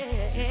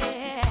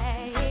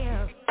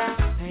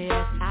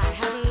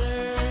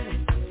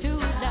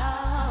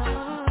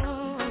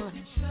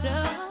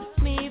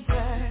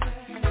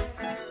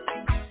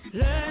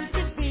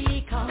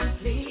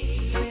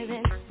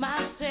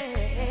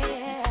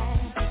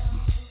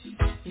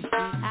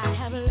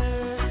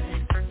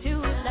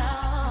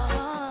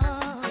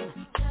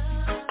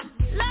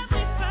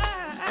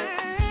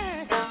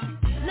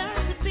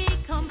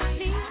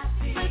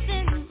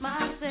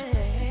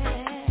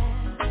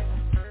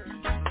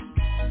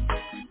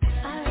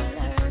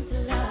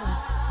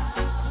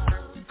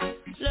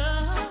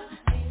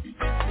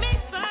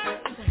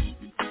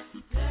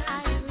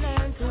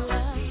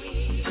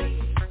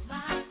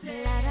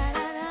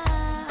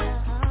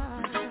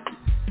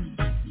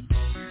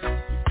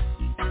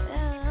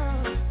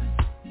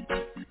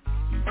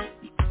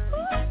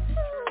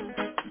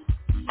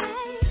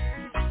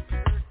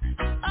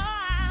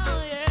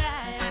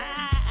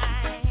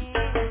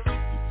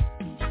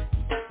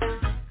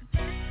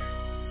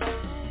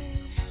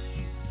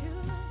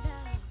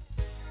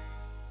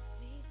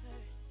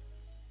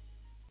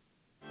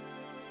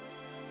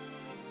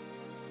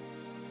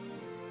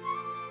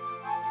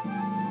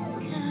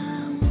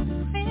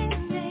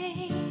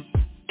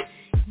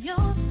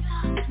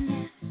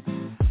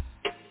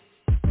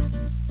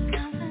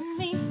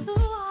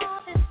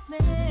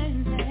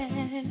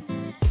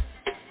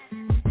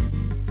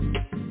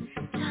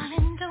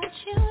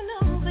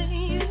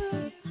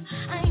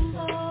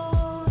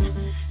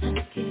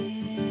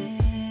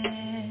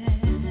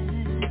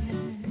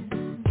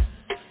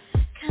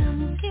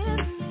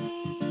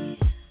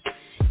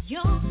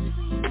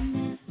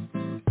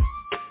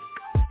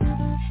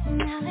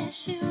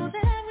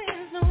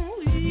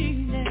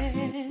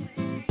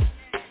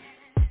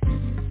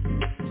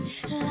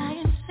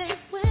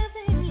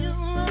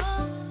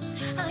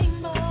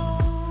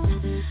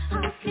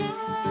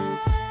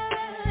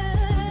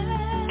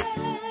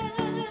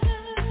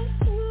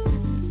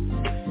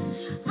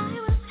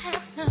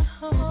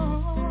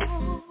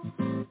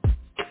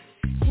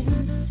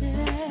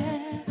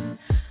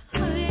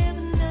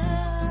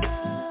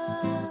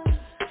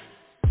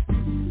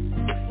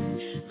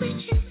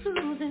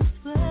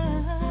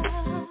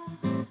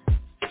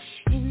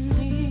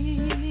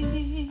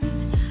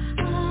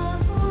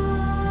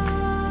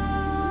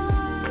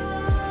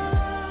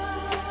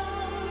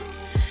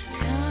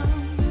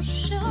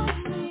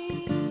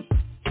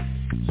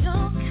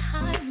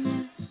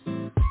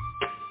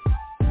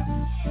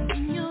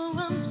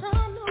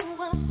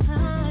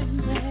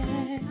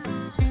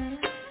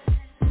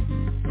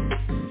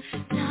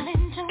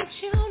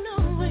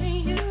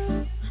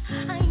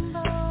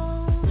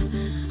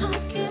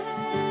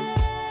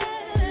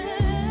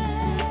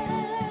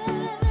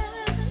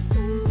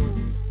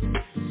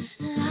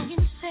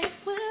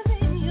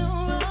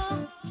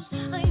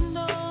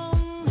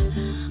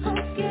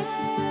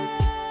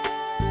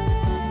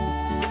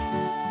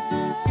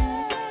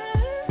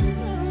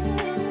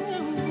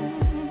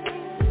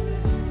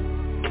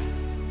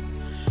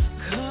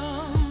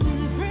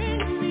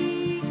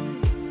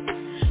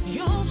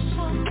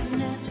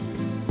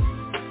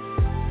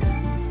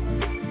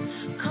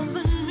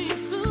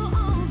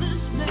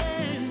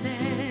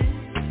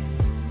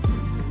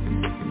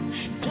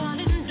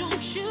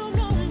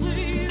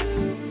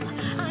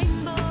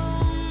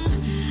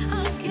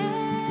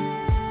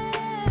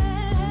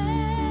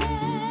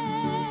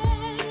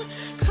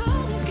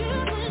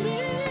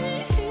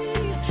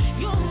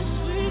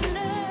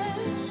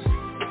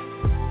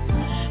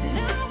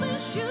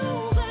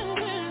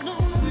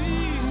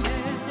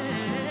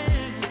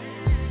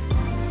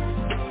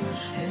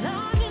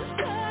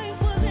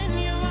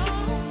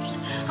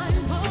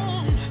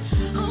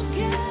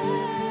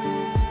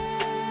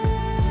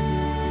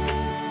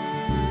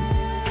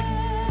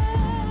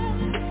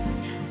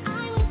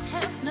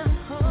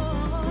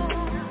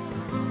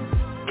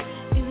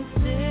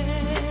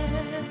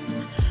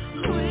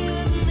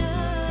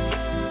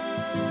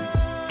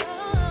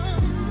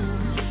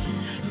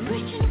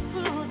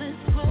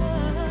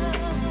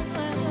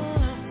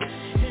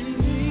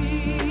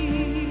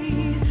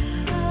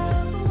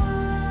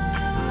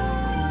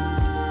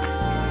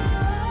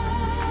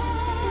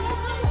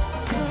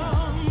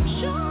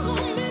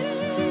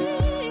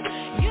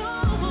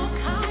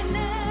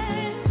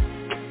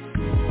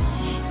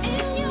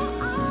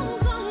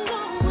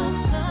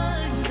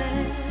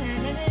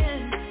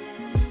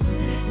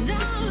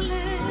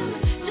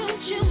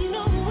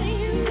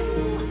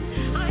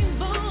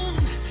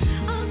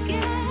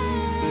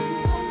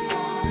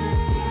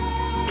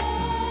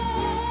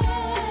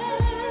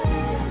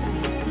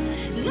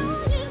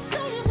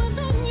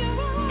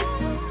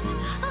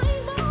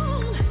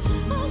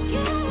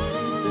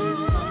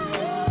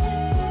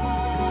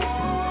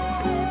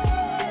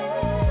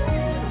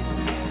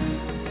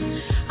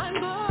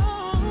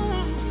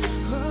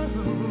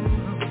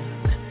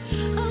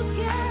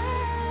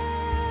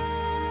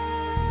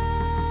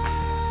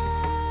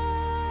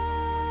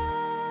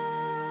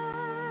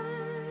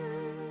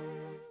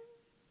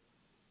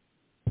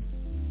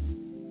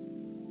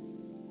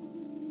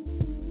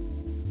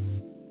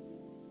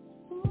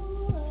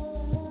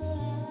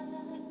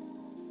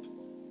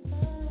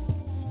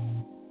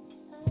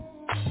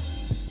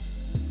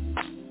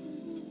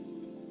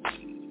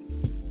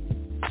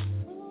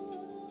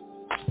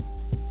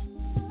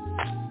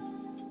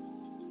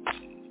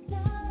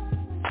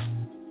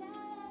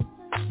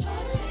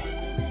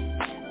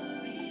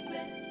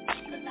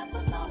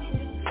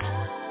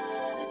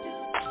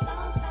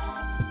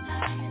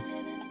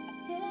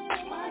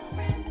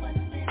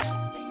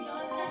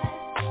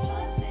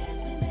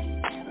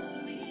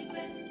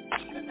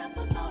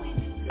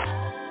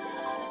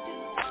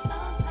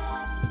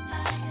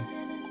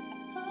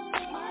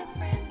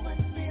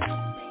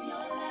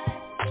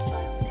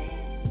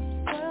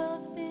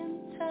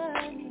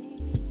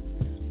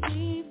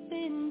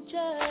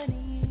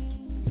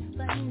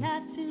but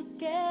not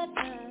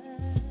together.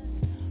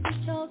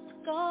 We chose to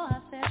go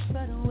our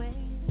separate ways.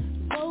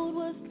 The road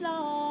was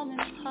long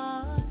and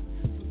hard,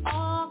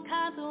 all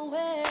kinds of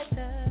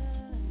weather.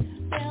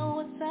 There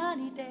were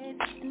sunny days,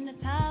 and the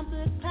times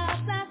with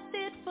clouds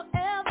lasted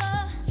forever.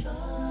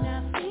 And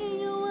I see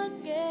you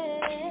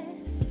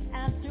again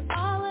after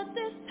all of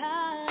this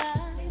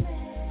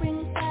time.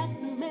 Brings back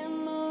the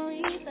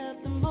memories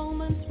of the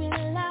moments we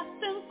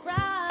laughed and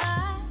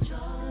cried.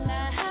 And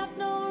I have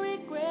no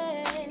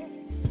regrets.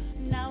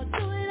 Now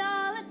do it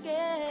all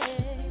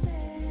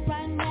again.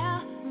 Right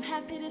now I'm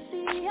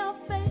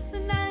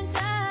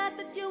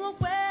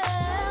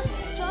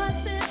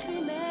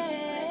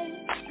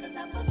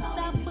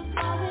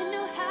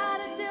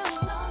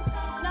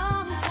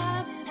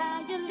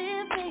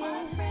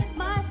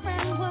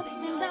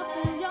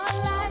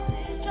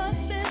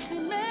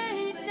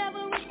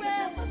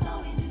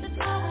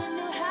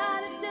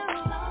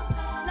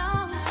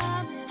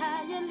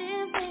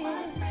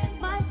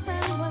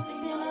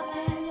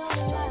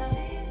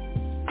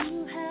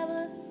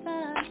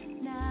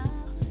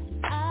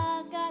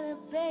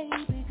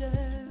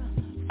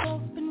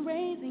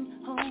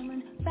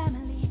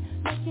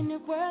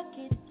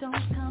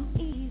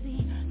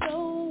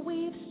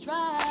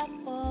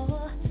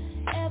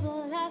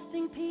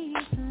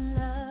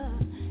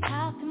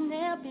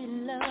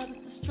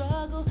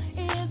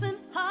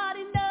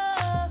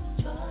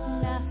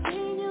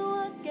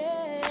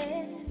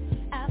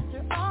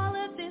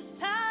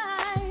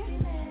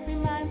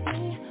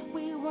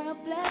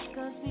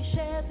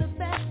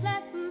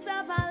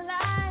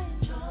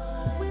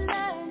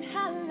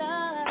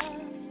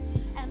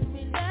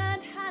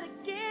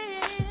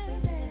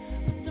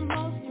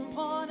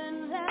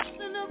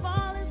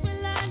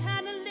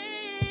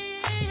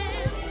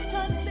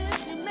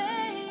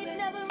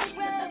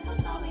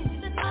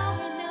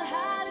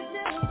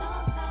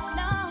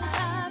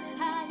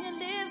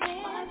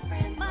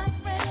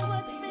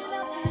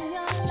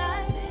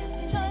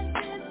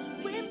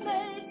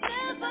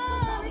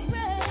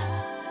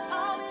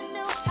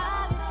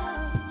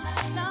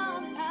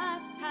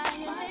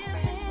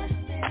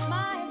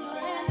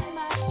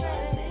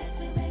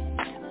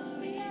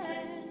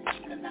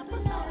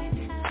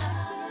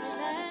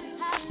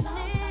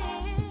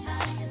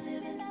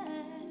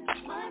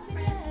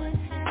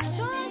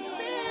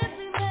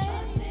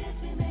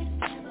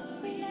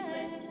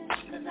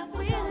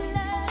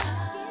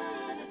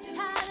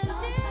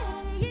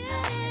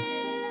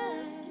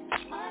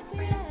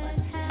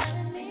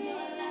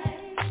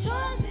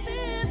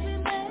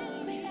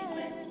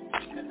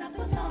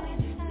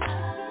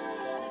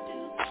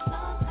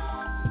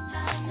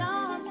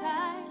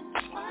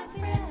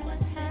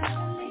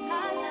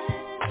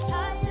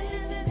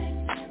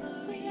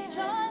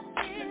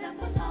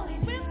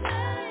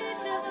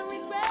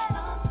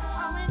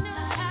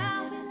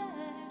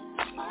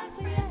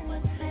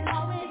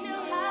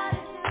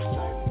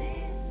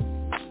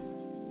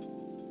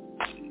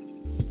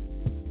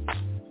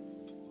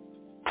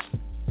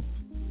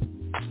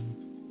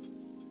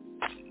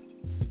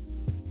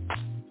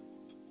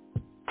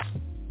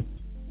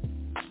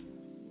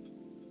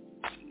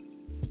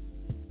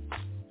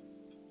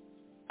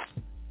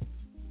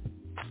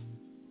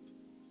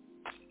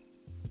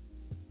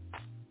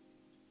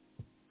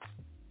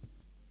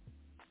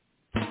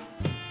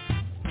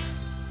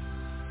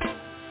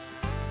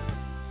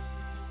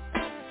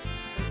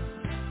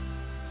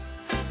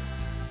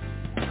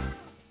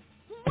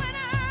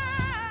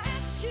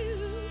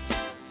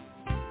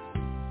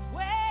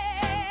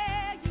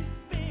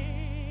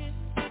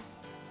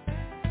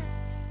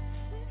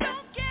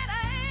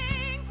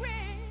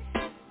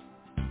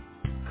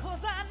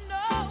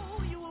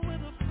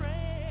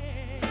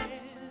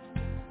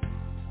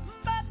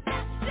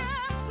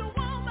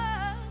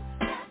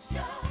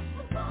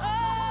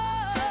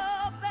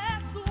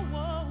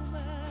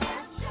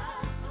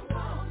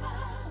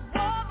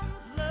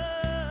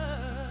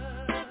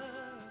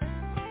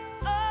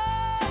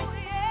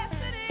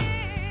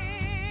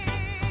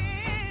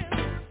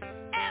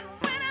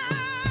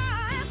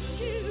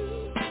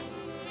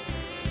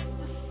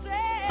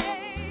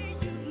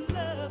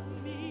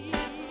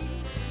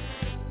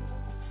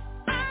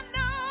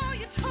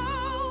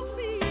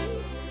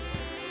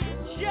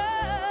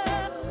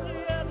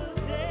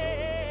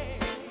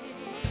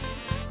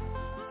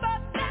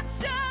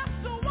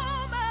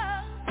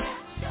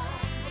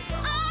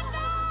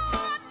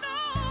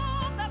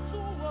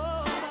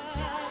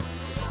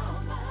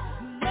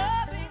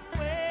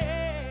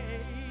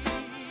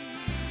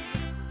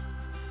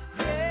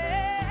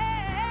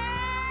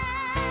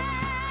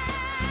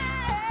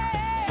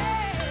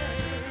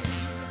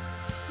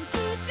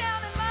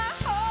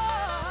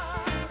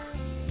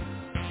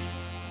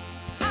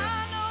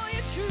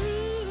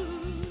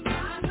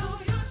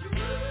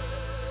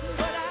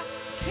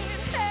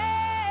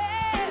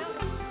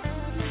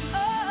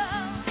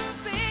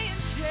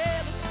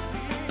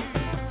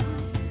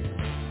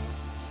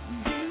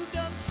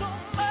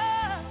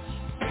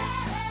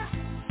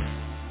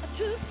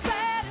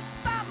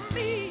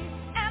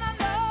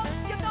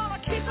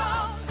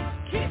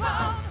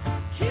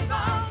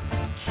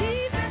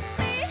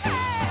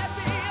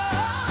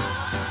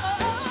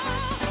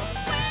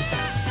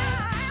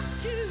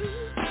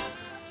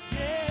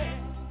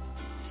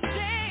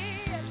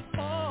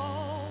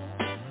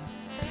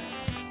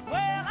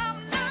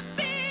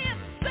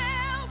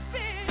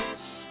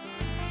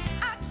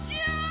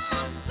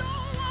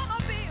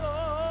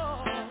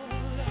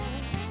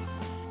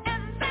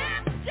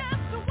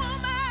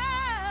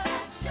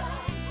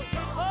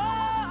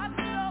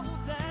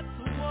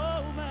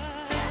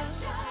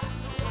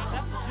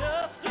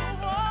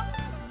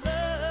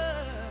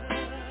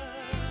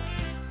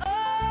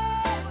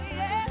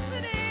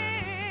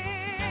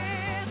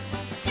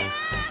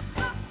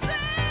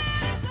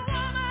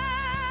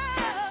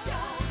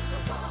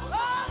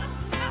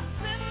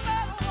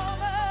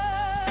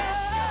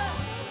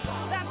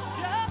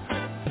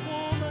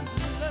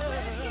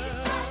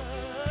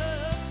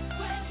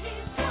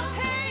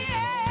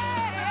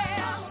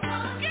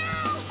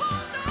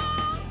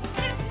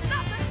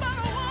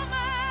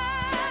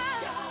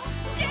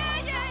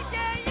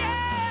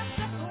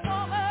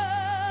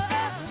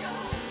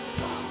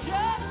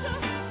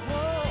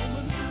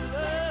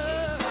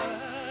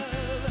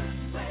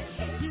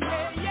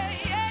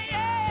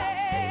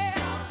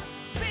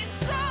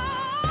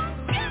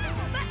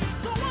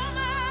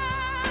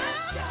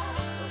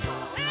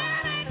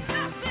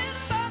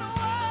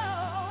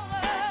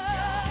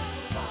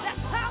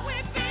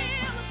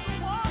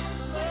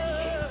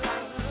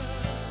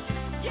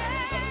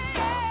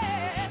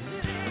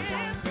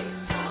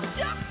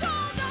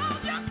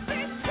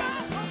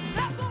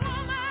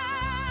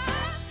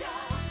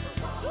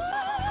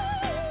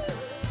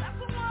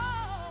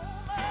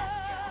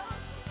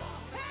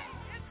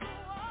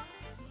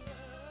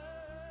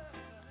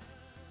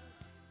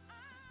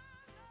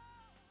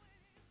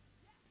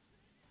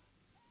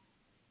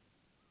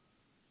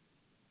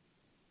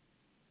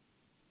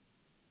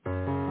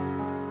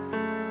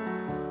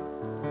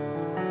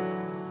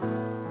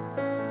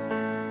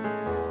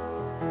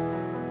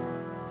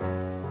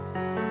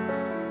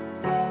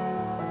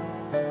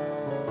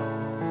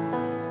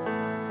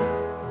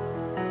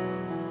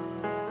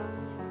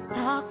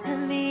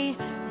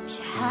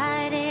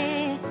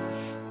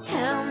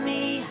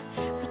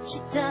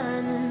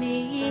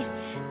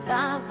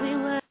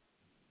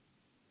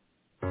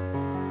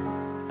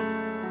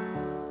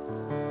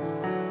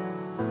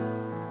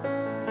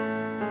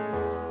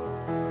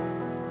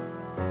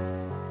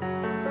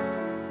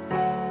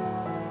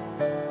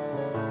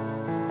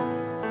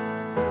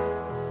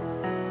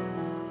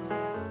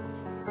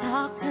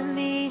telling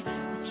me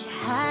what you're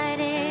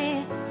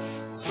hiding.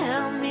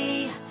 Tell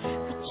me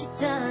what you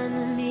done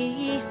to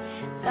me.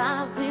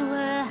 Thought we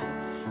were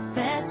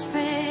best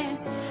friends,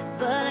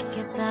 but I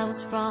guess I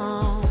was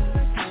wrong.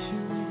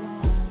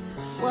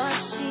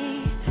 Was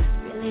she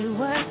really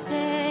worth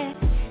it?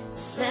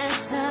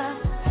 Sense of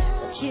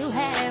what you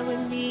had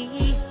with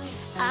me.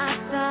 I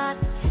thought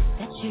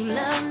that you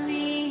loved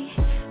me,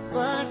 but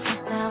I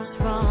guess I was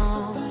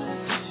wrong.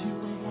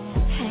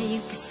 And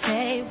you can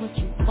say what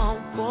you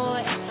want,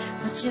 boy,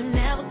 but you're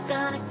never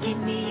gonna get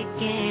me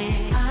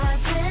again. I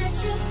bet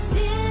you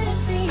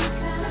didn't think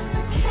I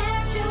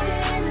kept you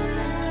in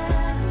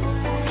love.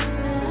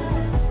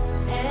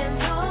 And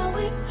though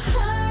it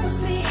hurt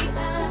me, I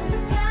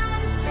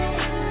gotta say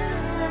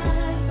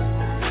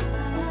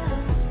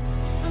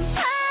I'm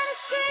tired of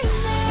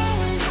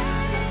screaming.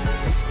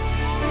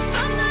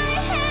 Somebody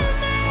help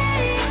me.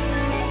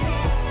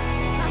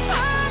 My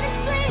heart is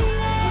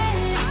bleeding.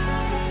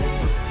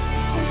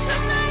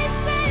 Somebody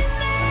save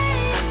me.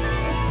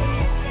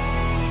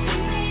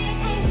 Give me an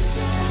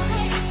angel,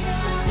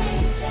 angel,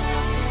 angel.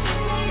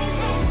 Give me an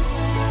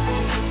angel,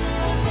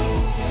 angel,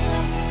 angel.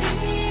 Give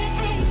me an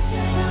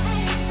angel,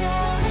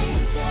 angel,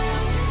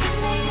 angel.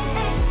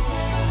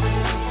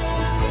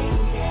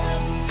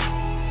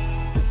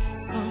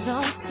 Oh,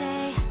 don't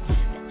say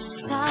that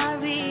you're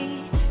sorry,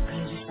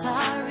 'cause you're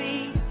sorry.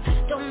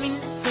 Don't mean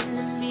nothing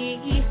to me.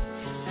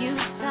 You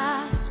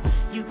thought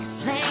you could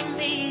blame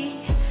me,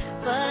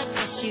 but I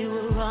guess you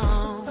were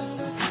wrong.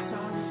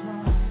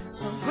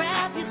 So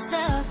grab your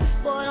stuff,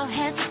 boy, don't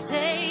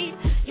hesitate.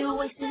 You're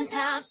wasting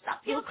time, stop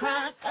your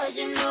crying, 'cause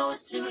you know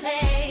it's too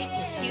late.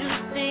 If you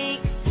think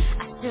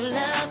I still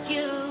love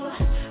you,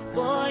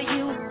 boy,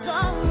 you were so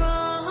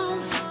wrong.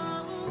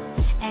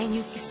 And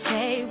you can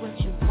say what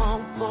you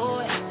want,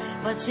 boy,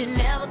 but you're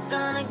never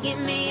gonna get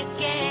me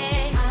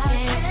again. I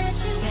bet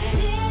you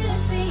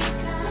didn't think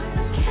I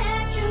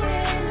kept you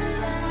in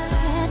love.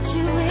 Kept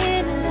you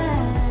in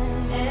love.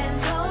 And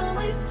though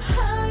it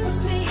hurts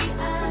me,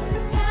 I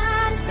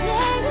gotta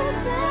say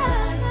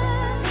goodbye.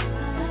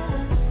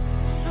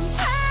 I'm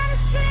tired of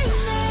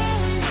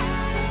screaming.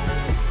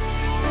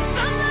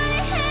 Somebody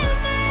help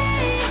me.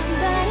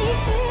 Somebody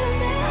help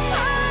me. My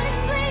heart is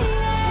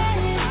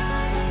bleeding.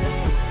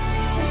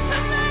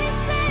 Somebody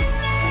save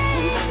me.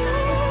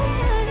 Somebody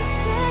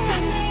save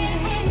me.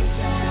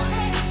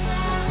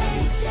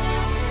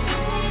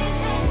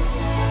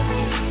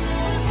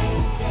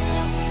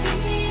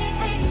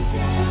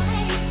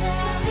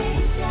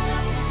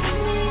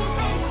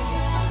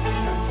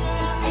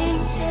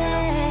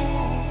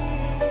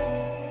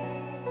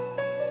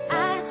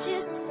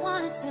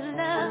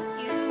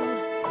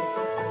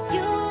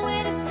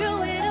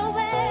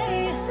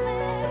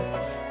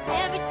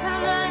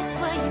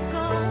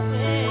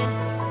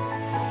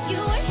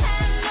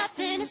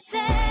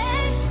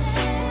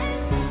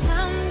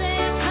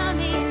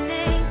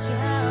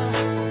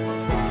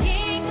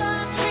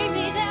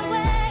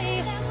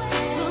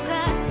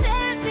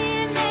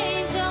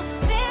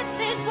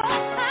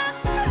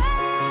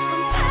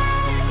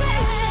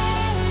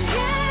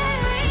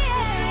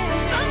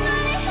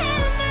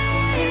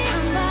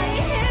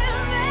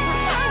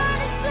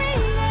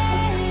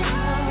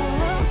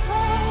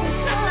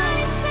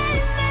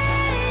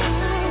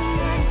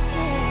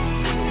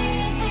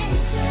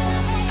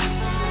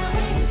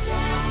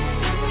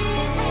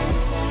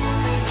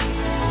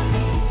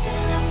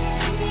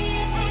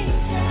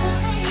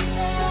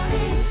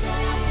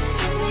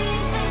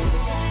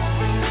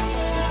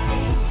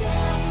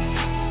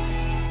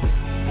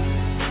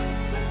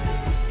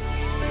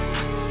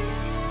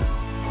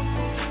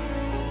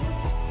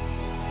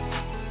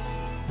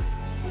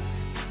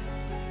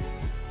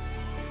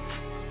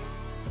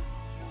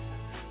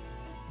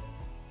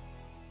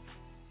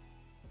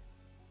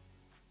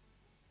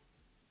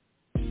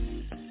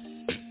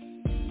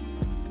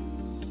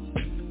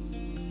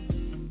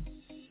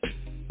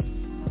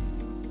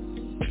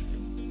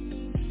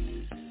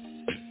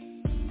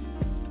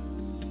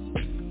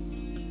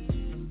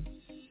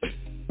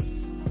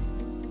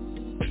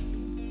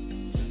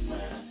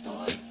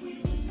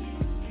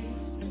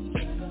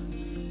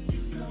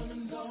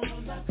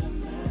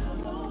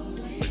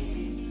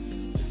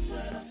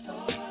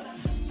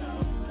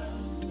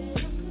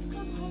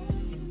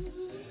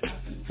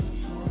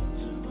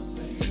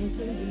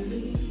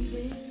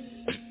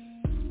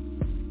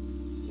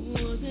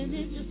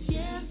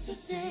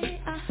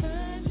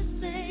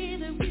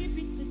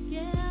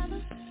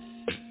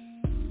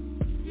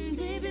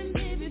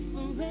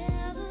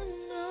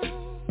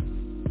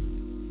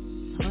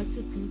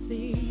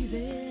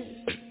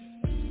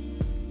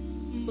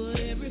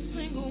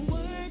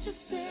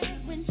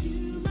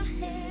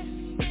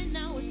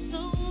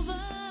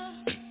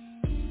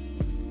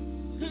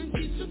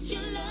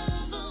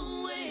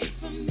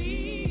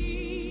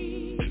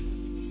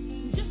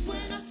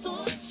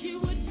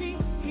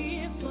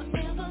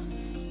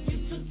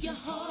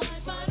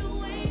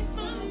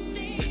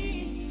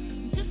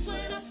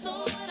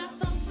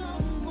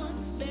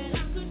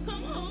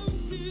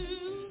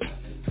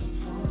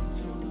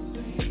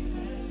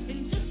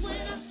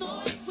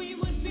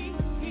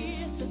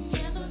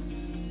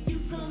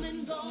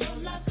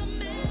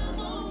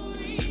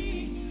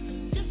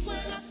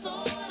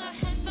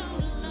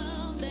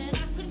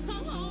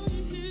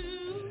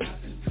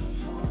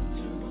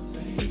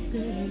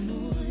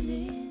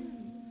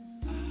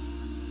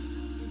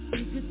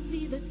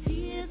 The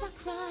tears I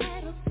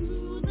cried all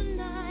through the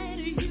night,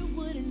 you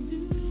wouldn't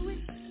do it.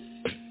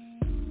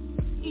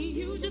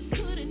 You just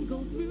couldn't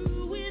go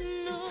through it,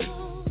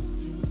 no.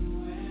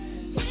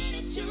 Where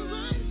did you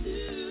run to?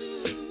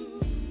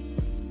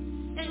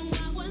 And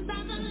why was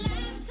I the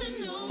last to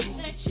know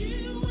that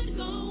you would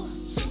go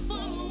so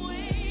far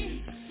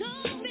away?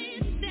 Told me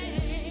to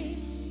stay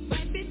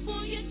right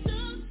before you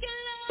took your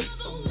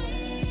love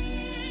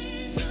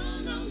away. No,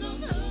 no, no,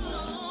 no.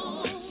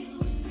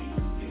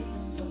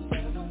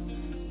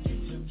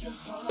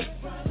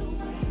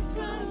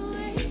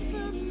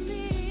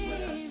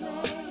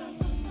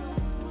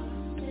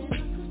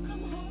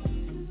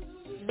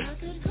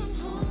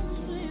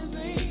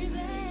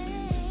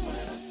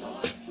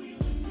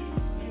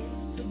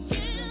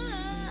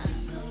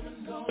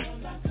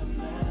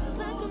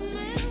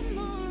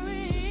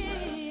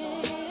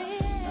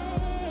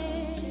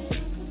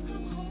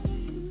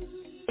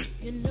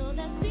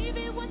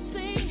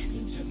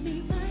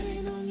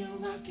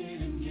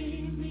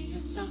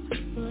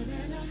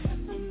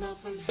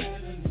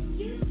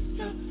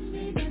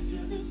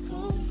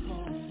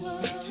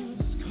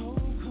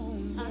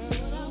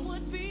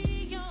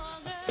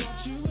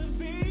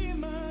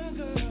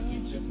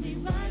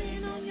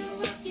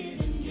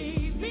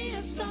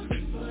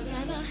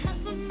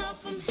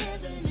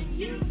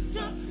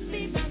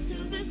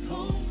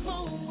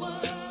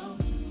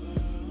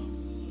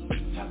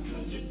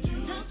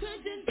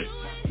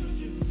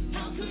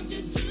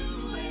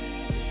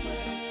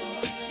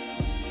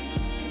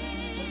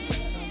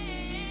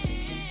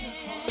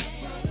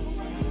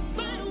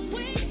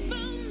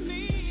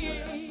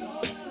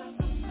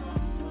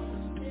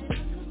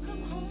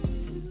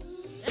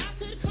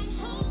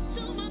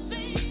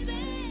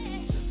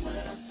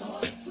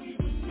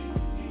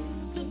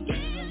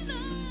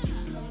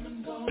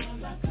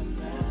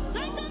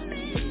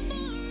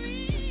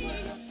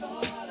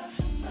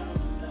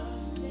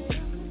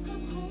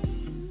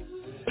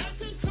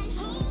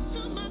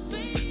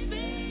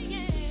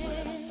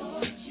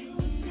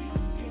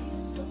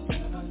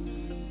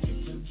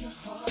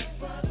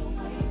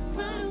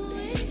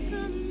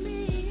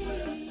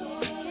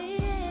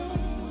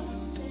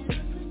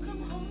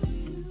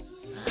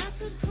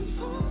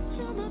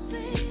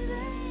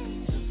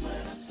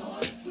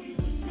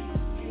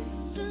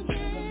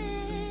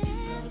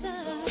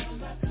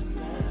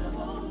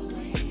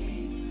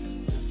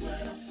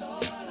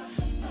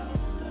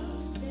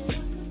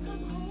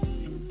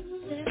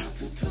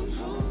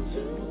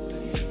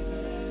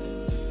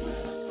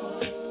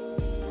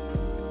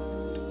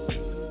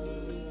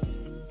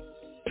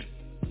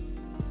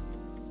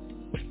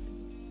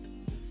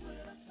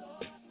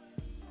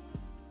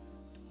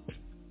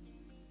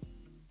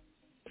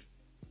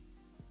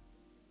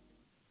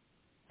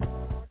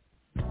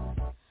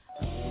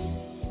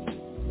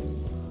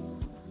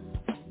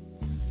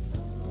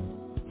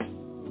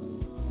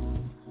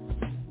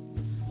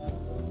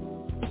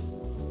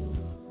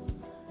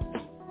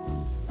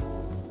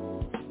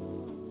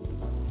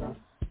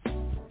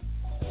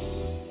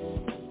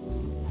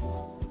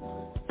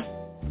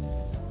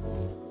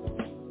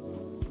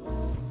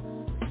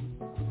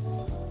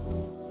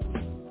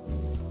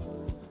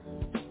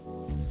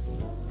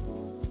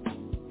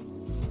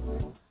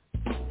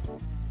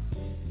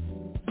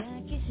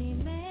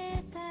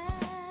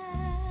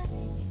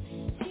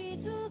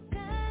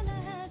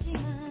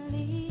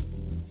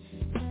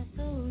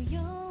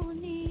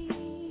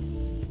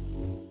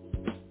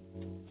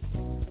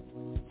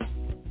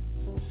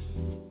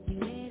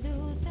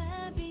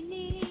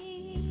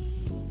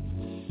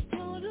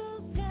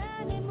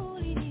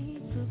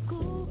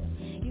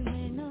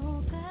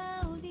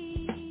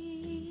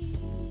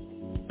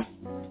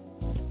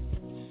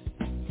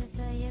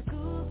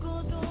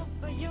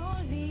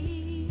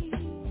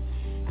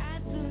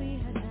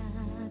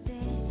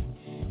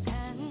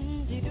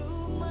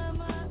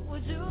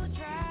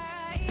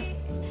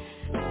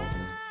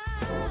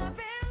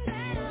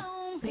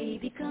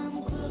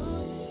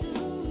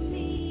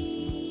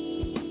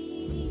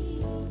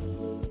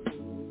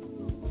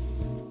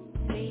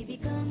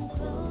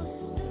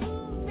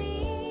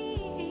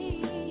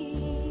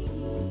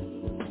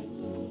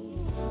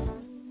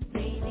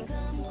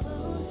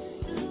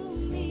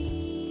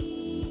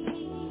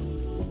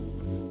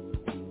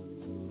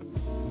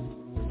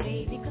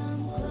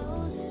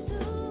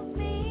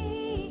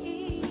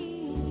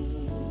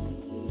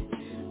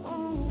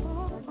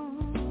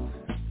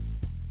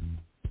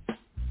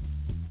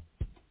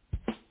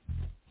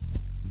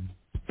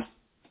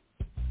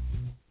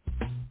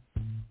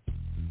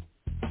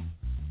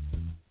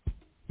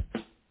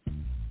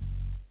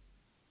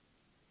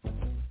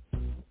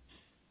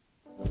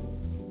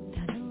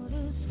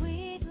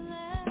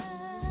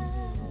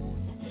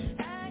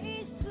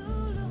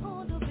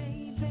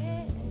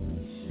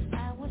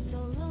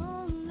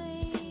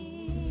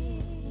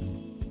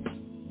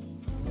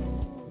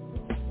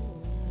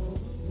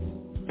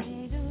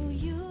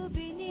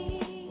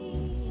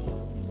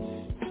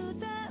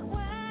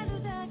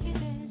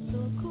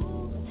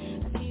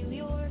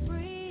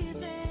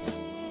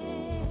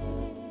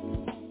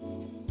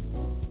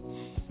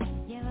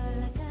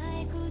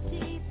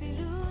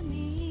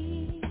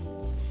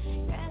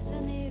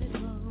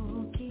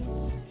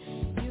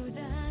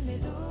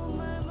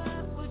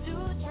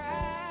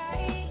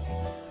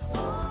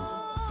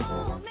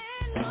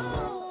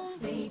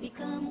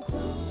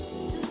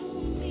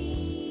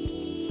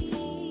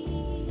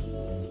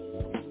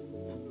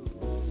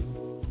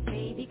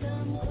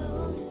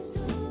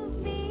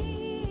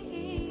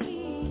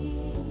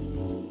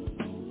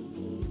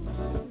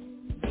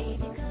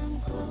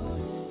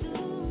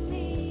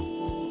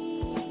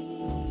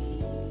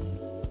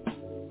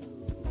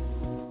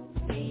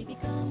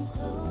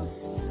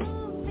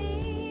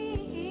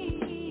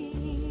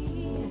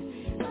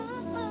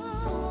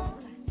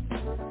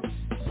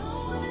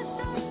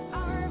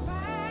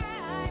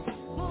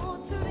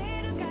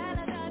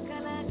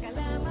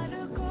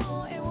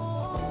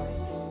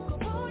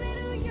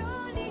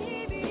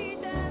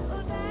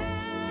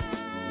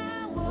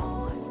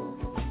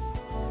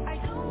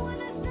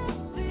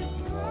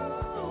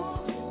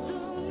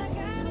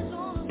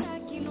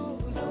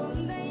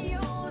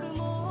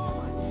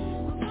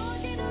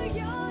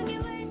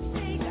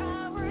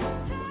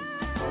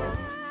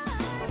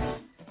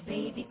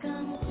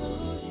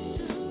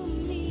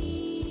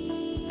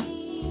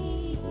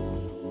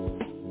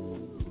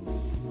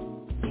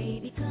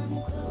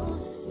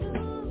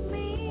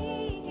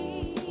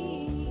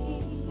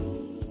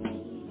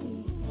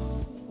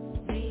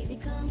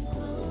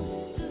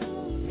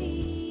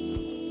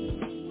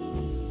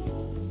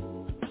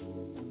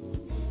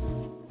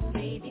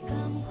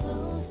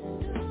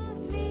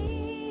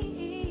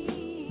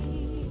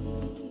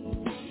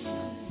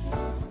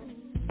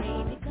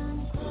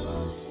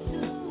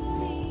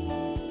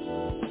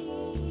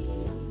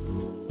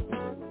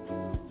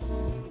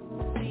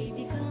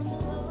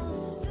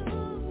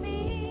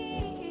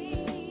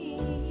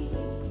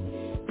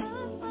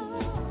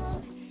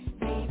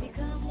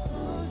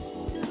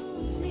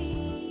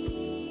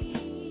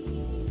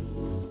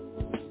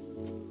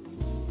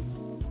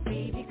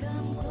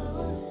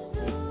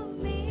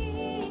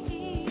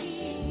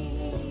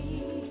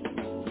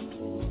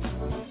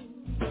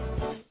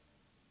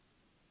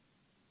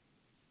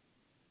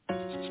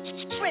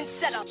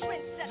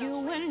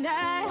 You and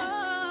I.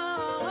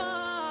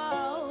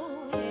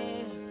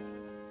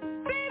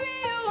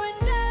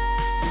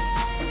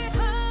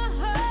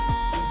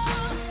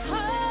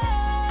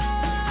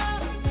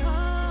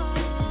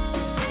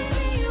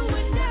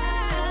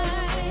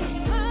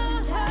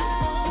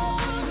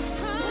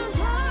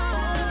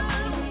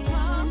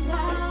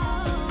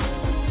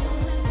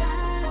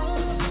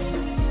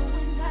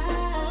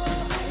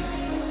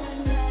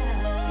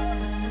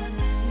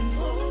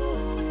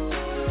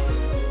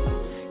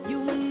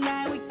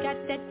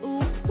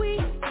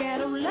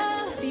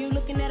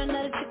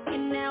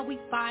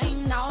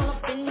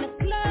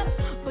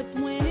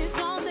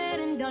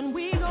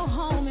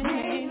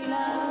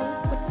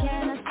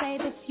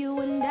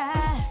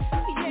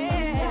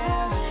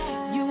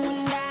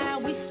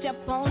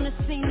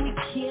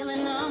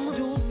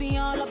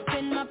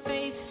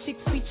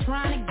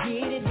 Trying to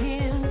get at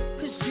him,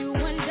 'cause you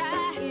and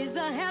I is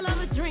a hell of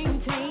a dream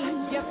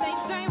team. Your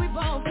face say we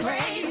both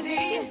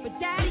crazy, but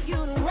daddy, you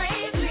done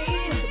raised me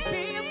to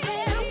be a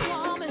better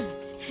woman.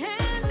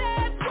 And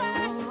that's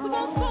why we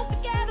gon' smoke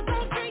together,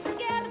 gon' drink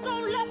together,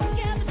 gon' love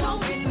together,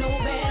 don't get no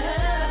better.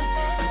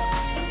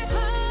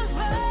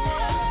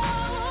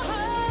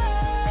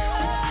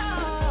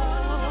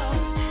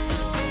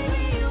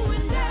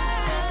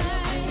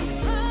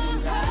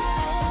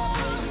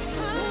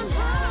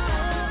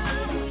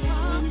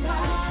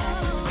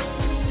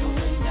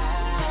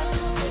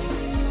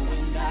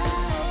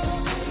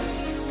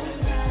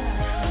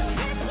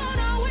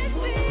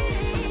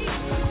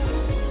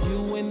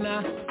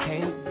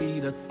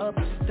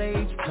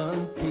 Upstage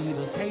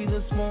competers,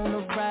 haters wanna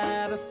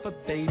ride us,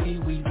 but baby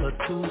we the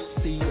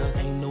two-seater.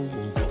 Ain't no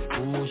room for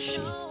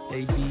bullshit,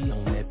 they be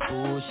on that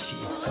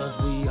bullshit. 'Cause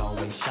we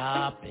always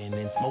shopping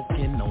and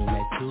smoking on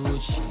that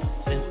good shit.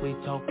 Since we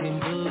talking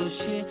good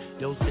shit,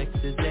 your sex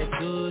is that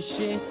good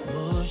shit.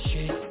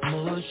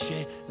 Mush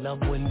it,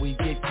 love when we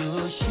get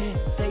good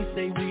shit. They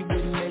say we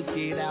wouldn't make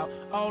it out,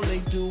 all they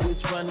do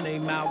is run their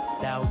mouth.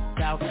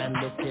 Doubt, and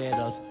look at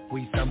us,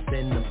 we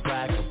something to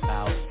brag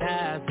about.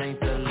 Skies ain't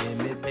the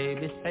limit,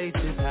 baby, space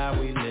is how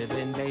we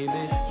living,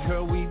 baby.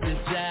 Girl, we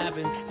just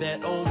jabbing,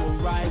 that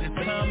override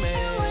is coming.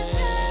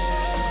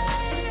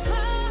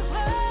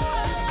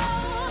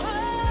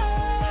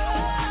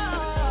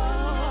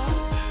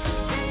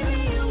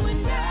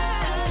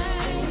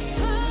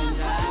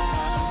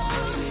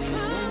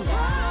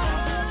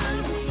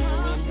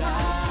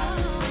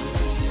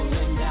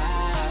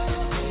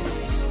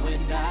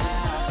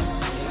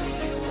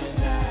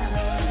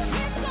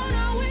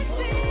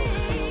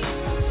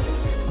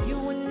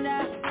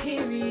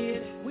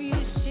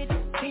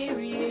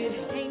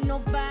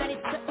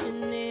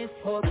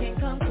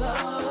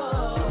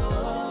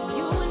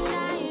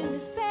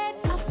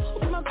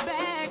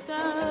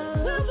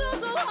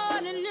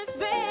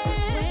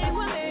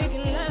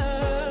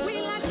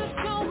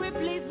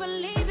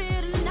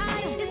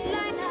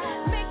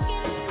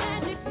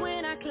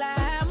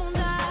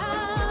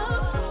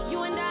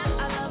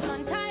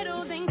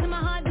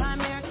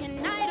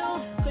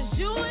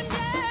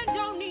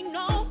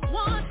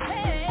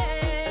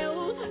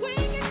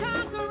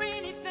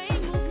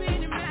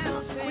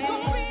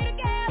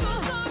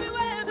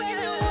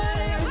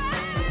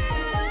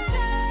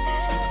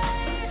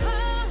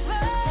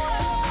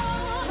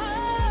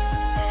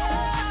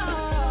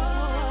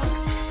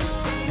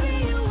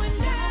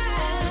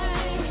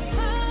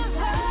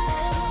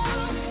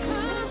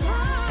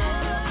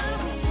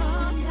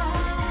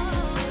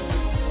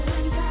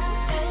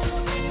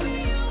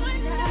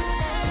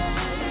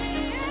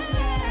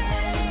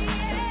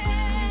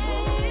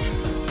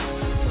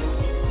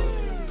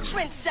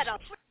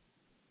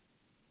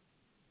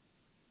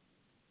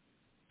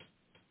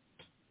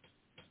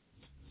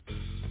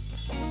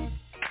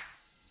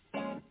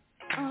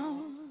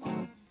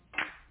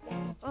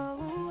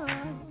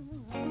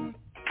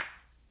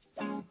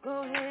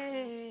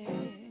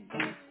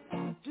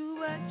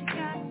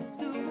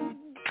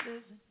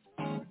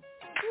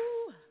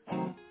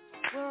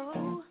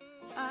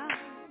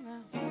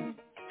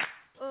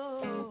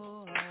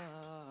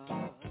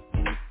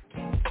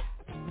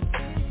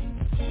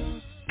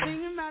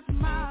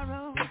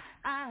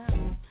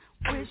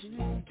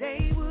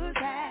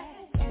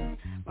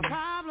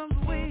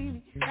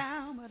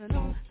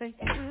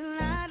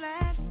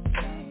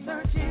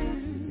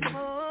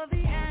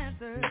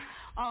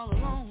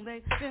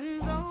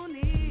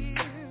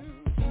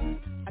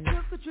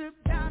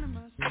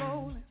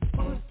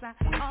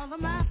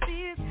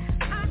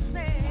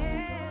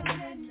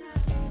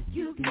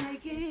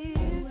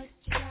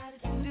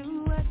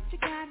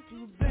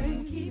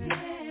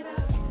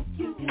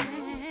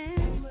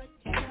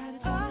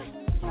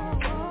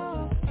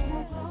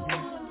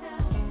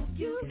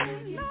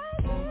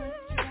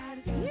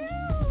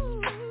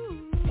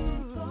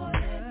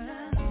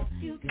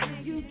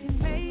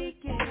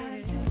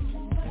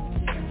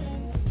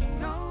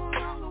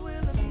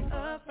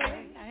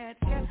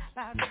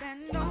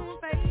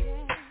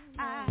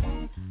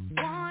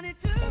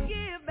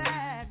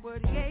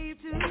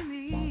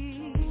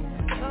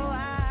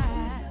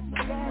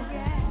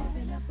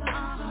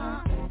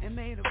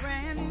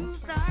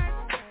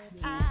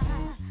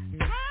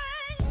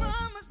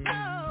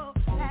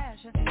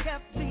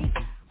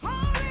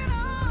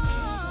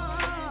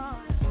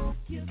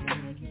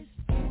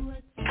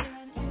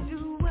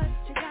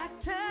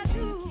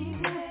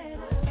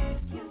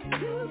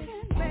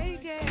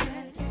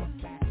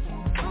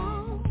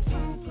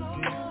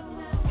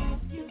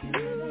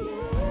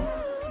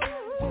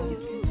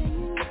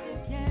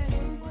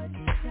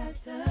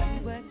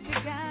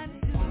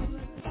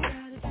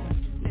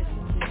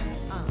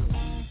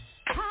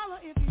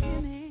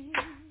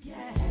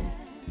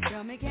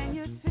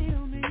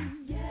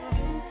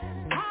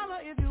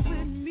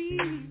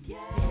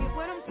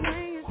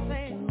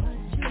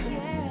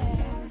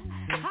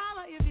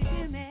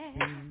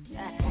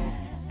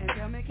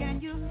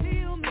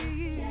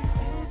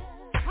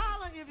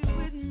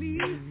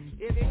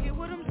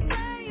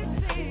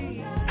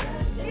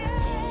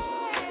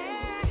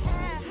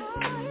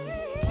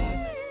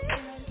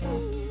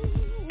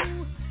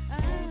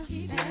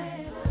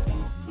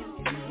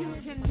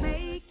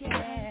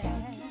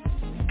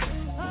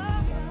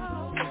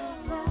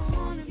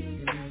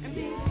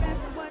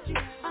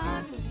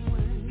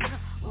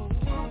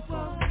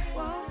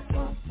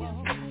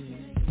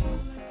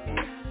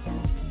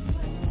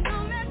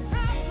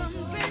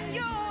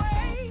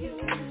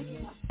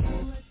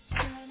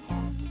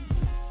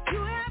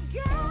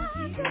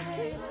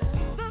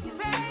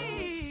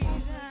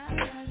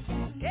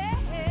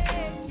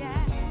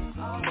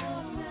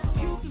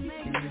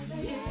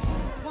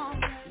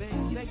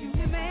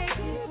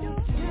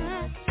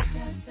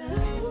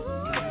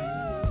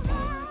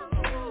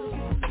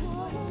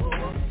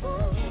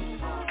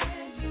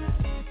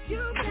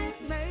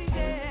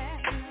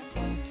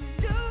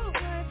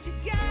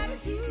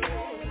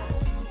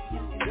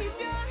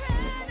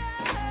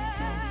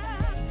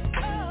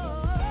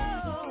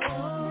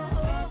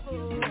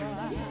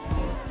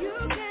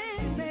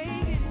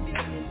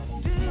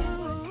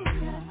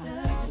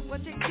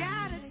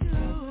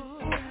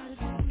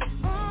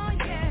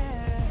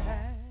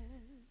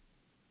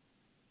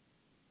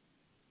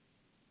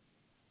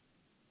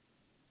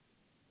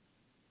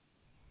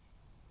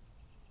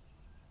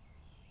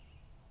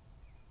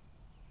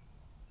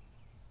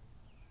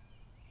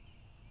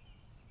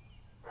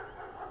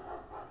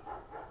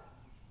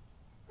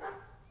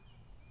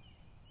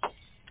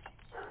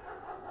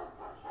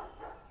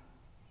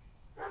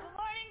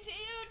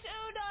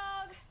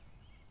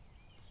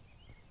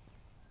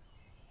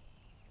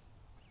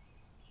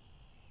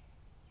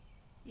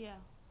 Yeah,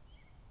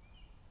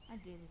 I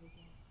did it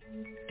again.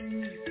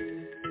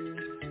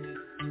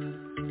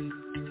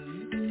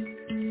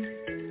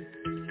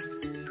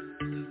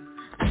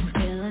 I'm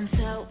feeling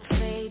so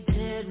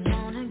faded,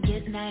 wanna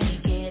get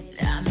naked.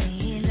 I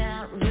mean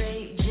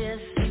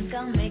outrageous, think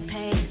I'll make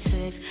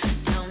paychecks.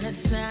 Don't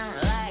it sound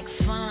like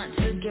fun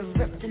to get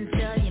ripped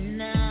until you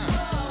know?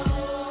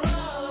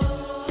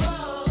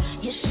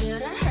 You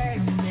should have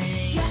heard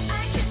me. Yeah,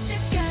 I kissed a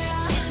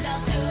girl and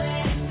I'll do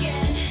it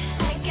again.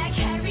 I got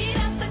carried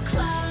out the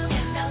club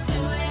and I'll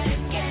do it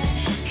again.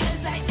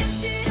 'Cause I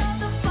emptied all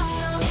the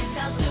bottles and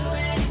I'll do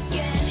it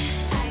again.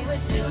 I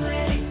would do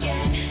it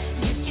again.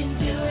 You can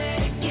do it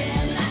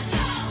again.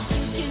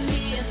 You can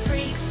be a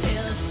freak,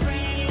 feel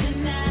free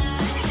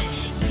tonight.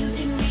 You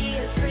can be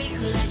a freak,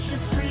 let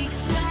your freak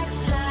flag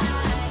fly.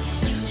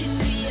 You can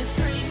be a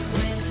freak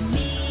with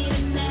me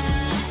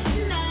tonight,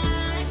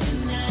 tonight,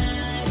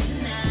 tonight,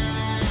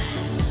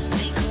 tonight.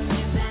 They call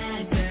me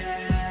bad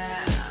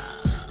girl.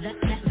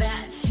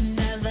 That you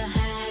never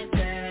had,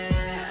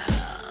 girl.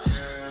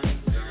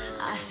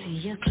 I see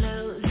your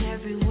clothes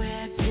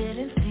everywhere,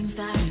 didn't think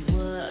that we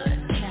would.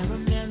 Can't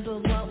remember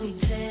what we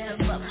did,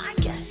 but my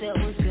guess it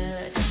was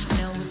good.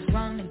 Know it's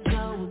wrong to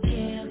go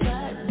again,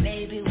 but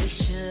maybe we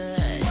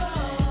should.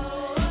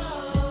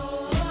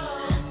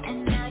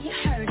 And now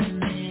you're hurting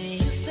me.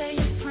 You say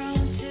you're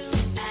prone to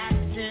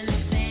acting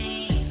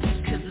insane.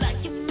 'Cause like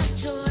you're my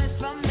toy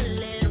from a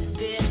little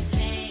bit of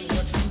pain.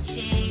 With some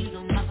chains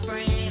on my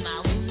frame, I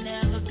will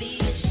never be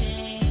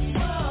ashamed.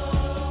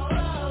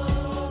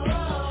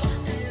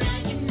 And now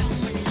you know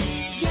my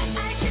name.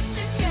 Yeah, I kissed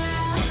a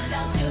girl and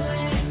I'll do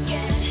it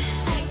again.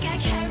 I got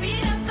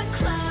carried out the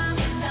club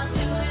and I'll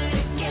do it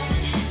again.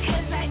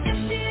 'Cause I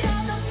emptied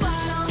all the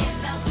bottles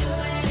and I'll do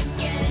it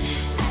again.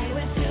 I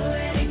would do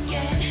it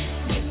again.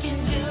 You can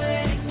do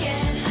it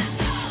again.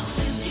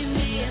 You can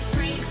be a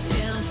freak,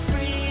 feel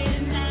free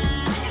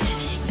tonight.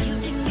 You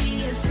can be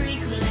a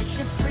freak, let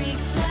your freak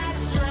flag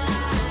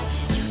fly.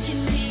 You can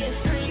be a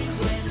freak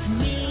with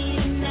me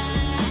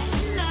tonight,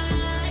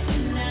 tonight,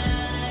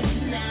 tonight,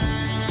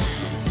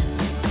 tonight.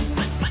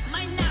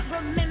 Might not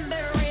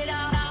remember it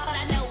all, but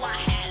I know I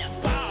had a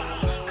ball.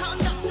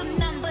 Called up some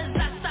numbers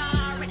I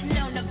saw written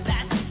on the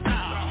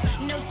basketball.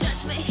 No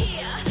judgment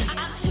here,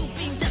 I'm too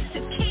beamed up to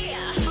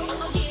care.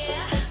 Oh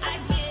yeah, I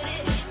get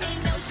it,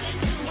 ain't no shit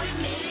to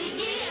admit it,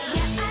 yeah.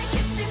 Yeah, I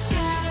kissed a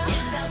girl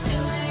and I'll do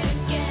it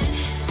again.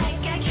 I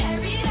got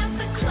carried out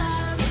the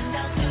club and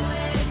I'll do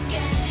it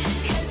again.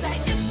 'Cause I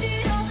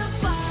emptied all the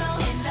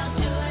bottles and I'll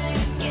do it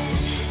again.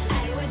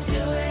 I would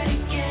do it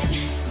again.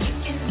 You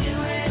can do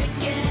it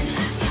again.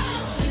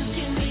 You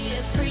can be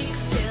a freak,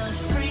 feel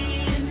free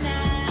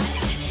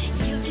tonight.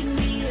 You can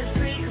be a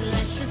freak,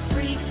 let your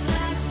freak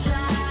flag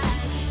fly.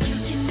 You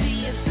can be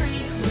a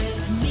freak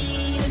with me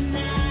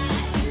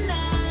tonight,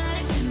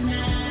 tonight,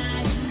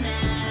 tonight,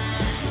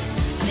 tonight.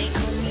 They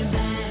call me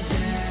bad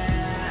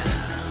girl.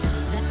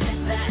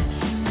 That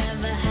you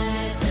never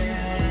had,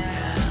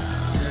 girl.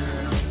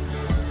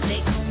 They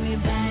call me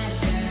bad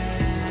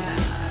girl.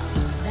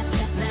 That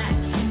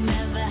you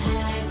never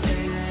had,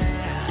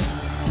 girl.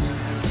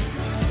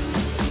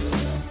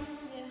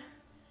 Yeah,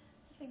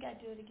 I think I'd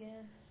do it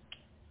again.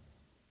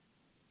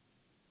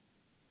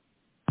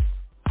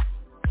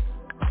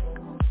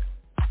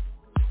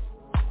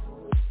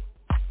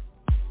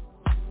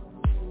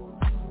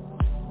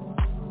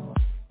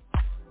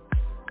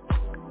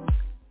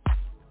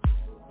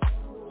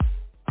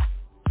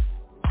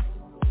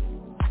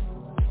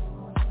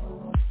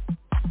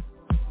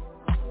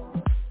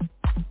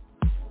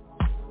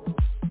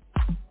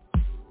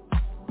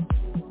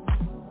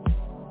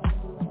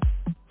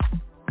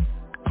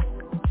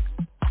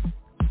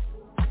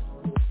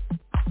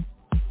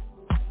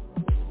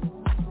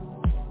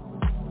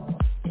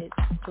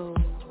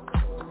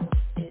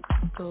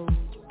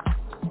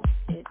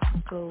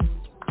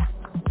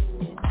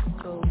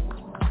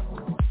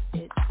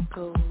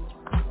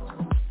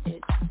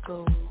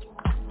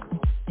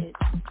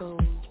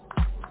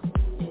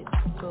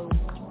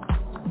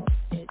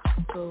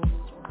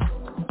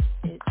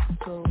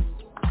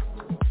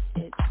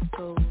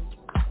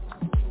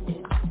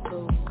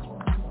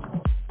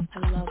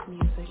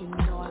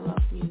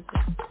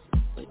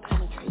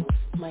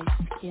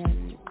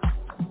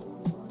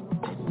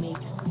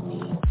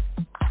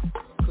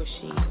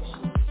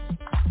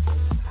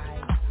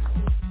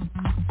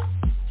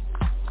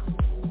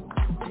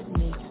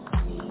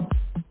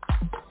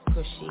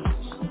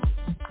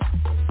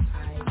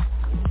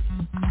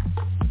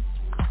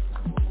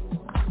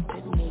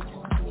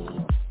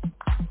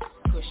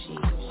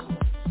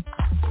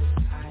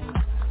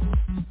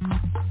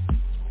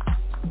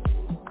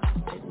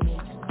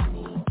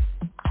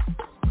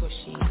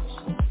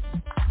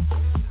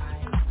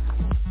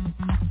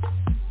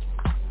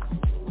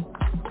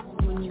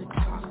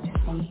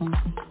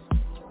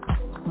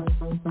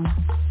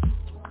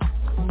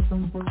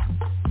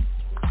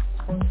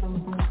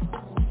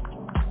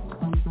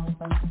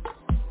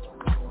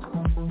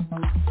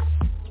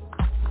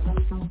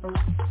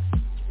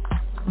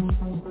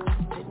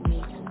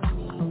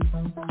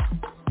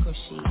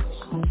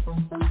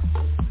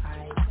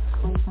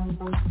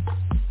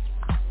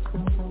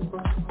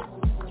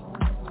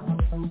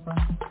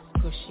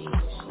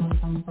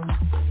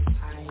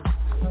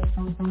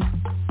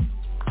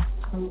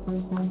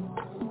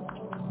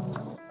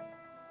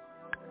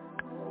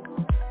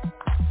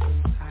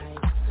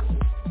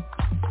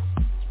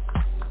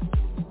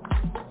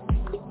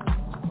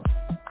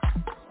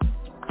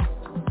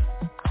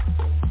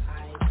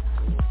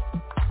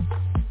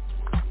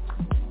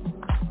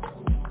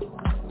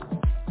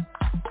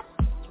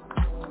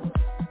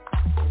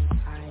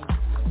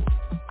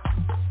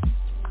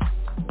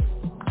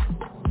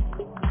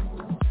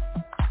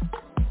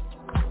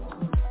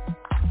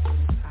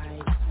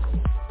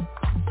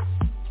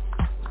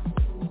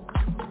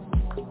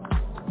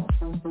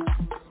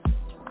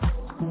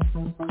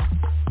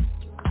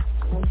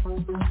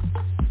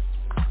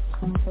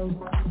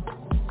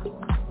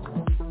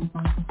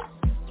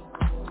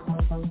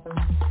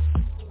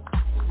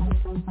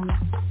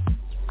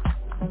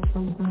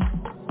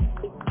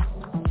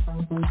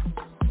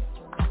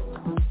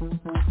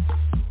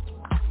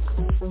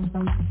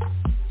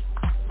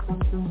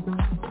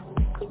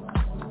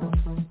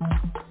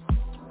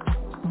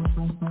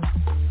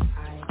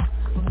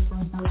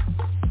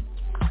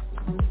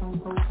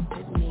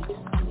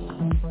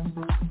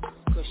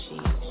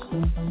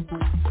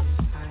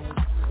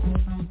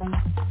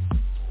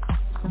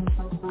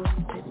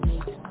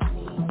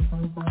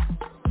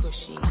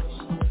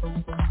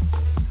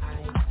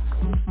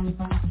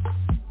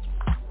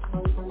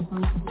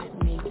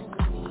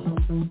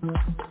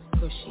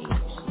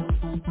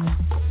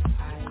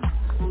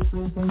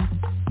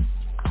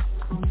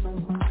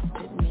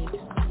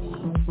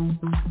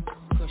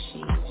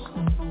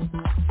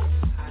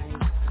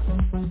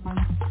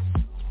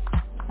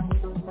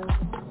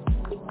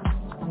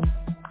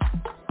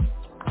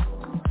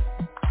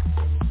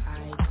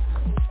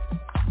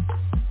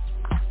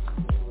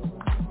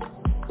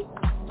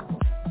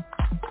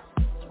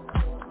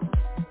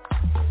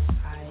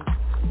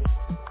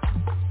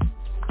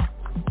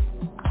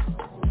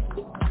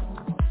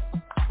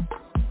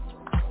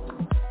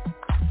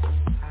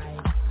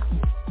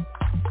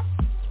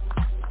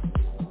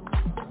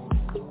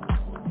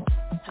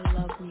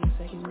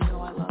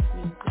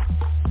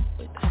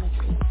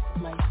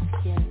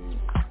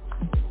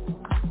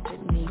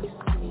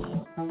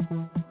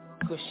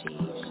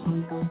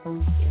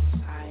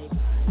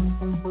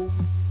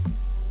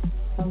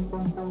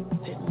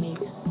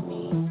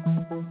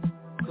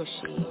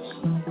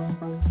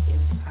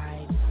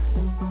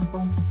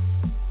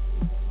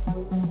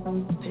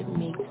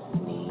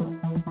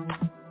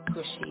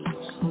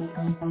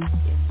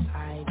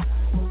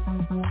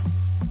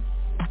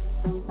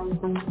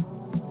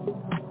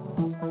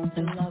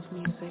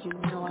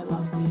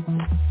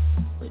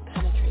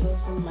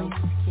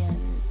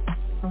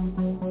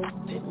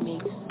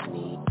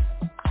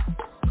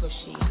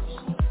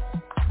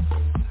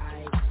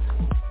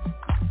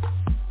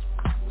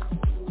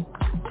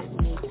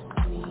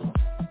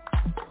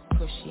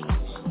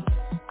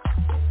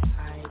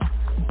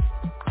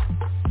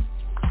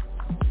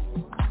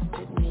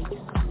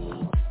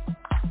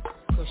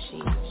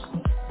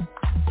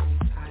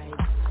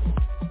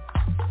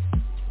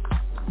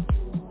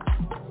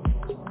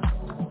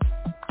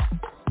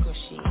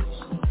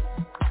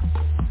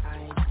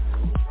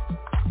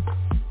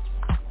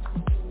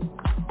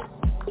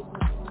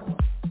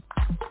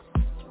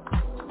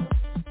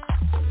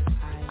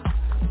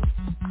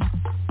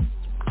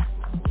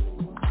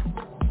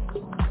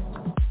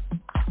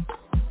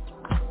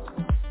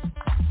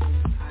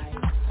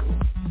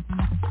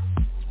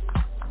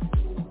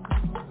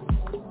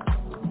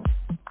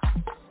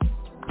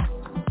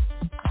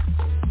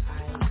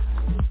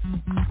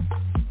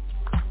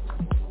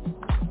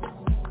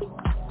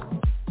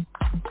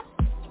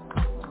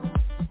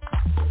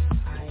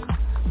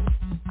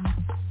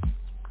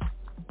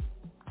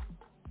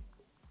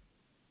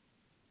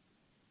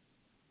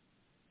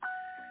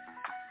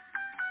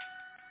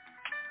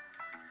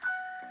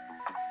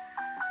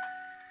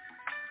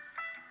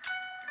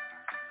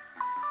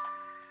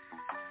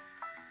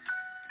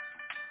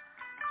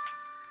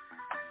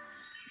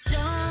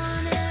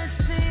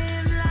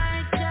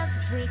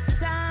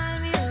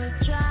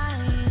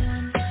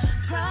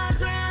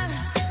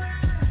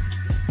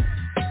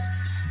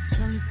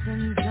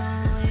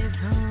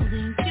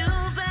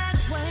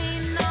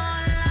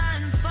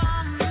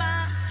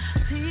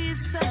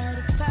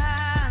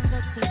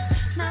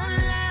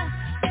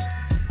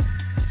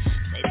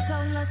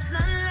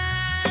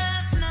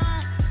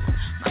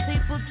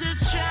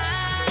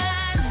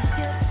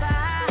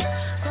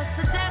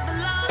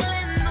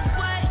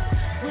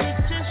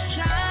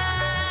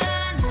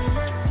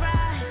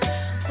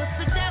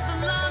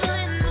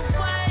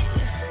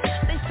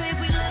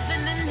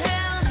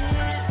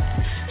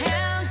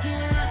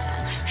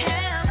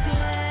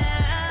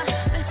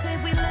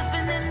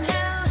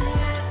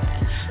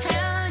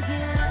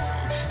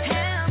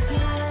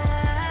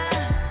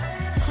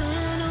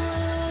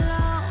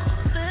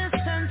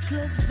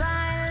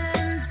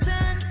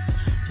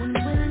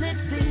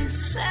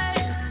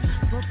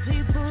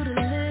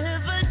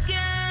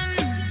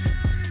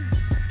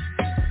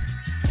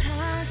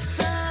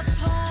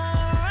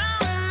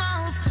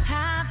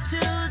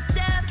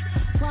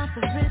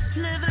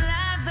 Live a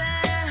life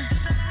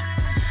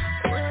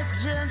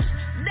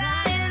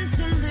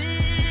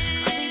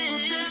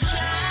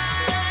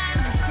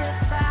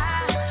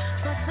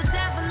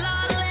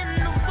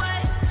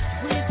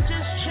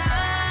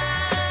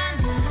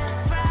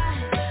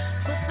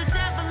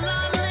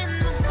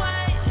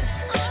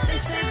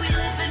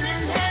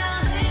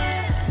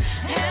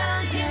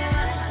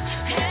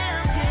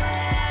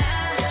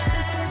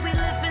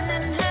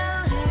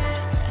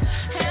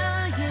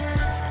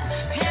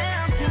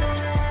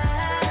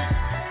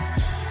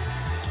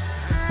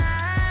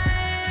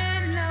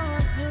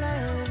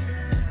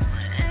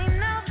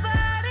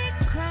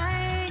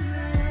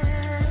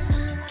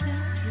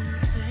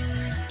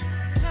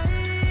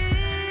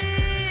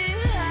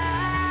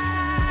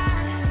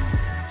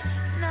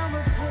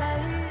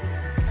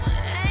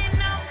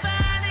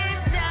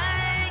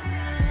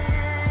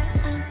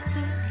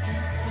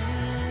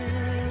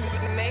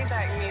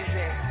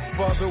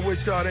Father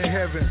which art in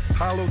heaven,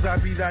 hallowed I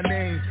be thy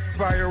name.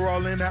 Fire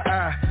all in the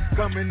eye,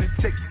 coming to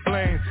take the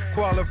flame.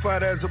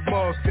 Qualified as a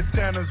boss,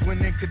 katanas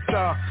when in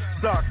Qatar.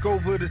 Sock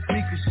over the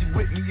sneakers, she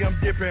with me, I'm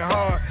dipping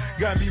hard.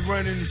 Got me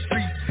running the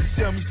streets,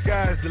 tell me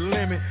sky's the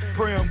limit.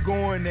 Pray I'm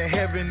going to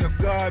heaven, if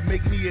God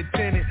make me a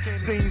tenant.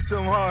 Seen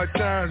some hard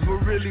times,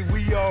 but really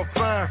we all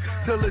fine.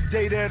 Till the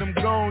day that I'm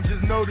gone,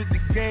 just know that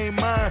the game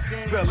mine.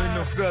 Fell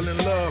in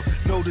love,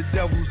 know the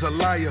devil's a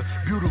liar.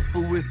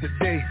 Beautiful is the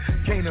day,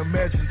 can't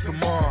imagine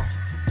tomorrow.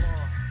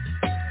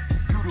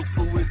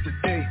 Beautiful is the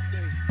day,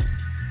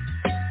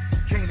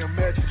 can't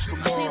imagine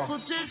tomorrow. People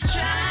just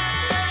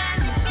trying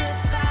to get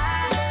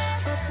by,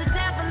 but the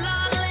devil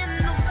all in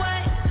the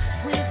way.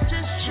 We're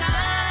just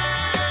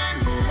trying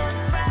to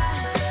live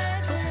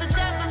right, but the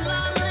devil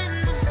all in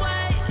the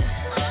way.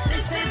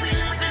 They say we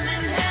living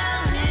in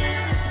hell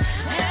here,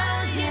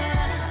 hell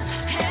yeah,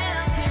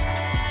 hell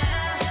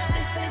yeah.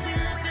 They say we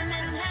living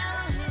in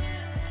hell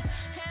here,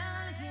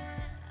 hell yeah,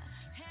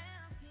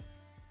 hell yeah.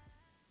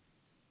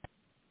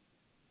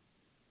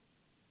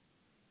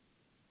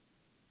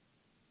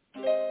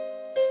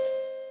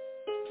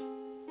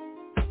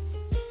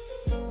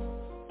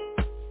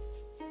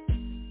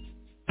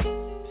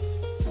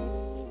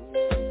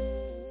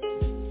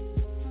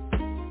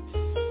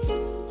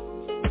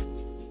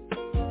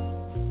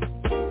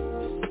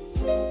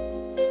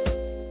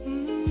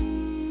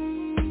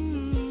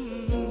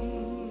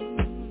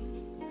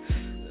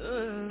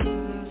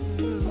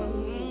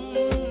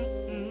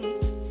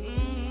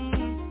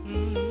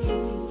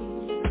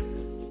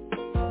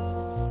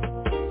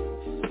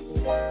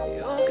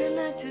 You're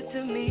connected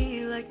to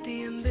me like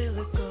the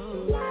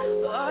umbilical.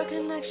 Our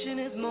connection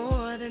is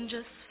more than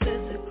just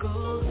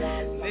physical.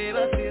 Babe,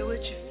 I feel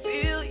what you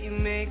feel. You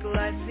make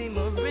life seem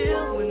more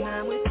real when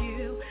I'm with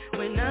you,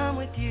 when I'm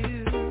with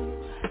you.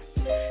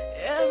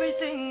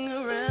 Everything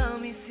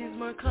around me seems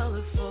more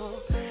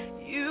colorful.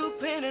 You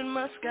painted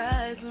my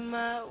skies when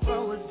my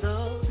world was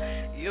dull.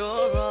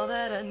 You're all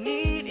that I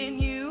need,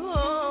 and you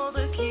hold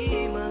the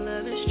key. My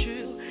love is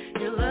true,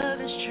 your love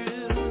is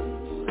true.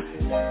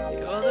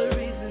 You're the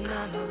reason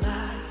I'm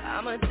alive.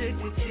 I'm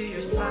addicted to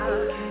your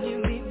smile. Can you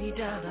meet me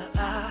down the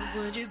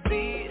aisle? Would you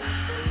be?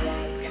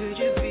 Could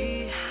you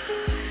be?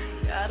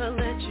 Gotta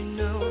let you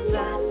know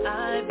that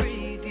I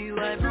breathe you,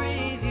 I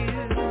breathe you.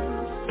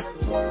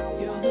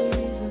 You're the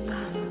reason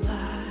I'm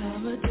alive.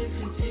 I'm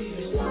addicted to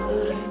your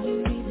smile. Can you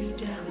meet me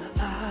down the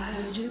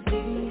aisle? Would you be?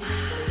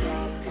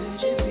 Could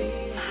you be?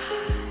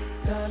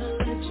 Gotta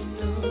let you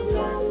know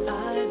that I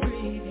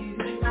breathe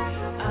you,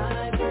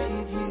 I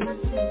breathe you.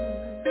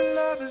 Your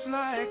love is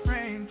like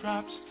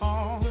raindrops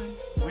falling.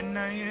 When I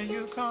hear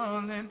you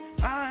calling,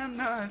 I'm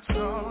not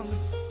stalling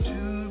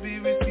to be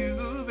with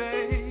you,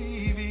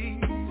 baby.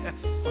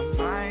 My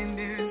mind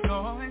is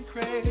going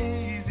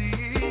crazy.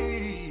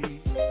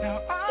 Now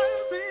I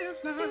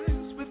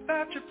realize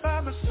without you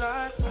by my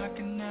side, I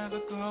can never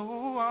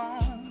go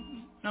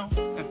on. No,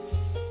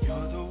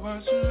 you're the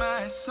words in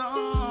my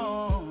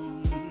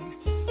song,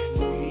 and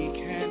we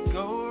can't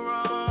go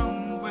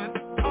wrong with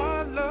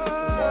our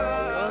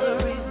love. You're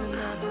the reason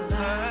I'm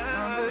alive.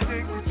 I'm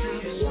addicted to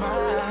your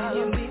smile. Can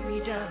you meet me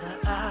down the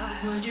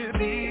aisle? Would you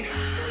be?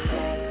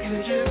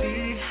 Could you be?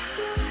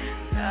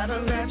 Gotta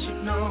let you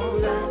know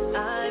that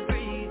I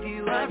breathe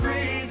you, I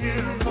breathe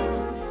you.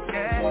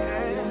 Yeah.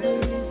 You're the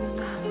reason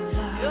I'm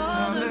alive.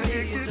 You're the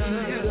reason I'm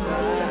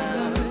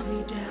alive. Meet me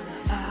down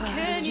the aisle.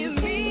 Can you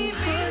meet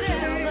me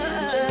down the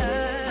aisle?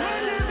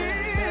 Gotta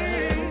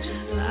let you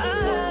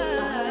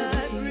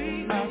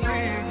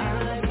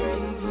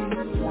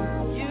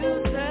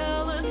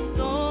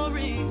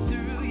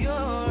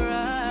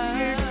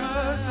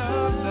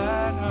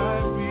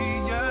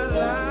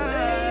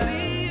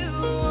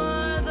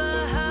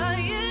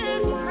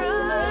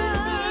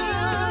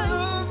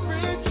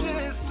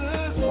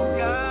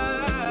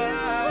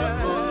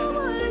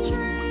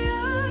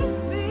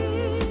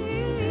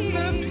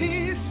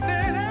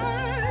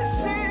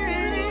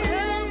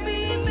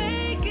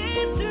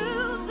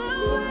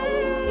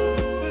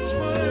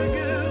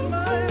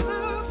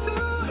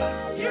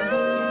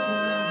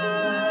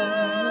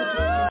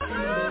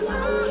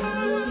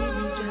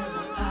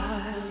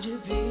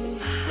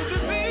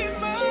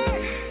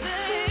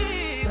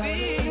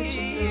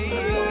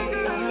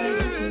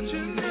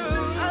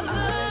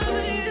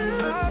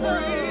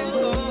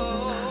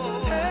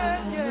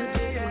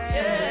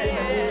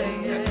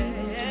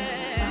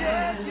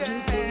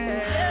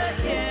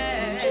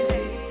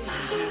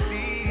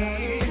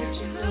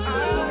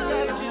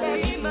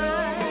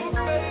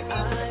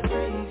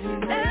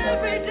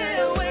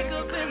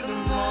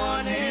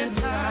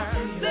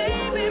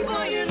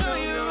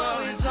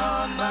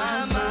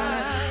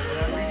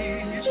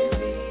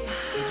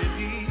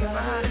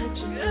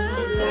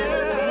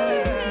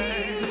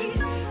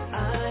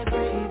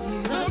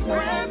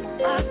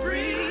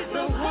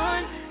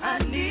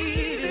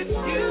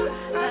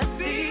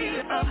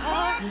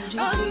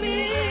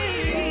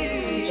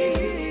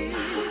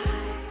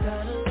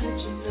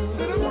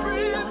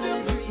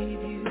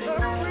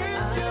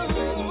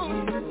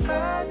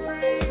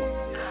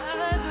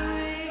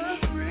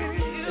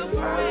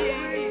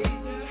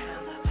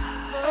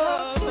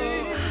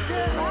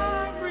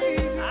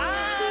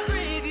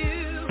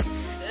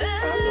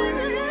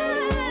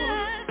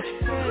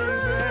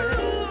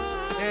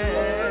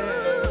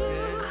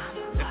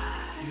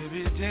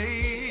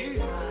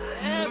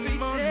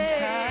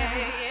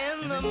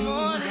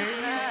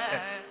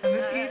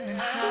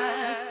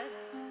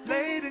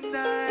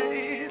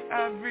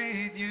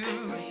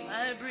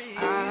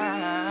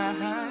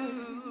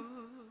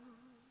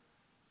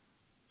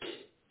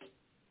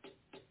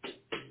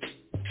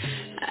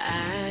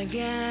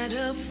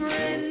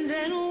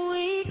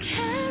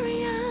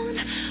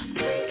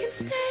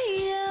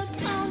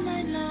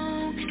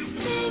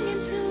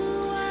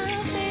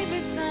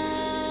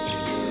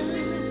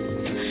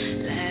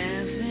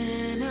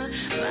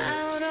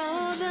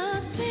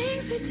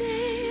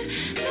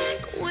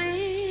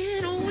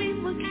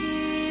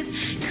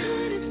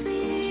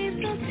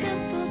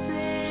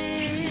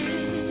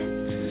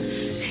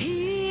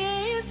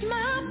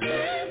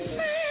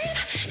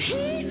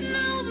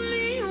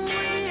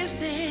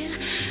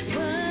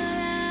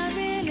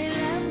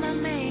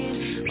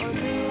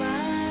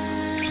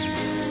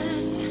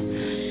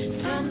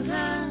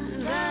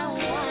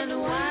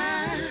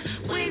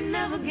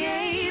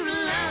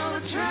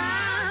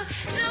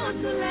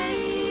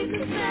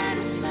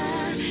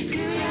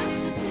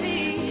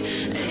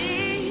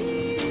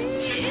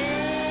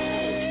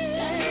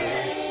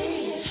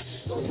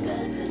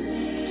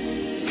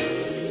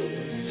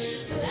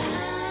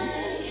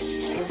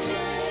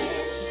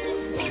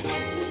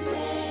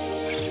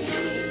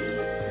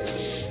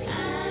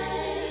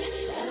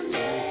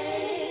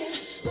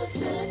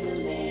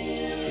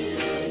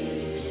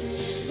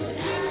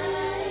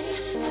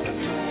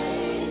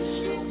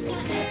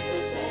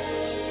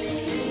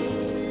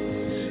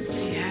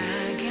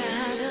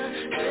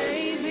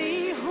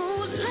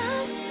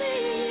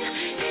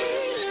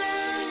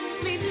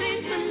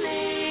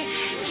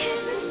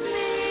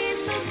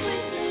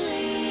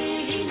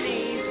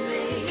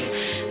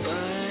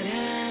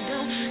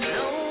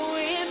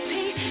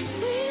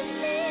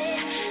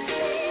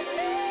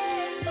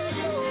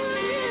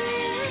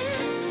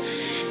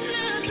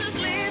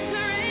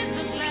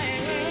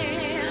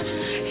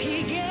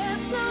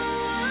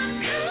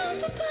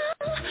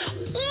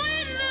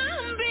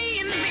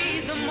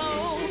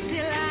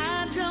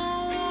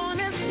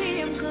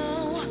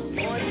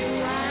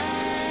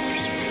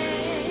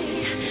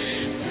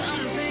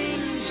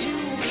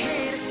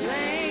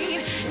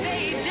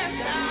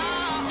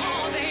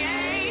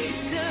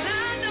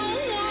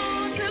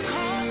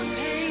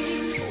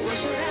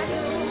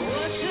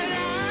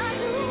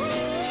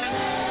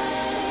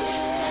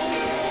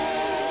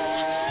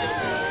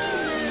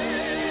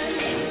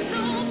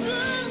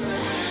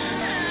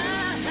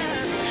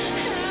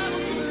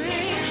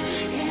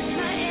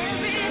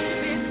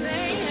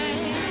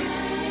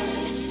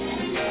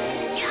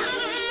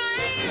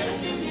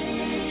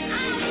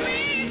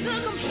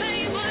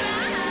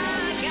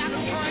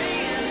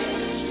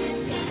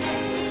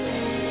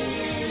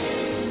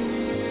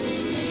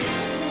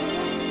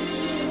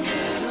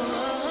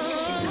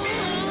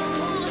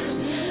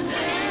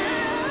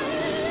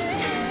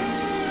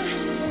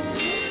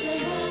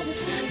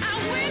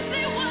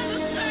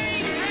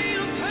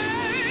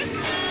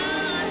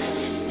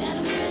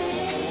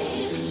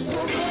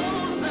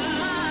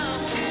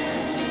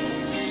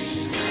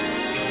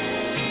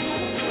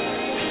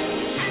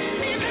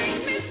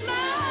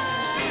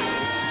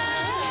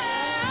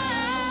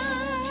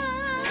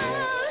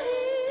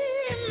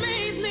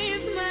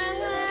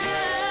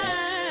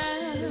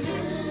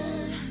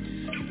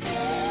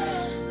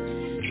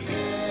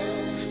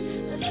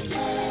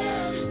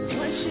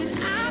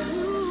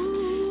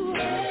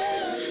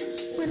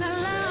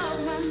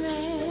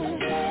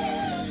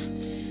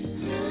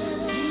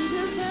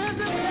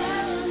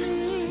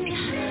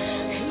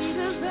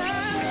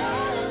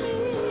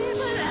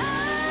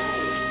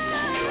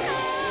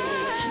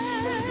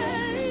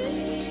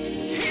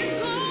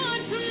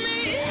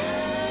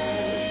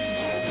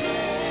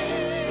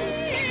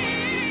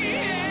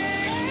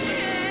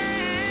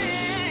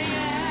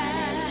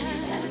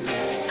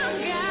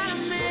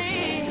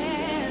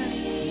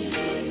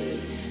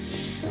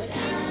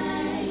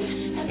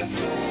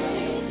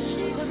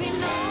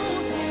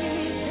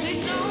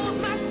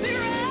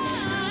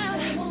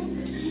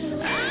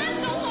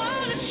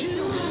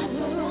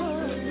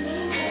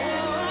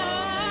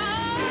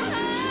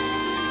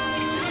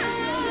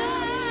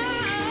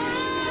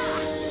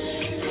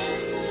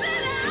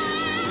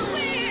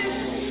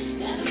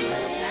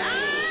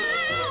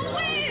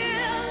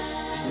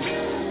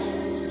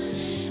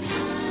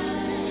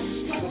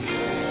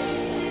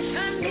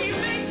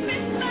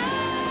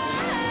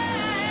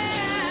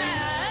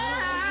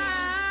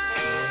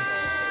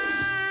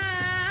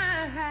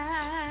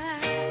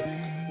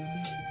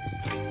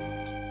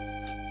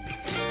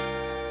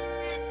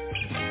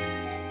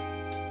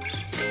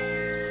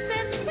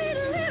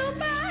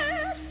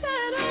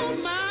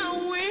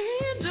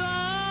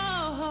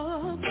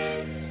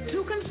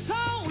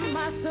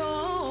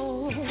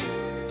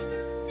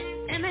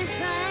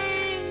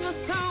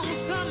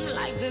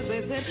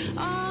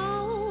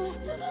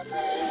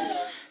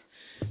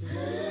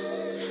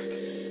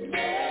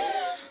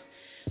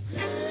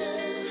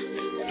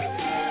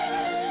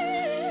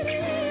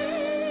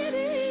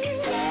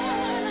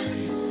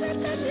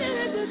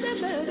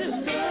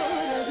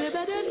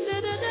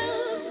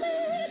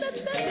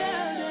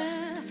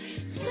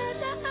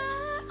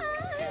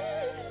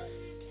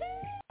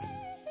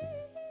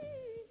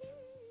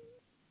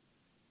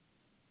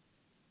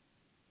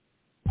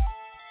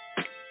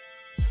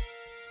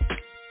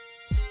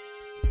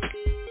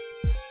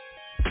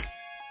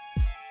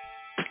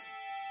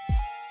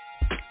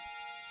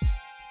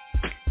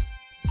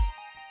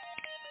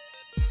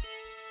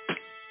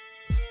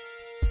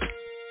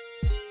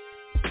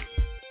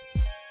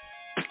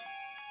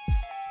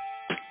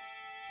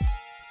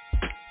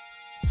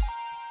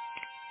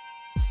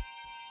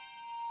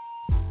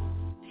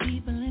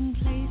People in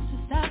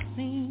places I've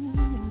seen,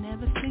 it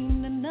never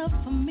seemed enough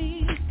for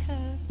me,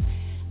 'cause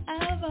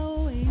I've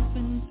always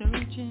been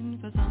searching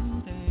for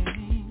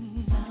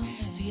something.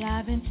 See,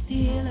 I've been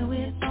dealing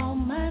with all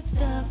my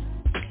stuff,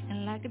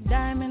 and like a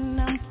diamond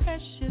I'm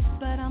precious,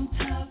 but I'm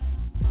tough.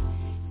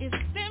 It's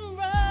been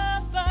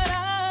rough, but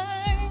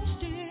I'm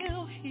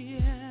still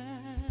here.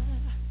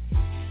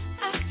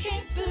 I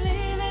can't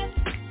believe it.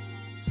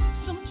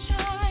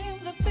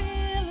 Sometimes I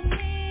feel a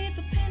need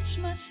to pinch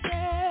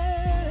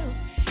myself.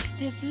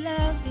 This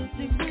love, is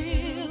it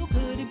real?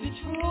 Could it be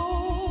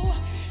true?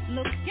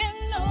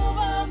 Looking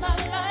over my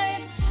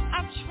life,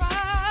 I've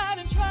tried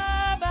and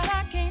tried, but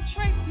I can't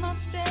trace my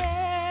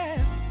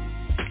steps.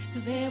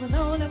 'Cause there was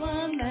only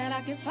one that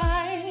I could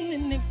find,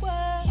 and it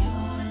was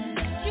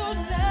your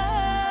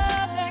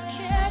love that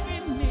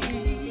carried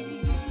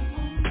me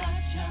on my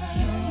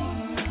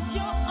journey.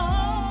 Your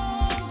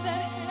arms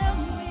that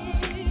held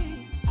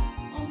me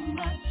on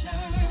my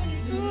journey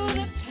through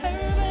the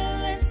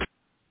turbulence.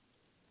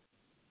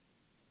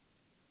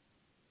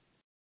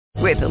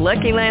 With the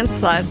Lucky Land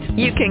Slots,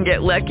 you can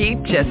get lucky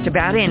just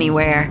about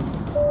anywhere.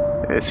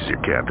 This is your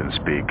captain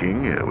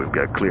speaking. We've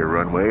got clear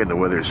runway and the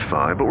weather's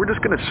fine, but we're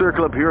just going to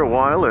circle up here a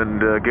while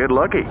and get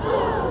lucky.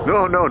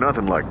 No,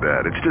 nothing like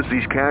that. It's just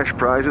these cash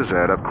prizes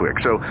add up quick.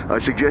 So I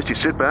suggest you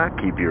sit back,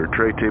 keep your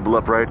tray table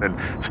upright, and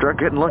start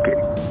getting lucky.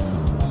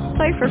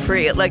 Play for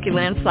free at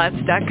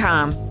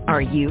LuckyLandSlots.com.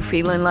 Are you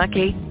feeling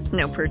lucky?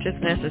 No purchase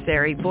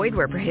necessary. Void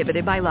where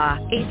prohibited by law.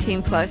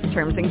 18+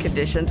 terms and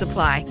conditions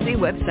apply. See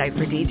website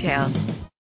for details.